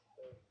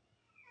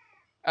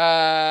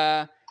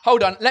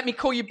 Hold on. Let me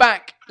call you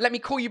back. I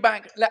need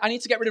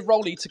to get rid of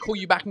Rolly to call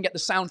you back and get the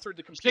sound through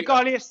the computer. Hang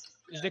on, I'll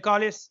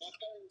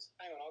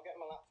get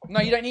my laptop.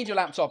 No, you don't need your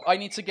laptop. I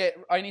need to get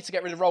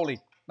rid of Rolly.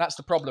 That's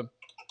the problem.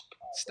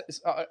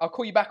 I'll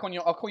call you back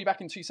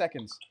in 2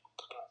 seconds.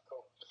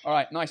 All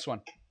right, nice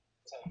one.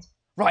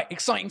 Right,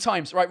 exciting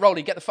times. Right,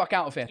 Rolly, get the fuck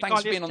out of here.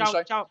 Thanks for being on the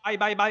show. Ciao.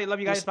 Bye. Love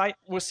you guys. Bye.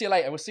 We'll see you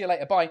later.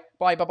 Bye.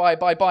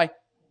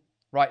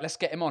 Right, let's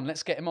get him on.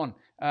 Let's get him on.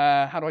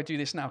 How do I do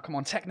this now? Come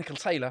on, Technical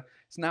Taylor.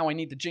 So now I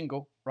need the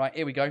jingle. Right,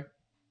 here we go.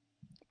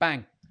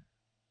 Bang.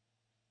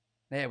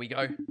 There we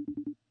go.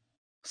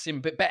 Seem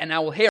a bit better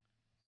now. We'll hear.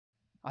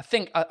 I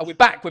think we're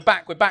back. We're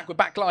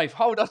back live.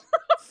 Hold on.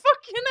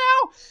 Fucking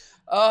hell.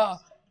 Oh,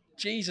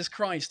 Jesus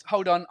Christ.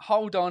 Hold on.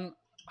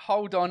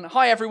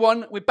 Hi,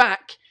 everyone. We're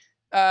back.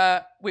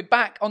 We're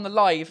back on the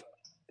live.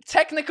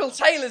 Technical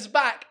Taylor's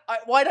back.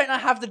 Why don't I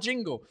have the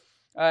jingle?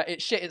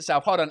 It shit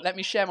itself. Hold on. Let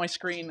me share my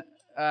screen.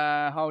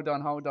 Hold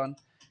on.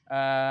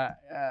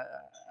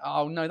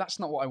 Oh, no, that's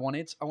not what I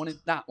wanted. I wanted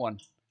that one.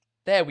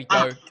 There we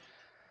go.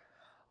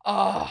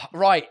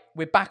 Right.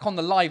 We're back on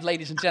the live,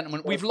 ladies and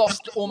gentlemen. We've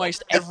lost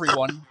almost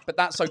everyone, but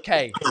that's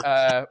okay.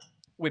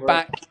 We're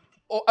back.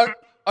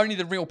 Only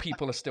the real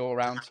people are still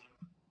around.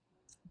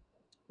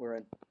 We're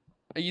in.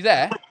 Are you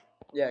there?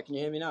 Yeah, can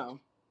you hear me now?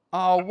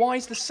 Oh, why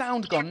is the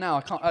sound gone now?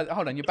 I can't.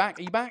 Hold on. You're back?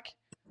 Are you back?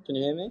 Can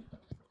you hear me?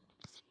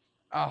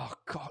 Oh,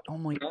 God. Oh,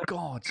 my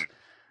God.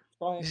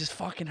 Fine. This is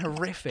fucking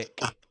horrific.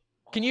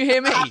 Can you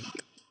hear me?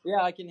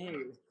 Yeah, I can hear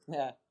you.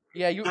 Yeah.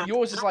 Yeah,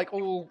 yours is like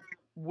all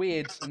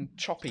weird and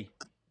choppy.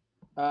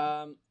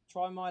 Try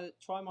my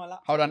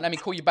laptop. Hold on, let me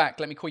call you back.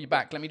 Let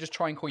me just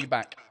try and call you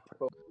back.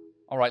 Cool.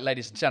 All right,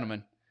 ladies and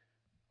gentlemen.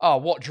 Oh,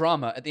 what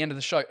drama at the end of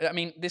the show. I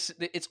mean,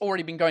 it's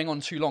already been going on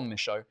too long, this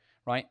show,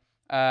 right?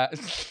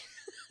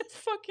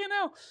 Fucking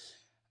hell.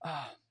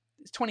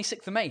 It's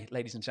 26th of May,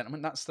 ladies and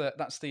gentlemen. That's the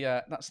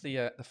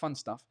fun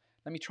stuff.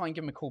 Let me try and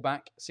give him a call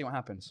back, see what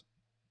happens.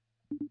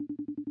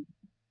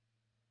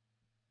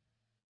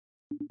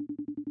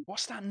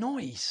 What's that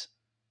noise?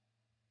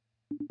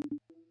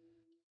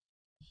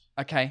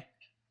 Okay.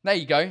 There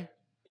you go.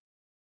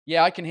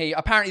 Yeah, I can hear you.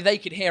 Apparently they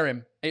could hear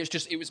him.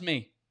 It was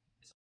me.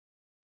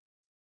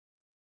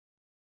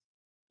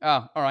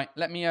 Oh, all right.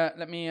 Let me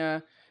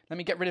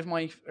get rid of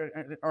my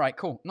all right,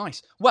 cool.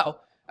 Nice.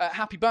 Well,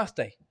 happy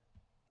birthday.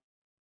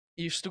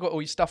 You've still got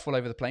all your stuff all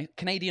over the place.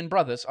 Canadian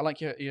brothers. I like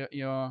your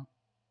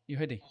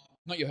hoodie.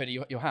 Not your hoodie,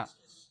 your hat.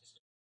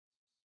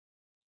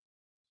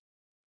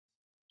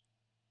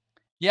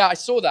 Yeah, I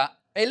saw that.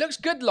 It looks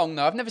good long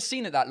though. I've never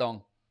seen it that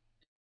long.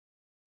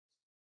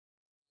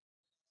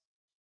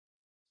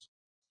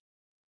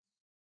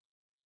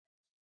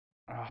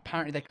 Oh,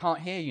 apparently they can't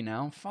hear you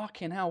now.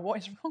 Fucking hell, what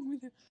is wrong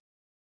with it?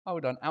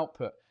 Hold on,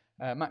 output.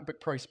 MacBook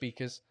Pro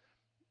speakers.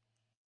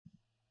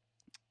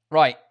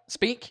 Right,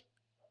 speak.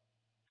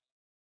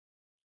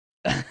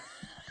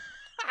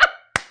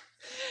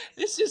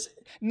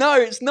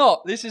 No, it's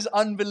not. This is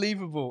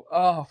unbelievable.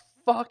 Oh,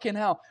 fucking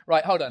hell.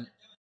 Right, hold on.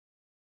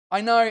 I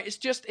know, it's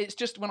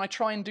just when I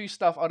try and do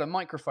stuff on a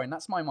microphone,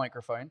 that's my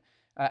microphone.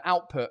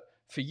 Output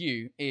for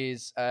you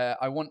is,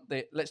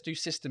 let's do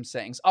system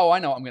settings. Oh, I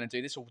know what I'm going to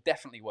do. This will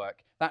definitely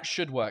work. That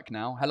should work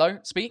now. Hello,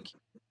 speak.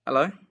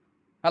 Hello?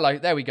 Hello,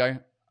 there we go.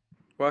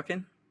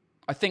 Working?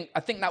 I think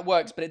that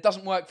works, but it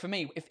doesn't work for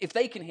me. If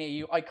they can hear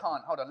you, I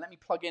can't. Hold on, let me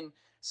plug in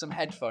some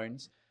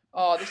headphones.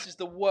 Oh, this is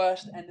the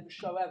worst end of a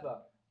show ever.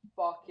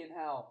 Fucking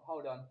hell.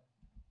 Hold on.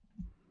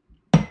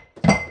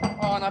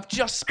 Oh, and I've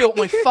just spilt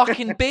my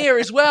fucking beer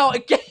as well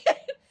again.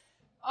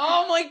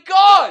 Oh my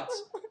God.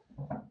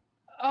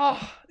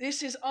 Oh,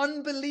 this is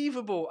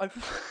unbelievable. I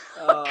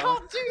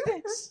can't do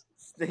this.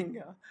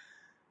 Stinger.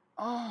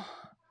 Oh.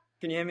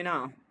 Can you hear me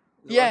now?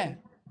 Yeah. Working?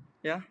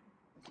 Yeah?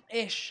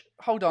 Ish.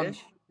 Hold on.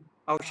 Ish?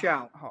 I'll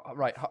shout.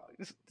 Right.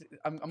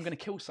 I'm going to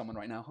kill someone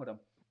right now. Hold on.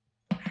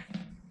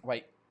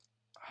 Wait.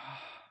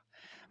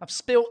 I've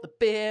spilt the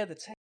beer.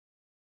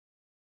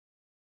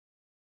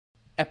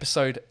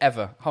 Episode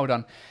ever. Hold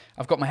on.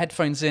 I've got my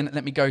headphones in.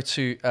 Let me go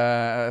to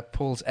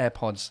Paul's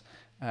AirPods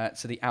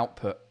to the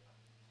output.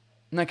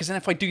 No, because then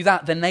if I do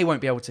that, then they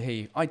won't be able to hear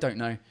you. I don't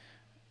know.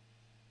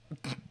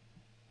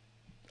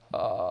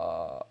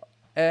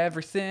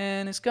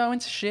 Everything is going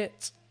to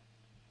shit.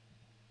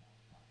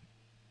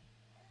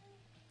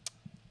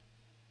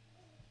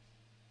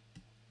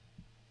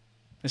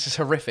 This is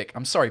horrific.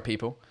 I'm sorry,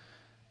 people.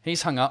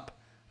 He's hung up.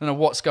 I don't know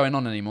what's going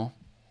on anymore.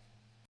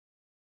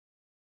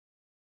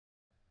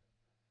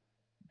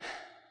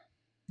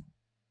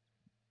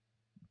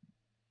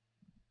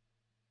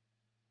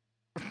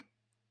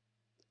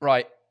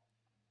 Right.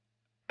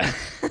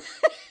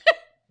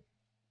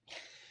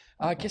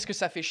 Qu'est-ce que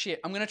ça fait chier?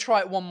 I'm going to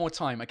try it one more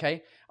time,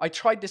 okay? I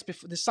tried this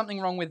before. There's something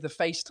wrong with the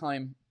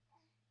FaceTime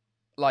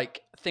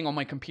thing on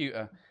my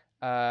computer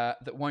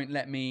that won't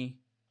let me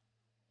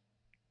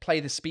play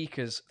the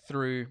speakers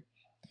through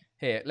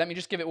here. Let me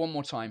just give it one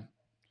more time.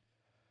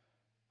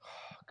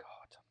 Oh,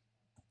 God.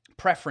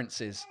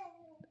 Preferences.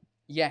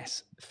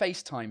 Yes,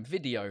 FaceTime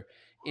video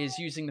is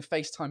using the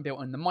FaceTime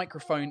built-in. The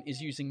microphone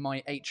is using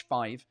my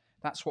H5.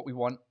 That's what we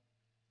want.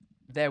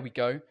 There we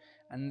go.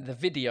 And the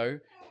video,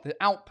 the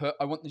output,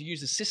 I want to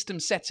use a system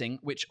setting,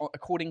 which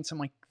according to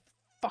my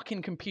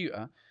fucking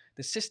computer,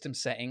 the system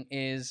setting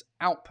is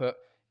output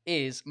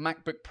is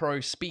MacBook Pro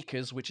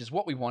speakers, which is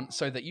what we want,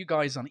 so that you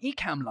guys on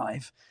Ecamm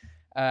Live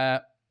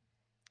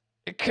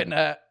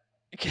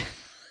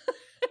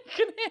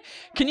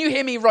can you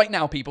hear me right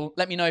now, people?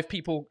 Let me know if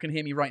people can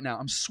hear me right now.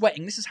 I'm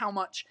sweating. This is how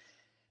much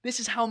This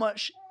is how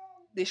much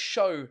this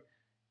show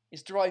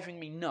is driving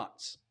me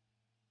nuts.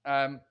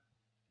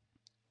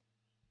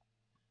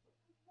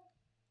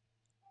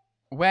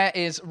 Where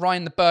is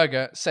Ryan the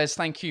Burger? Says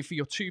thank you for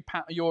your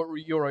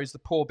 €2 the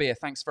poor beer.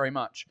 Thanks very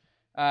much.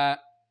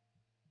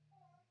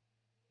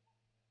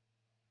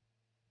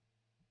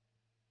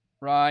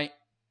 Right.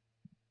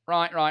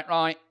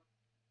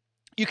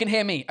 You can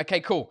hear me. Okay,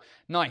 cool.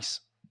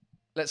 Nice.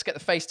 Let's get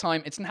the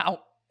FaceTime. It's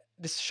now...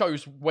 This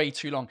show's way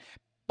too long.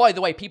 By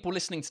the way, people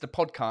listening to the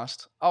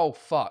podcast... Oh,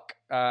 fuck.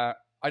 I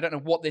don't know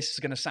what this is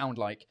going to sound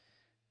like.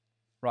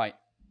 Right.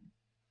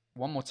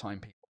 One more time,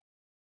 people.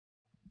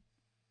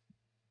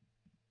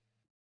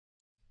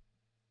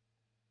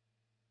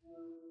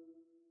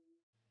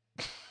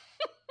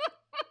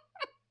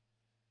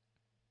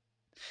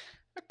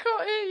 I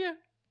can't hear you.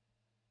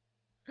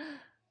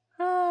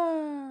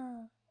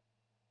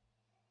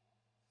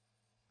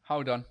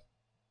 Hold on. Let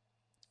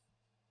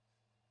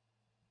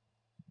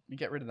me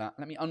get rid of that.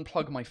 Let me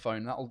unplug my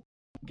phone. That'll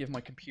give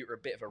my computer a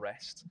bit of a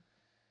rest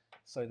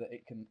so that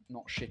it can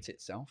not shit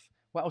itself.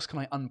 What else can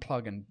I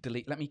unplug and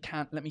delete? Let me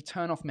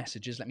turn off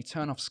messages. Let me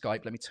turn off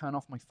Skype. Let me turn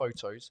off my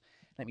photos.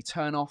 Let me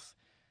turn off...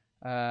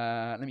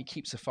 let me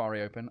keep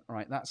Safari open. All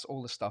right, that's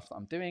all the stuff that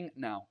I'm doing.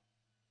 Now,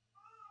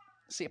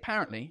 see,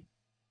 apparently,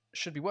 it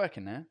should be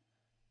working there.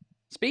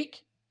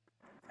 Speak.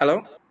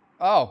 Hello?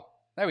 Oh,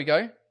 there we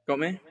go. Got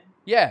me?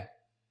 Yeah.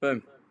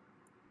 Boom.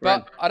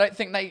 But I don't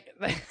think they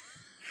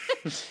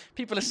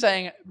people are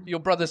saying your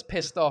brother's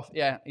pissed off.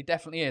 Yeah, he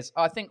definitely is.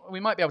 I think we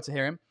might be able to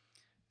hear him.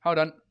 Hold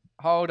on.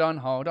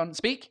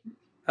 Speak.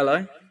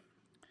 Hello?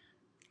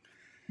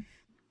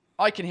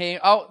 I can hear you.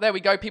 Oh, there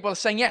we go. People are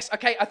saying yes.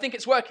 Okay, I think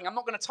it's working. I'm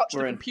not going to touch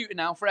the computer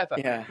now forever.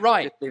 Yeah.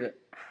 Right. Just leave it.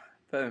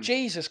 Boom.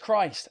 Jesus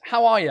Christ.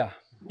 How are you?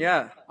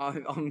 Yeah,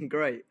 I'm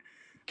great.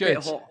 Good.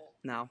 Bit hot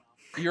now.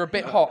 You're a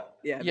bit hot.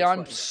 Yeah,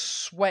 I'm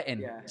sweating.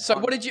 Yeah. So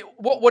what did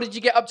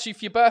you get up to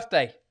for your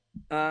birthday?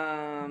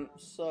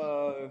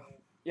 So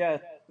yeah,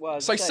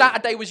 well. So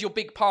Saturday was your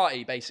big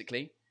party,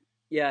 basically.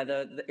 Yeah,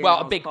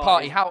 a big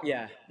party. How?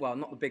 Yeah, well,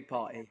 not the big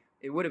party.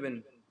 It would have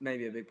been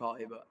maybe a big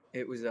party, but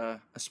it was a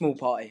small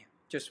party,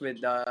 just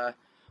with my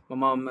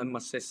mum and my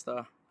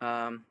sister.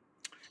 So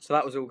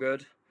that was all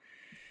good.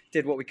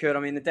 Did what we could.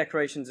 I mean, the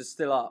decorations are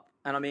still up,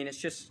 and I mean, it's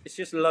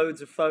just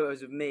loads of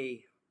photos of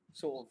me,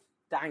 sort of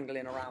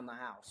dangling around the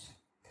house.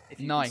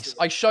 Nice.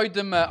 I showed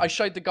them. I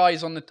showed the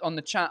guys on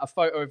the chat a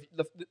photo of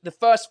the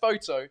first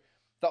photo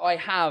that I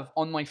have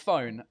on my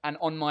phone and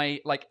on my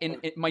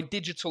in my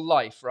digital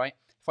life. Right.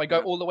 If I go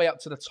all the way up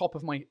to the top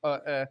of my,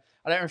 I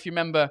don't know if you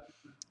remember.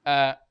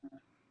 I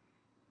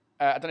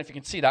don't know if you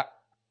can see that.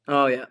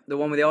 Oh yeah, the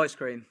one with the ice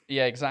cream.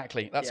 Yeah,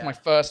 exactly. That's my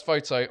first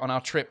photo on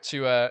our trip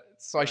to.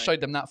 So I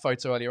showed them that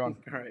photo earlier on,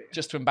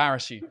 just to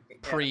embarrass you.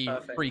 Pretty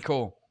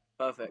cool.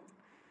 Perfect.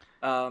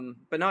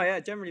 But no, yeah,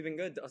 generally been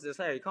good. As I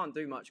say, you can't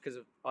do much because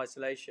of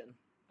isolation.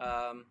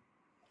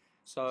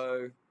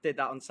 So did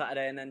that on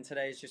Saturday, and then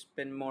today's just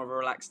been more of a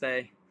relaxed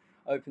day.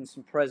 Opened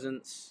some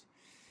presents.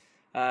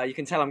 You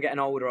can tell I'm getting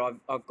older.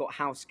 I've got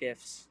house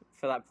gifts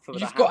for that.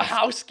 You've got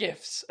house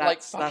gifts,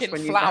 like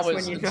fucking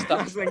flowers and stuff.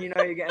 That's when you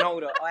know you're getting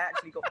older. I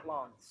actually got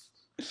plants.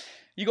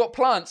 You got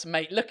plants,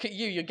 mate. Look at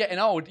you. You're getting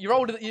old. You're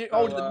older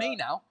than me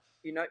now.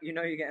 You know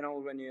you're getting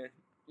old when you're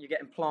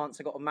getting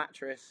plants. I got a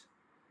mattress.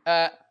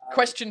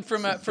 Question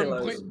from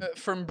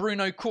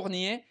Bruno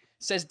Cournier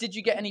says, "Did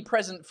you get any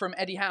present from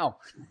Eddie Howe?"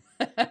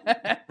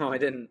 No, I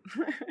didn't.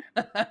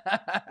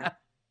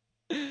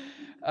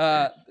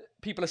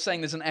 People are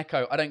saying there's an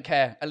echo. I don't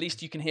care. At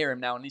least you can hear him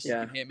now. At least you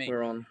can hear me.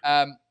 We're on.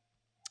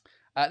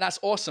 That's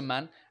awesome,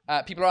 man.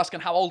 People are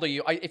asking, how old are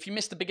you? If you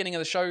missed the beginning of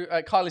the show,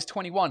 Kyle is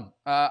 21.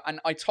 And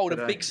I told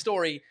a big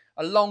story,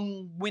 a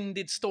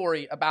long-winded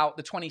story about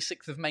the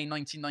 26th of May,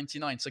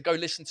 1999. So go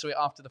listen to it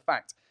after the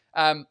fact.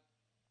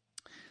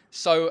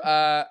 So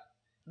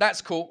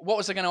that's cool. What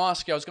was I going to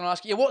ask you? I was going to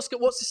ask you, what's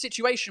the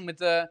situation with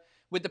the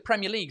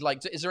Premier League?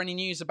 Like, is there any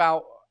news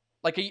about,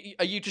 like,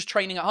 are you just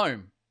training at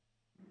home?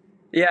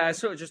 Yeah,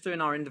 sort of just doing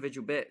our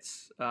individual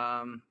bits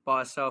by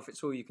ourselves.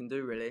 It's all you can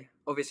do, really.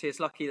 Obviously, it's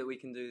lucky that we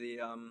can do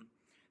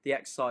the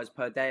exercise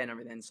per day and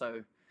everything.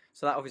 So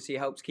that obviously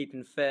helps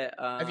keeping fit.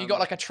 Have you got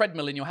like a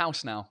treadmill in your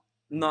house now?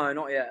 No,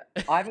 not yet.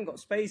 I haven't got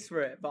space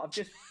for it, but I've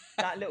just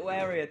that little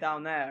area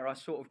down there. I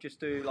sort of just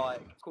do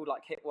it's called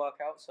like HIIT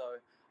workouts. So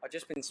I've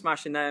just been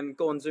smashing them.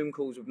 Go on Zoom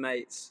calls with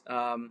mates.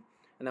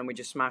 And then we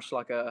just smash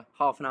like a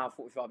half an hour,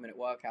 45-minute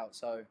workout.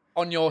 So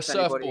on your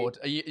surfboard,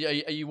 are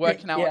you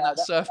working out on that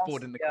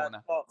surfboard in the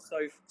corner? So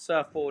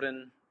surfboard,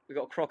 and we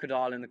got a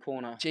crocodile in the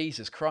corner.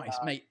 Jesus Christ,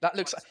 mate! That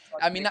looks.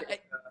 I mean,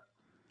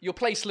 your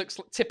place looks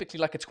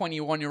typically like a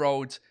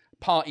 21-year-old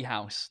party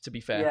house. To be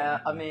fair. Yeah,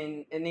 I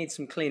mean, it needs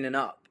some cleaning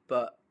up,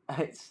 but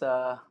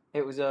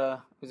it was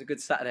a good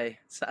Saturday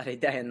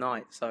day and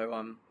night.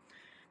 So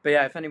but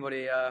yeah, if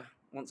anybody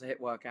wants a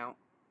HIIT workout.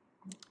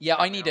 Yeah,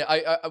 I need it.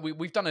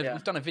 We've done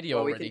a video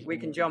already. We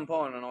can jump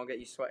on and I'll get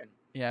you sweating.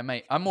 Yeah,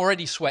 mate. I'm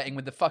already sweating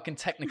with the fucking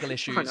technical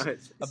issues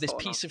it's of this hot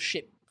piece enough. of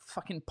shit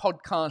fucking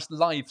podcast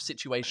live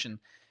situation.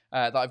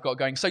 that I've got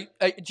going. So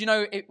do you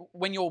know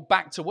when you're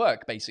back to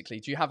work, basically?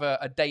 Do you have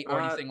a date or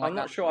anything like that? I'm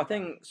not sure. I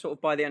think sort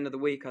of by the end of the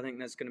week, I think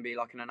there's going to be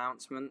like an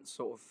announcement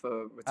sort of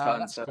for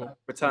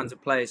return to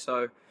play.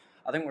 So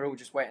I think we're all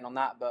just waiting on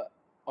that. But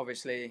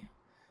obviously,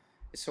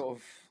 it sort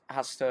of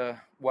has to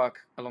work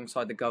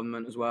alongside the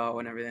government as well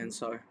and everything.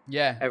 So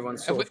yeah,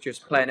 everyone's sort of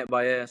just playing it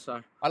by ear.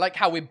 So I like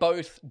how we're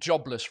both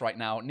jobless right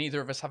now. Neither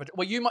of us have a.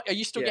 Well, are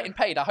you still getting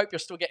paid? I hope you're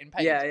still getting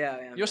paid.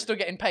 Yeah. You're still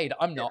getting paid.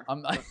 I'm not.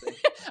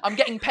 I'm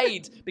getting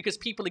paid because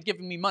people are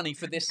giving me money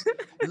for this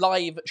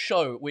live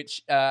show,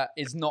 which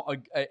is not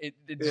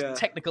it's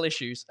technical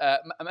issues.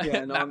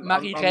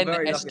 Marie-Reine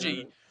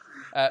SG.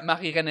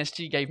 Marie-Reine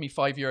SG gave me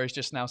 €5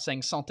 just now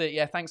saying santé.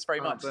 Yeah, thanks very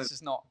much. This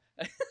is not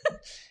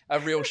a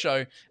real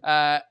show.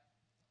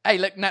 Hey,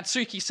 look,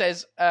 Natsuki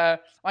says,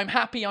 I'm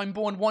happy I'm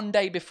born one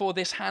day before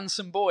this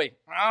handsome boy.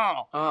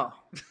 Oh,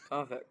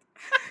 perfect.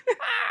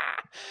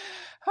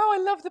 Oh, I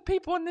love the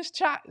people in this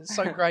chat. It's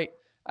so great.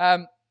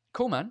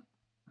 Cool, man.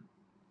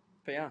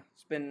 But yeah,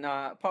 it's been,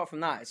 apart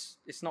from that,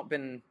 it's not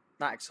been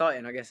that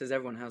exciting, I guess, as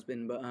everyone has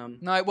been. But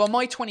no, well,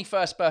 my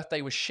 21st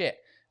birthday was shit.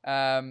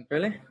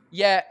 Really?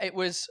 Yeah, it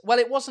was. Well,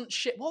 it wasn't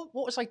shit. What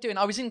was I doing?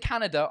 I was in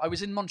Canada. I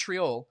was in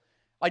Montreal.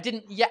 I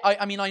didn't yet.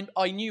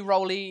 I knew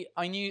Rolly.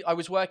 I knew I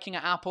was working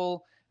at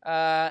Apple,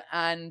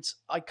 and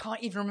I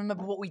can't even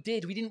remember what we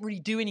did. We didn't really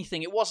do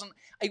anything. It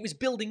was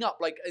building up.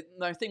 Like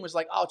the thing was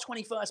like,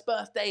 21st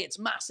birthday. It's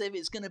massive.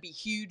 It's gonna be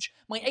huge.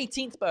 My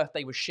 18th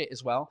birthday was shit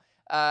as well.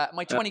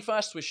 My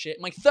 21st was shit.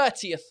 My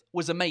 30th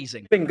was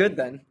amazing. Been good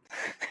then.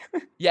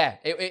 Yeah,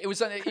 it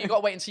was. You got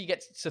to wait until you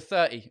get to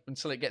 30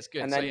 until it gets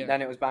good. And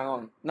then it was bang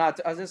on. No,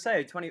 as I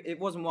say, 20. It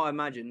wasn't what I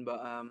imagined, but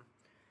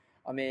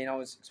I mean, I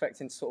was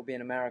expecting to sort of be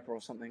in America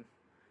or something.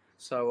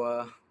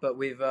 So, but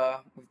we've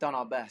done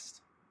our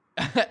best.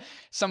 We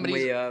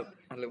had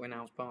a little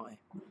in-house party.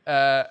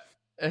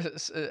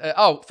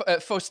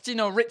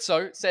 Faustino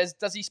Rizzo says,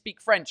 "Does he speak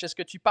French? Est-ce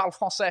que tu parles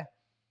français?"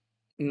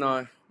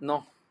 No.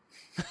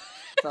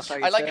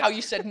 I like how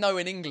you said no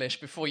in English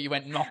before you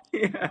went no.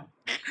 Yeah.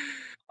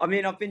 I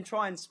mean, I've been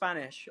trying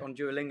Spanish on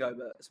Duolingo,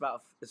 but it's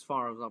about as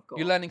far as I've got.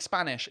 You're learning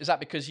Spanish? Is that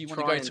because you want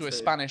to go to a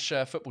Spanish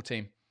football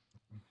team?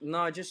 No,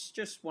 I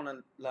just want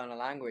to learn a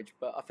language,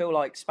 but I feel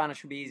like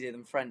Spanish would be easier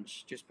than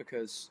French, just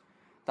because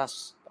I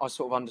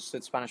sort of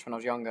understood Spanish when I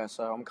was younger,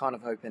 so I'm kind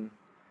of hoping.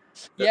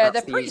 They're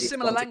pretty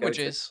similar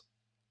languages.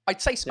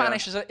 I'd say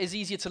Spanish is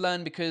easier to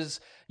learn because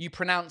you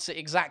pronounce it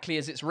exactly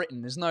as it's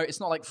written. It's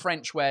not like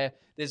French where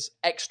there's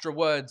extra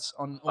words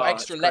or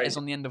extra letters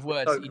on the end of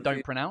words that you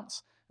don't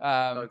pronounce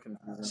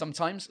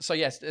sometimes. So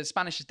yes,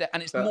 Spanish is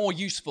and it's more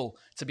useful,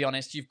 to be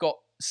honest. You've got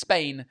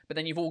Spain, but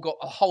then you've all got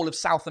a whole of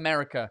South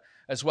America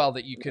as well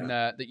that you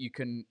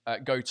can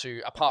go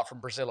to, apart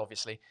from Brazil,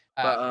 obviously.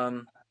 But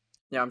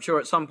I'm sure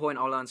at some point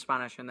I'll learn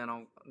Spanish and then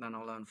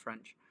I'll learn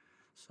French.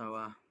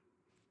 So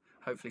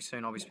hopefully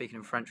soon I'll be speaking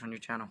in French on your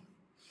channel.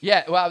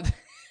 Yeah, well,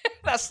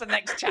 that's the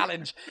next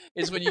challenge,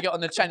 is when you get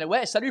on the channel.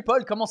 Ouais, salut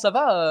Paul, comment ça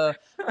va?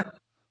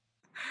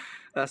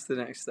 That's the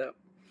next step.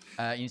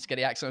 You need to get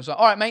the accent as well.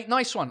 All right, mate,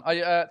 nice one.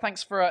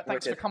 Thanks for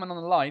coming on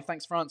the live.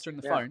 Thanks for answering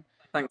the phone.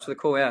 Thanks for the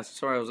call. Yeah,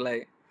 sorry I was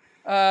late.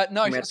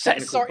 No,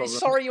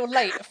 sorry you're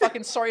late.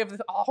 Fucking sorry of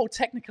our whole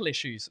technical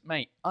issues,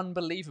 mate.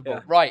 Unbelievable.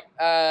 Yeah. Right.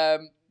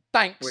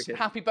 Thanks. Wicked.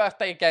 Happy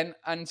birthday again,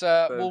 and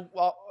I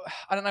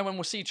don't know when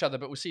we'll see each other,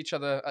 but we'll see each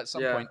other at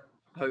some point.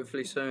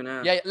 Hopefully soon,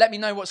 Yeah, let me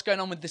know what's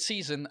going on with the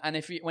season,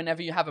 and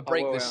whenever you have a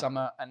break this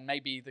summer, and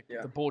maybe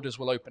the borders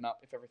will open up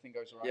if everything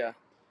goes all right. Yeah.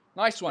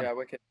 Nice one. Yeah,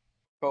 wicked.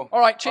 Cool. All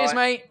right, cheers,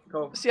 mate.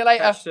 Cool. See you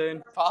later. Catch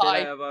soon. Bye. See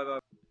you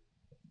later.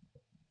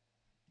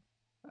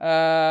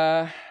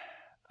 Bye.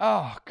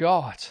 Oh,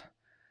 God.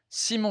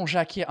 Simon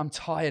Jacquier, I'm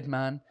tired,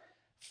 man.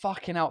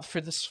 Fucking out for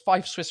this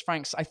 5 Swiss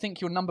francs. I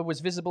think your number was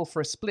visible for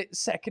a split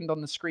second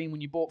on the screen when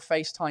you bought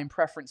FaceTime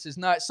preferences.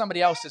 No, it's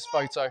somebody else's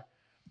photo.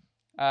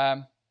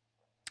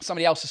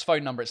 Somebody else's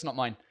phone number. It's not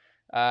mine.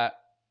 But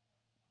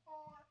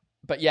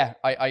yeah,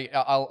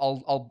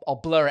 I'll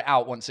blur it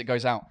out once it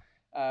goes out.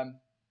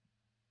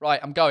 Right,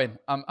 I'm going.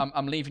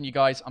 I'm leaving you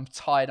guys. I'm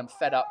tired. I'm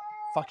fed up.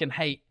 Fucking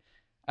hate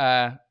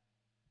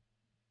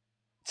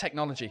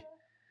technology.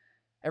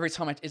 Every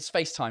time it's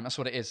FaceTime. That's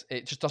what it is.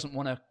 It just doesn't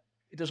want to.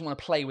 It doesn't want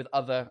to play with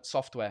other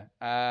software.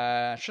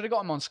 Should have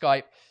got him on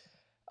Skype.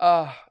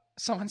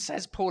 Someone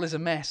says Paul is a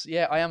mess.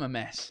 Yeah, I am a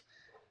mess.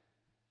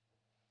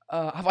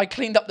 Have I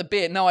cleaned up the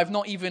beer? No, I've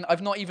not even.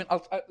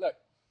 Look.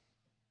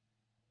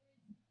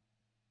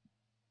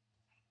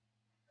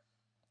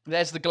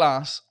 There's the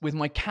glass with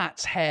my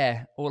cat's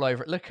hair all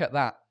over it. Look at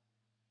that.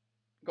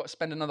 Got to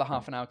spend another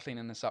half an hour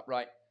cleaning this up,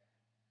 right?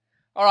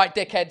 All right,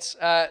 dickheads.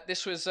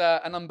 This was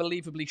an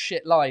unbelievably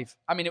shit live.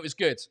 I mean, it was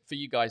good for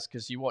you guys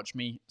because you watched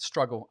me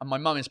struggle, and my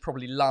mum is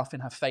probably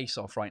laughing her face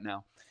off right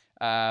now.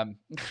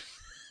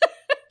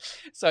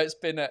 So it's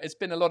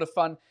been a lot of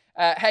fun.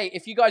 Hey,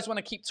 if you guys want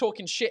to keep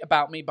talking shit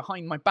about me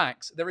behind my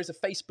backs, there is a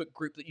Facebook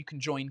group that you can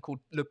join called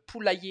Le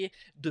Poulailler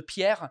de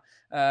Pierre,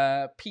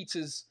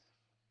 Peter's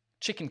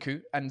chicken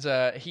coop, and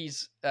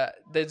there's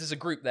a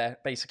group there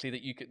basically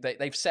that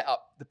they've set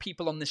up. The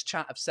people on this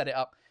chat have set it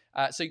up.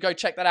 So go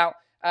check that out.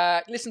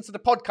 Listen to the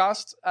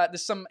podcast.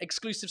 There's some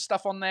exclusive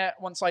stuff on there.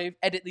 Once I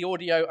edit the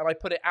audio and I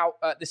put it out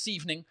this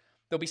evening,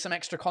 there'll be some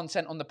extra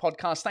content on the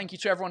podcast. Thank you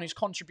to everyone who's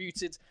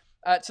contributed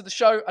to the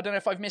show. I don't know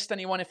if I've missed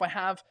anyone. If I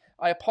have,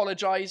 I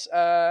apologize.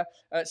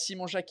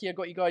 Simon Jacqui, I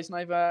got you guys.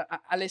 Naiva,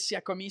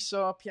 Alessia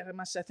Comiso, Pierre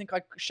Masse. I think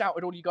I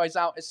shouted all you guys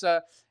out.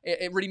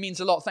 It really means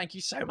a lot. Thank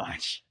you so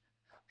much.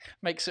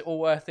 Makes it all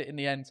worth it in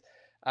the end.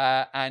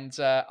 And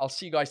I'll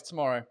see you guys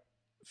tomorrow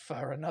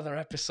for another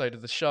episode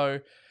of the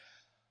show.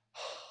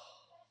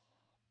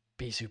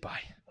 Bisous,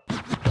 bye.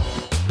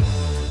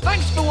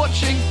 Thanks for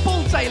watching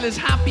Paul Taylor's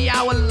Happy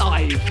Hour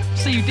Live.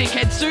 See you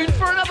dickhead soon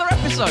for another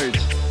episode.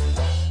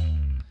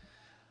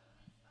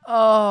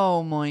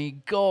 Oh my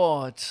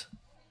God.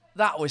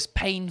 That was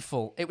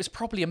painful. It was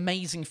probably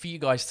amazing for you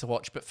guys to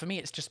watch, but for me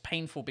it's just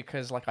painful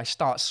because I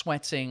start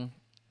sweating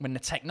when the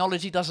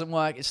technology doesn't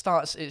work.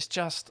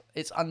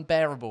 It's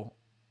unbearable.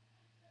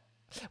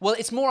 Well,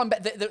 it's more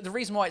the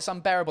reason why it's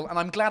unbearable, and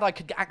I'm glad I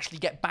could actually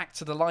get back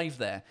to the live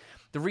there.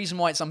 The reason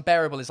why it's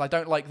unbearable is I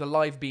don't like the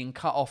live being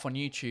cut off on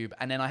YouTube,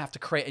 and then I have to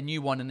create a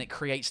new one, and it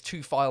creates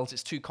 2 files.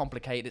 It's too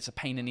complicated. It's a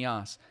pain in the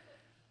ass.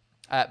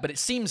 But it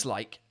seems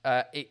like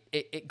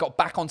it got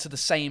back onto the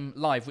same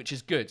live, which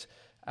is good.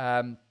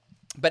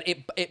 But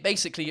it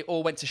basically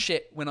all went to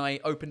shit when I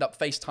opened up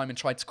FaceTime and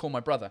tried to call my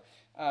brother.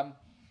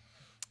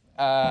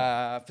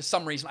 For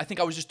some reason, I think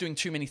I was just doing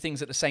too many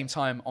things at the same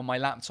time on my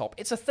laptop.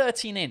 It's a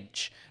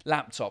 13-inch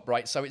laptop,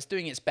 right? So it's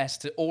doing its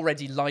best to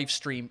already live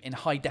stream in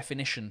high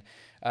definition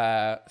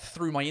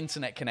through my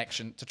internet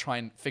connection to try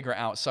and figure it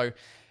out. So,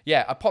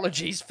 yeah,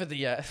 apologies for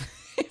the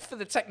for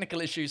the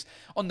technical issues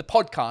on the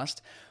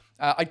podcast.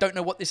 I don't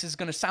know what this is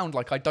going to sound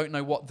like. I don't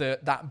know what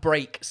that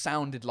break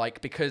sounded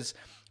like because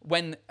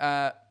when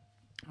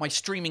my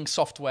streaming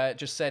software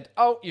just said,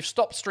 "Oh, you've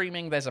stopped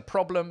streaming. There's a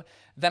problem."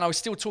 Then I was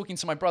still talking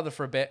to my brother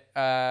for a bit,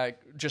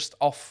 just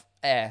off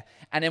air.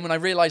 And then when I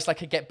realized I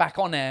could get back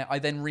on air, I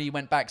then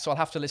went back. So I'll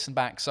have to listen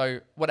back.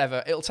 So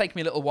whatever. It'll take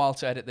me a little while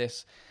to edit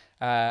this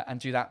and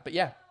do that. But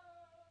yeah,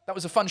 that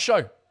was a fun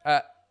show.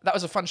 But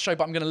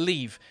I'm going to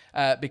leave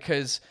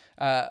because,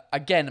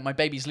 again, my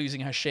baby's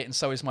losing her shit and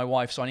so is my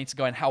wife, so I need to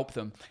go and help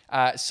them.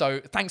 So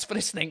thanks for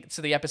listening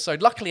to the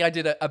episode. Luckily, I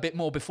did a bit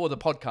more before the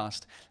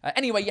podcast.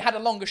 Anyway, you had a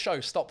longer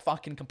show. Stop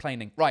fucking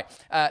complaining. Right.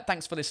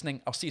 Thanks for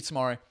listening. I'll see you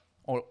tomorrow.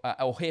 Or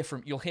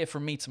you'll hear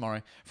from me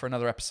tomorrow for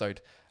another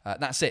episode.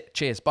 That's it.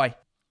 Cheers. Bye.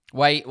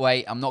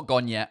 Wait. I'm not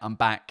gone yet. I'm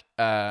back.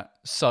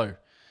 So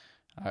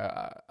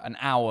an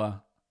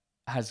hour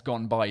has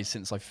gone by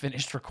since I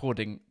finished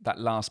recording that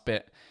last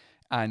bit.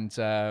 And,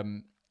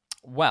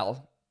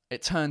 well,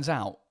 it turns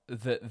out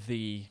that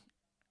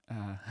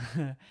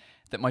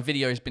that my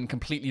video has been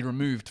completely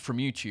removed from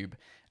YouTube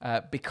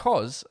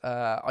because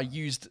I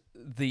used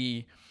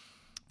the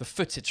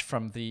footage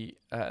from the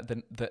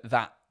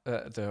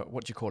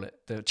what do you call it?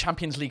 The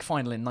Champions League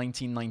final in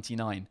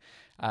 1999.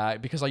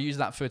 Because I used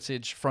that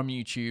footage from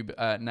YouTube,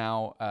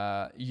 now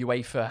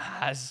UEFA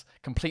has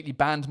completely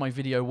banned my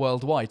video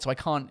worldwide, so I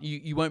can't.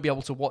 You won't be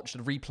able to watch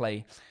the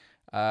replay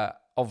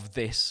of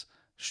this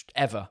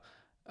ever.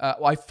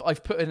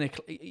 I've put in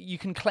you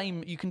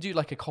can do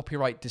like a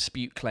copyright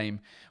dispute claim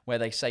where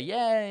they say,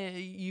 yeah,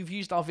 you've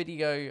used our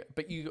video,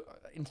 but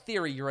in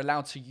theory you're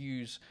allowed to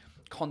use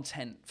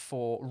content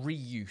for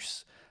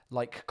reuse,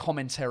 like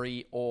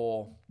commentary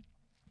or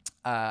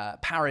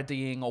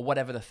parodying or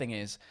whatever the thing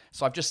is.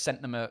 So I've just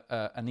sent them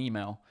an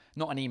email,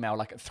 not an email,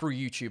 like through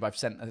YouTube I've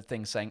sent a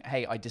thing saying,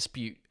 hey, I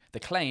dispute the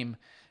claim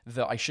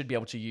that I should be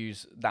able to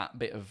use that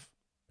bit of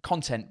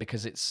content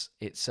because it's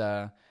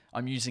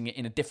I'm using it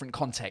in a different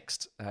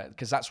context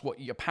because that's what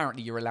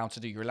apparently you're allowed to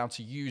do. You're allowed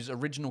to use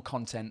original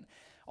content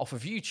off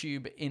of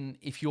YouTube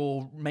if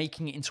you're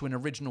making it into an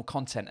original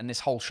content. And this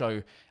whole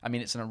show, I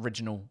mean, it's an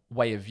original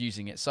way of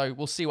using it. So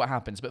we'll see what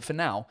happens. But for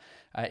now,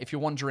 if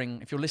you're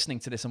listening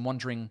to this and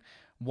wondering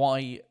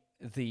why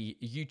the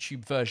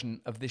YouTube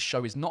version of this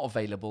show is not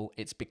available,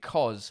 it's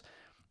because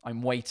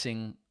I'm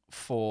waiting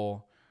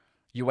for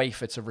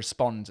UEFA to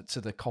respond to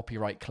the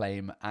copyright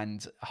claim,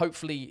 and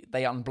hopefully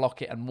they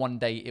unblock it and one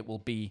day it will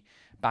be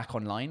back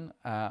online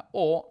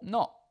or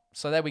not.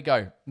 So there we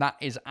go. That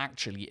is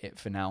actually it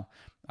for now.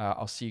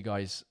 I'll see you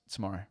guys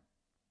tomorrow.